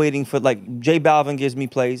I'm waiting for, like, J Balvin gives me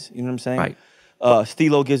plays. You know what I'm saying? Right.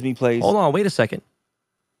 Stilo gives me plays. Hold on, wait a second.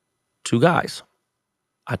 2 guys.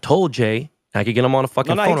 I told Jay I could get him on a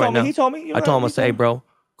fucking phone right now. He told me. I told him, I say, hey, bro,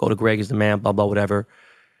 go to Greg is the man, blah blah whatever.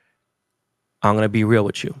 I'm gonna be real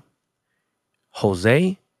with you.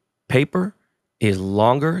 Jose paper is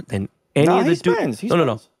longer than any of the dudes.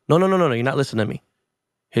 No. You're not listening to me.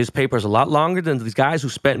 His paper is a lot longer than these guys who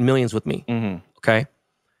spent millions with me. Mm-hmm. Okay?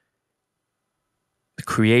 The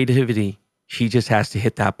creativity, he just has to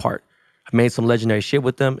hit that part. I've made some legendary shit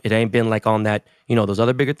with them. It ain't been like on that, those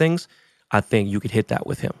other bigger things. I think you could hit that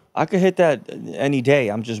with him. I could hit that any day.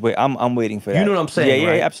 I'm just I'm waiting for that. You know what I'm saying? Yeah,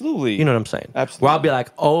 right? Absolutely. You know what I'm saying? Absolutely. Where I'll be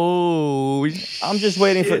like, oh, I'm just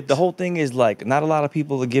waiting for the whole thing. Is like, not a lot of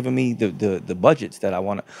people are giving me the budgets that I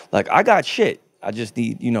want to. Like, I got shit. I just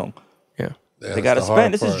need, Yeah. They got to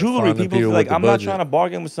spend. This is jewelry. People feel like I'm not trying to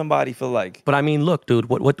bargain with somebody for like. But I mean, look, dude,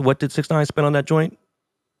 what did 6ix9ine spend on that joint?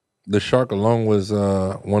 The shark alone was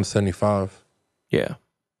 $175. Yeah.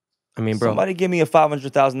 I mean, bro. Somebody give me a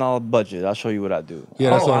 $500,000 budget. I'll show you what I do.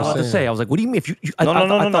 Yeah, that's what I I'm was about saying. to say. I was like, what do you mean? If I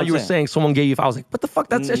No, thought you were saying someone gave you. I was like, what the fuck?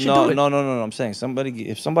 That shit do it. No. I'm saying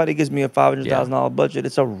if somebody gives me a $500,000 budget,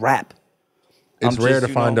 it's a wrap. It's rare to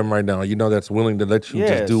find them right now. That's willing to let you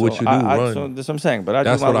just do what you do. Run. So that's what I'm saying. But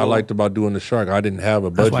that's what I liked about doing the shark. I didn't have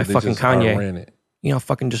a budget. That's why fucking Kanye ran it. You know how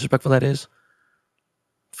fucking disrespectful that is.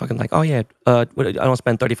 Fucking like, oh yeah, I don't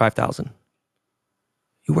spend $35,000.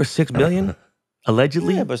 You worth $6 billion,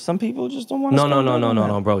 allegedly. Yeah, but some people just don't want to.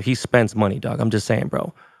 No, bro. He spends money, dog. I'm just saying,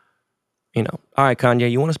 bro. All right, Kanye,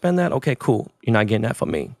 you want to spend that? Okay, cool. You're not getting that from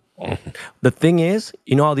me. The thing is,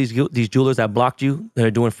 all these jewelers that blocked you that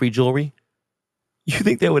are doing free jewelry. You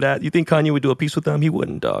think they would you think Kanye would do a piece with them? He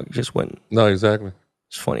wouldn't, dog. He just wouldn't. No, exactly.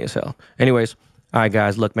 It's funny as hell. Anyways, all right,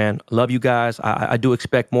 guys. Look, man, I love you guys. I do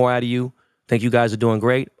expect more out of you. I think you guys are doing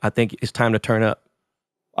great. I think it's time to turn up.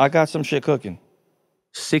 I got some shit cooking.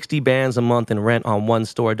 60 bands a month in rent on one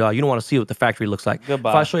store, dog. You don't want to see what the factory looks like. Goodbye.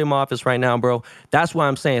 If I show you my office right now, bro, that's why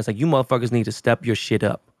I'm saying it's like you motherfuckers need to step your shit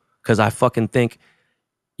up. Because I fucking think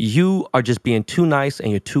you are just being too nice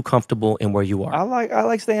and you're too comfortable in where you are. I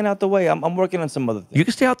like staying out the way. I'm working on some other things. You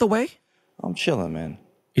can stay out the way. I'm chilling, man.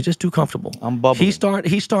 You're just too comfortable. I'm bubbling. He's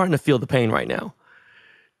starting to feel the pain right now.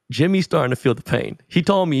 Jimmy's starting to feel the pain. He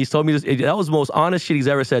told me this. That was the most honest shit he's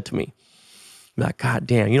ever said to me. Be like, God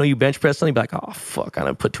damn, you bench press something? Be like, oh fuck, I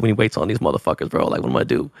done put too many weights on these motherfuckers, bro. Like, what am I gonna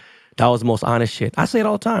do? That was the most honest shit. I say it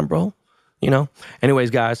all the time, bro. Anyways,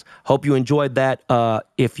 guys, hope you enjoyed that.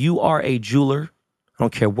 If you are a jeweler, I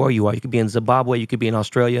don't care where you are. You could be in Zimbabwe, you could be in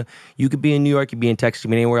Australia, you could be in New York, you could be in Texas, you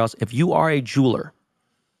could be anywhere else. If you are a jeweler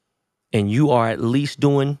and you are at least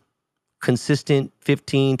doing consistent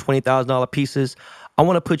 $15,000, $20,000 pieces, I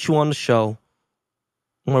want to put you on the show.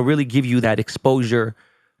 I want to really give you that exposure,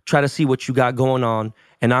 try to see what you got going on,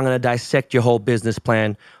 and I'm going to dissect your whole business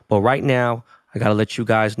plan. But right now, I got to let you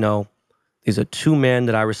guys know, these are two men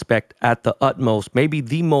that I respect at the utmost, maybe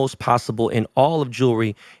the most possible in all of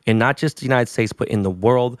jewelry, in not just the United States, but in the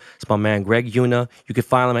world. It's my man, Greg Yüna. You can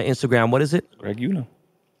find him on Instagram. What is it? Greg Yüna.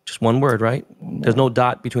 Just one word, right? There's no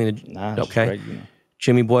dot between the... Nah, okay. Greg Yüna.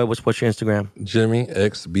 JimmyBoi, what's your Instagram? Jimmy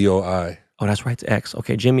XBOI. Oh, that's right. It's X.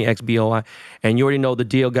 Okay, Jimmy XBOI. And you already know the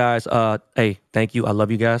deal, guys. Hey, thank you. I love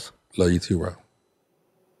you guys. Love you too, bro.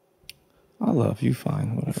 I love you,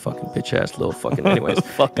 fine. Whatever. Fucking bitch ass little fucking anyways.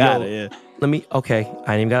 Fuck out of here. Okay,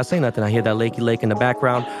 I ain't even gotta say nothing. I hear that Lakey Lake in the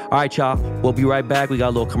background. All right, y'all. We'll be right back. We got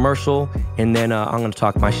a little commercial, and then I'm gonna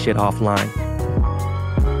talk my shit offline.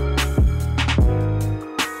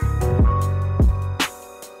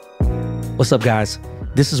 What's up, guys?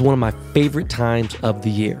 This is one of my favorite times of the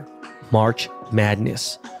year, March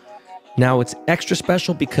Madness. Now, it's extra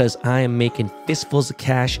special because I am making fistfuls of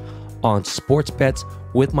cash on sports bets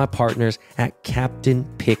with my partners at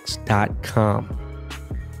CaptainPicks.com.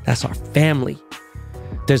 That's our family.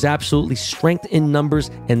 There's absolutely strength in numbers,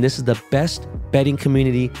 and this is the best betting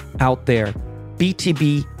community out there.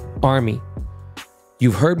 BTB Army.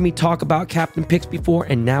 You've heard me talk about Captain Picks before,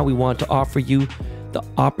 and now we want to offer you the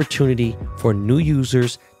opportunity for new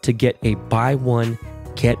users to get a buy one,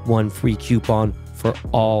 get one free coupon for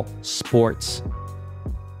all sports.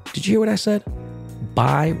 Did you hear what I said?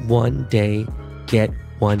 Buy one day, get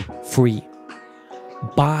one free.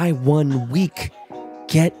 Buy 1 week,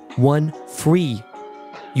 get one free.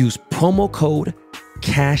 Use promo code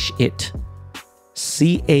CASHIT,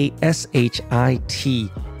 CASHIT,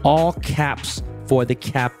 all caps for the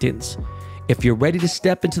captains. If you're ready to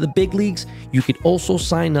step into the big leagues, you can also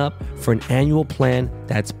sign up for an annual plan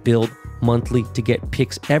that's billed monthly to get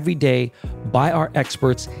picks every day by our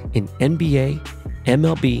experts in NBA,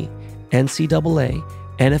 MLB, NCAA,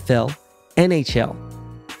 NFL, NHL,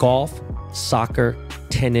 golf, soccer,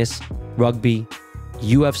 tennis, rugby,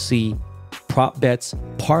 UFC, prop bets,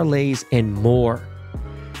 parlays, and more.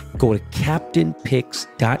 Go to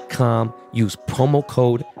CaptainPicks.com. Use promo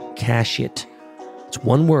code CASHIT. It's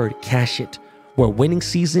one word, CASHIT, where winning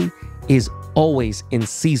season is always in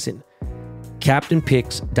season.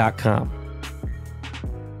 CaptainPicks.com.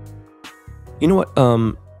 You know what?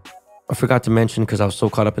 I forgot to mention because I was so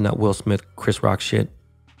caught up in that Will Smith, Chris Rock shit.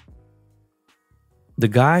 The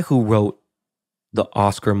guy who wrote the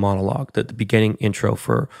Oscar monologue, the beginning intro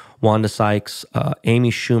for Wanda Sykes,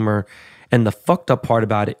 Amy Schumer, and the fucked up part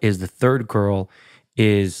about it is the third girl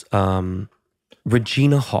is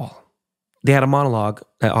Regina Hall. They had a monologue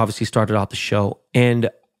that obviously started out the show, and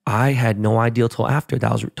I had no idea till after that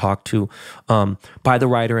I was talked to by the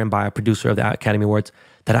writer and by a producer of the Academy Awards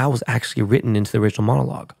that I was actually written into the original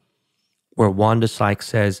monologue, where Wanda Sykes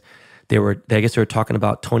says I guess they were talking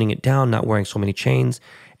about toning it down, not wearing so many chains,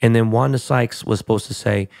 and then Wanda Sykes was supposed to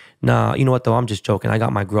say, "Nah, you know what though? I'm just joking. I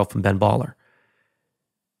got my girl from Ben Baller."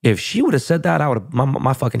 If she would have said that,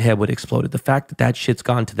 my fucking head would have exploded. The fact that shit's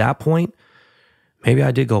gotten to that point, maybe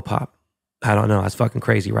I did go pop. I don't know. That's fucking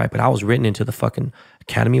crazy, right? But I was written into the fucking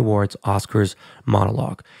Academy Awards, Oscars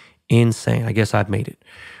monologue. Insane. I guess I've made it.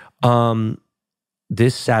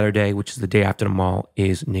 This Saturday, which is the day after tomorrow,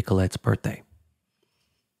 is Nicolette's birthday.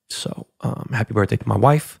 So happy birthday to my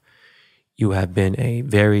wife. You have been a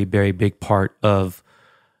very, very big part of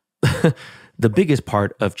the biggest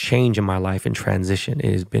part of change in my life and transition.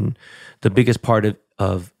 It has been the biggest part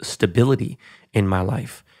of stability in my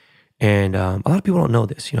life. And a lot of people don't know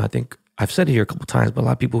this. I think I've said it here a couple times, but a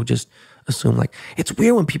lot of people just assume, like, it's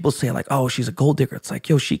weird when people say, like, oh, she's a gold digger. It's like,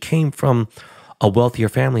 yo, she came from a wealthier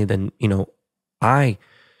family than, I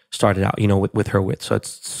started out, with her with. So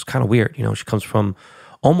it's kind of weird. She comes from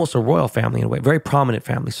almost a royal family in a way, very prominent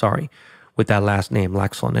family, with that last name,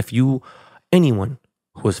 Laxon. If anyone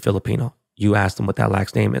who is Filipino. You asked them what that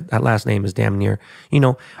last name is. That last name is damn near, you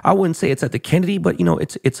know, I wouldn't say it's at the Kennedy, but, you know,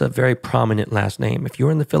 it's a very prominent last name. If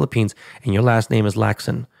you're in the Philippines and your last name is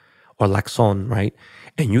Lacson or Laxon, right,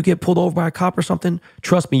 and you get pulled over by a cop or something,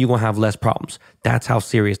 trust me, you're going to have less problems. That's how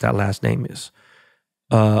serious that last name is.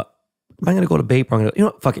 Am I going to go to Bape? Or I'm gonna, you know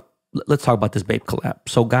what, fuck it. Let's talk about this Bape collab.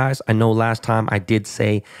 So, guys, I know last time I did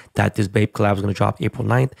say that this Bape collab was going to drop April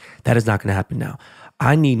 9th. That is not going to happen now.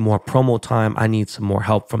 I need more promo time. I need some more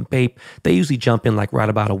help from Bape. They usually jump in like right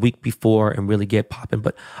about a week before and really get popping.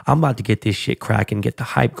 But I'm about to get this shit cracking, get the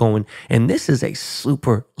hype going. And this is a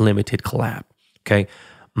super limited collab, okay?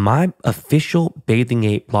 My official Bathing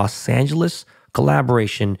Ape Los Angeles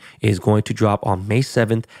collaboration is going to drop on May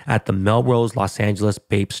 7th at the Melrose Los Angeles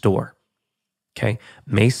Bape store. Okay,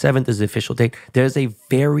 May 7th is the official date. There's a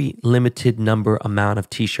very limited amount of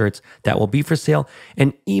t-shirts that will be for sale,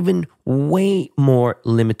 and even way more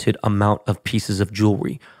limited amount of pieces of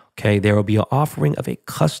jewelry. Okay, there will be an offering of a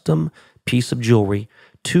custom piece of jewelry,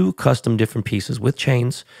 2 custom different pieces with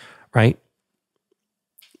chains, right?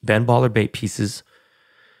 Ben Baller Bape pieces.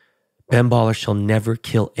 Ben Baller Shall Never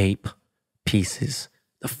Kill Ape pieces.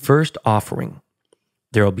 The first offering,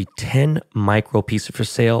 there will be 10 micro pieces for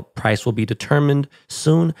sale. Price will be determined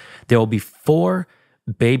soon. There will be 4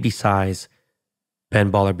 baby size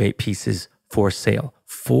Ben Baller Bape pieces for sale.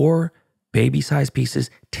 4 baby size pieces,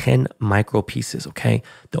 10 micro pieces, okay?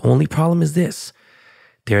 The only problem is this.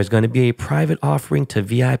 There's going to be a private offering to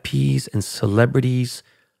VIPs and celebrities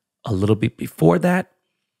a little bit before that.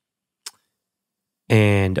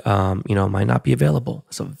 And, you know, it might not be available.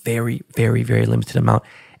 It's a very, very, very limited amount.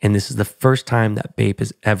 And this is the first time that Bape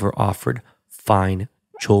has ever offered fine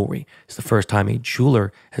jewelry. It's the first time a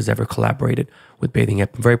jeweler has ever collaborated with Bathing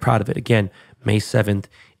Ape. I'm very proud of it. Again, May 7th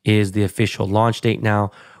is the official launch date now.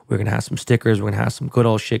 We're going to have some stickers. We're going to have some good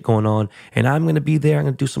old shit going on. And I'm going to be there. I'm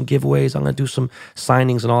going to do some giveaways. I'm going to do some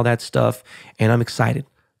signings and all that stuff. And I'm excited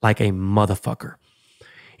like a motherfucker.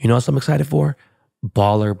 You know what I'm excited for?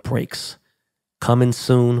 Baller Breaks. Coming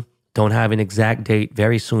soon. Don't have an exact date.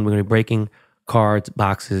 Very soon, we're going to be breaking cards,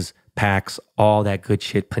 boxes, packs, all that good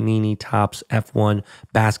shit. Panini, Tops, F1,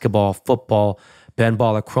 basketball, football. Ben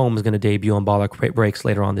Baller Chrome is going to debut on Baller Breaks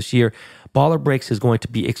later on this year. Baller Breaks is going to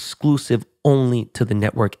be exclusive only to the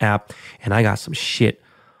network app. And I got some shit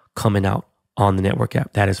coming out on the network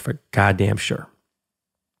app. That is for goddamn sure.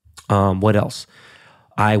 What else?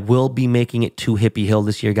 I will be making it to Hippie Hill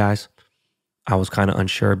this year, guys. I was kind of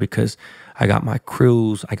unsure because I got my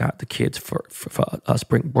cruise. I got the kids for a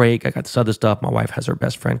spring break. I got this other stuff. My wife has her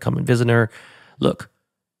best friend come and visit her. Look,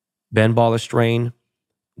 Ben Baller Strain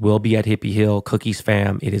will be at Hippie Hill. Cookies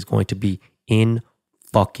fam, it is going to be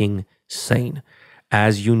in-fucking-sane.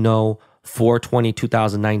 As you know,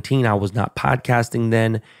 4/20/2019, I was not podcasting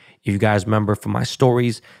then. If you guys remember from my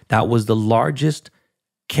stories, that was the largest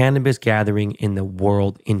cannabis gathering in the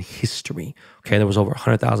world in history. Okay, there was over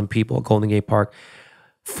 100,000 people at Golden Gate Park.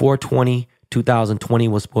 4/20/2020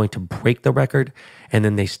 was going to break the record, and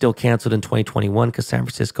then they still canceled in 2021 because San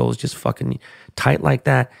Francisco was just fucking tight like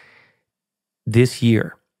that. This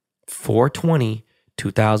year,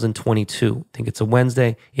 4/20/2022, I think it's a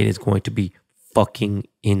Wednesday, it is going to be fucking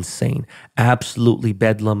insane. Absolutely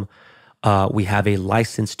bedlam. We have a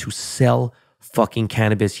license to sell fucking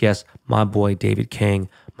cannabis. Yes, my boy David Kang,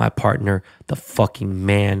 my partner, the fucking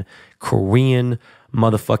man, Korean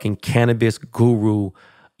motherfucking cannabis guru,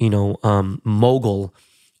 you know, mogul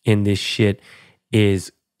in this shit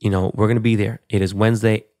is, you know, we're going to be there. It is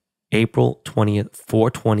Wednesday, April 20th,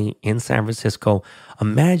 4/20 in San Francisco.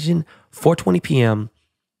 Imagine 4:20 p.m.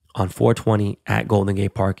 on 4/20 at Golden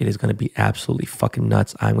Gate Park. It is going to be absolutely fucking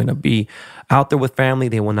nuts. I'm going to be out there with family.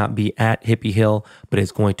 They will not be at Hippie Hill, but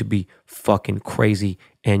it's going to be fucking crazy.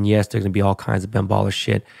 And yes, there's going to be all kinds of Ben Baller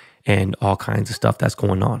shit and all kinds of stuff that's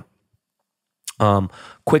going on.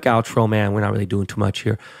 Quick outro, man. We're not really doing too much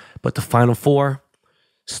here, but the Final Four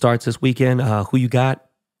starts this weekend. Who you got?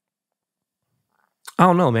 I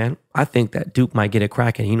don't know, man. I think that Duke might get it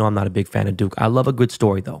cracking. You know, I'm not a big fan of Duke. I love a good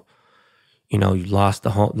story, though. You know, you lost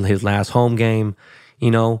his last home game, you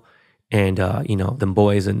know, and, you know, them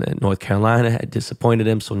boys in North Carolina had disappointed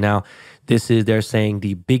him. So now they're saying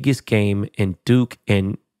the biggest game in Duke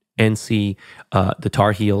and NC, the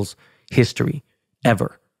Tar Heels history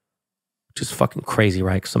ever. Which is fucking crazy,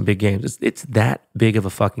 right? Some big games. It's that big of a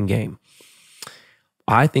fucking game.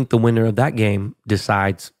 I think the winner of that game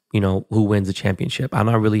decides, you know, who wins the championship. I'm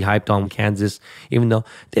not really hyped on Kansas, even though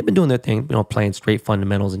they've been doing their thing, you know, playing straight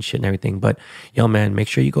fundamentals and shit and everything. But, yo, man, make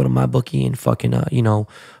sure you go to my bookie and fucking, you know,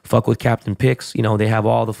 fuck with Captain Picks. You know, they have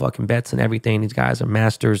all the fucking bets and everything. These guys are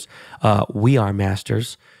masters. We are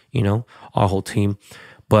masters. you know, our whole team.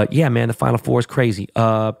 But yeah, man, the Final Four is crazy.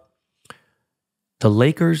 The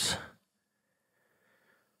Lakers,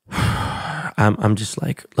 I'm just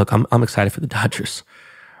like, look, I'm excited for the Dodgers,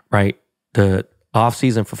 right? The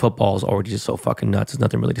offseason for football is already just so fucking nuts. There's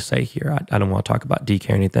nothing really to say here. I don't want to talk about DK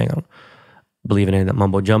or anything. I don't believe in any of that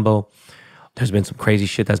mumbo jumbo. There's been some crazy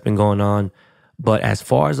shit that's been going on. But as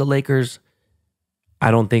far as the Lakers,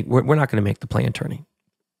 I don't think we're not going to make the play-in tourney,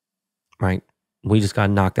 right? We just got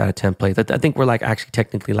knocked out of 10th place. I think we're like actually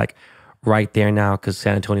technically like right there now because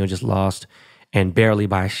San Antonio just lost and barely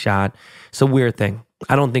by a shot. It's a weird thing.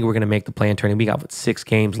 I don't think we're going to make the play-in tourney. We got 6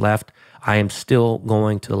 games left. I am still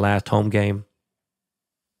going to the last home game.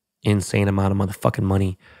 Insane amount of motherfucking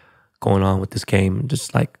money going on with this game.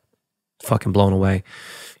 Just like fucking blown away.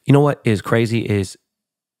 You know what is crazy is,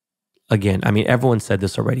 again, I mean, everyone said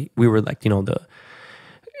this already. We were like, you know,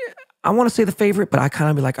 I want to say the favorite, but I kind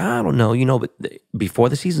of be like, I don't know, you know, but before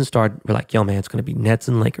the season started, we're like, yo, man, it's going to be Nets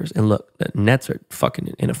and Lakers. And look, the Nets are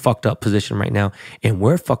fucking in a fucked up position right now. And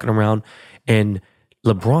we're fucking around. And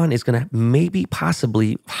LeBron is going to maybe,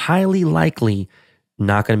 possibly, highly likely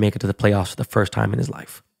not going to make it to the playoffs for the first time in his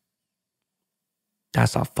life.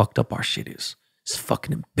 That's how fucked up our shit is. It's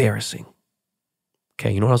fucking embarrassing.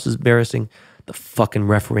 Okay, you know what else is embarrassing? The fucking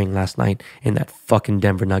refereeing last night in that fucking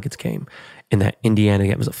Denver Nuggets game. In that Indiana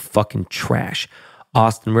game was a fucking trash.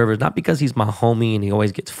 Austin Rivers, not because he's my homie and he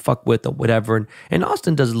always gets fucked with or whatever. And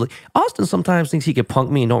Austin sometimes thinks he can punk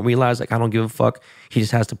me and don't realize like I don't give a fuck. He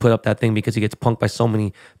just has to put up that thing because he gets punked by so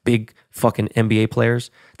many big fucking NBA players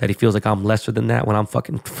that he feels like I'm lesser than that when I'm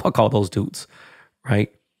fucking fuck all those dudes,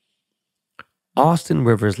 right? Austin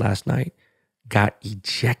Rivers last night got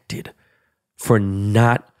ejected for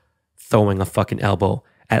not throwing a fucking elbow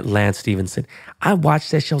at Lance Stevenson. I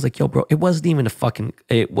watched that show. I was like, yo, bro, it wasn't even a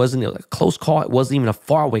close call. It wasn't even a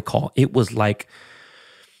faraway call. It was like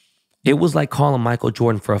calling Michael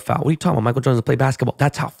Jordan for a foul. What are you talking about? Michael Jordan doesn't play basketball.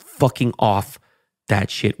 That's how fucking off that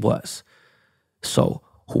shit was. So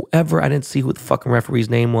whoever, I didn't see who the fucking referee's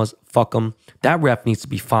name was, fuck him. That ref needs to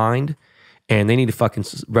be fined and they need to fucking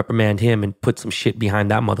reprimand him and put some shit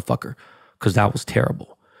behind that motherfucker because that was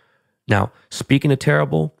terrible. Now, speaking of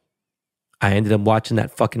terrible, I ended up watching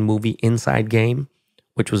that fucking movie Inside Game,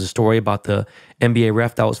 which was a story about the NBA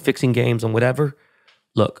ref that was fixing games and whatever.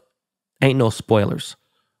 Look, ain't no spoilers,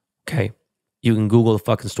 okay? You can Google the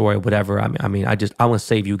fucking story, whatever. I want to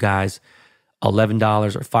save you guys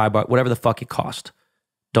 $11 or $5, whatever the fuck it cost.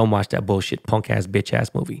 Don't watch that bullshit punk-ass, bitch-ass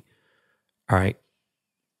movie, all right?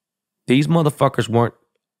 These motherfuckers weren't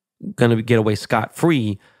going to get away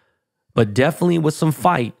scot-free, but definitely with some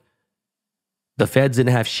fight, the feds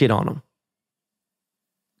didn't have shit on them.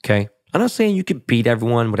 Okay? I'm not saying you could beat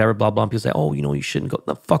everyone, whatever, blah, blah. People say, oh, you know, you shouldn't go.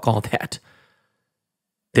 No, fuck all that.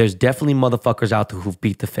 There's definitely motherfuckers out there who've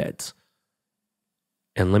beat the feds.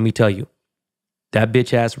 And let me tell you, that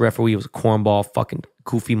bitch-ass referee was a cornball, fucking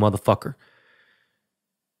goofy motherfucker.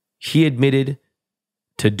 He admitted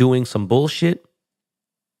to doing some bullshit.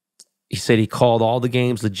 He said he called all the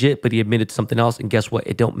games legit, but he admitted to something else. And guess what?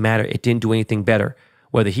 It don't matter. It didn't do anything better.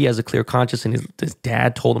 Whether he has a clear conscience and his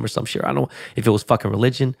dad told him or some shit. I don't know if it was fucking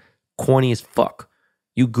religion. Corny as fuck.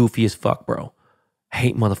 You goofy as fuck, bro. I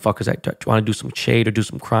hate motherfuckers that want to do some shade or do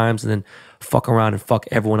some crimes and then fuck around and fuck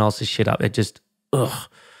everyone else's shit up. It just, ugh.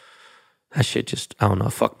 That shit just, I don't know,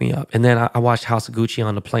 fucked me up. And then I watched House of Gucci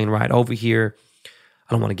on the plane ride over here.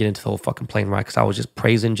 I don't want to get into the whole fucking plane ride because I was just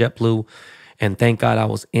praising JetBlue. And thank God I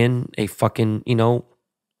was in a fucking, you know,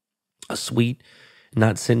 a suite.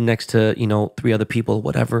 Not sitting next to, you know, 3 other people,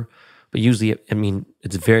 whatever. But usually, I mean,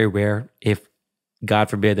 it's very rare. If, God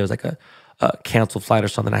forbid, there's like a canceled flight or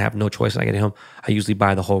something, I have no choice and I get home, I usually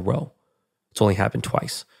buy the whole row. It's only happened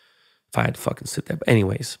twice if I had to fucking sit there. But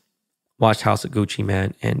anyways, watched House of Gucci,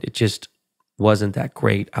 man, and it just wasn't that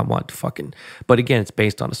great. I want to fucking, but again, it's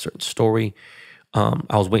based on a certain story. I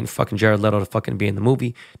was waiting for fucking Jared Leto to fucking be in the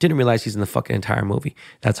movie. Didn't realize he's in the fucking entire movie.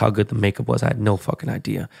 That's how good the makeup was. I had no fucking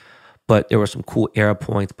idea. But there were some cool era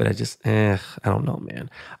points, but I don't know, man.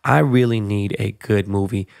 I really need a good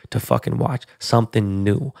movie to fucking watch. Something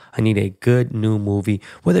new. I need a good new movie,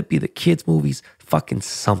 whether it be the kids' movies, fucking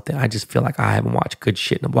something. I just feel like I haven't watched good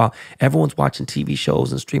shit in a while. Everyone's watching TV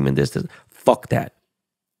shows and streaming this. Fuck that.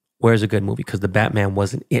 Where's a good movie? Because the Batman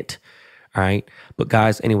wasn't it. All right? But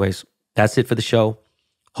guys, anyways, that's it for the show.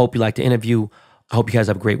 Hope you liked the interview. I hope you guys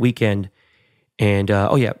have a great weekend. And,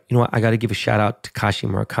 oh yeah, you know what? I got to give a shout out to Kashi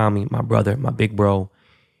Murakami, my brother, my big bro.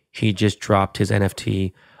 He just dropped his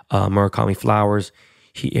NFT, Murakami Flowers.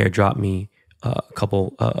 He airdropped me a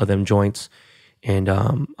couple of them joints. And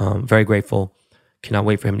I'm very grateful. Cannot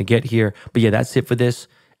wait for him to get here. But yeah, that's it for this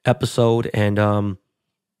episode. And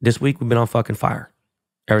this week we've been on fucking fire.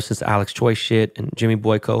 Ever since the Alex Choice shit and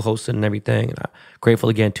JimmyBoi co-hosting and everything. And I'm grateful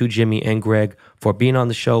again to Jimmy and Greg for being on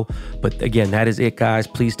the show. But again, that is it, guys.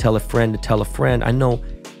 Please tell a friend to tell a friend. I know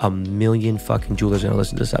a million fucking jewelers are gonna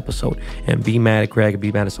listen to this episode and be mad at Greg or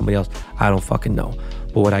be mad at somebody else. I don't fucking know.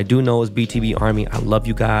 But what I do know is BTB Army, I love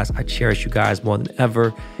you guys. I cherish you guys more than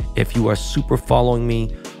ever. If you are super following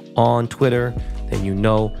me on Twitter, then you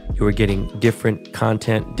know you are getting different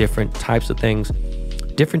content, different types of things,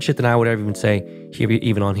 different shit than I would ever even say here,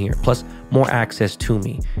 even on here. Plus, more access to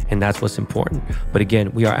me, and that's what's important. But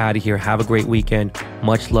again, we are out of here. Have a great weekend.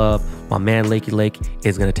 Much love. My man Lakey Lake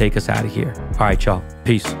is gonna take us out of here. All right, y'all.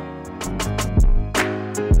 Peace.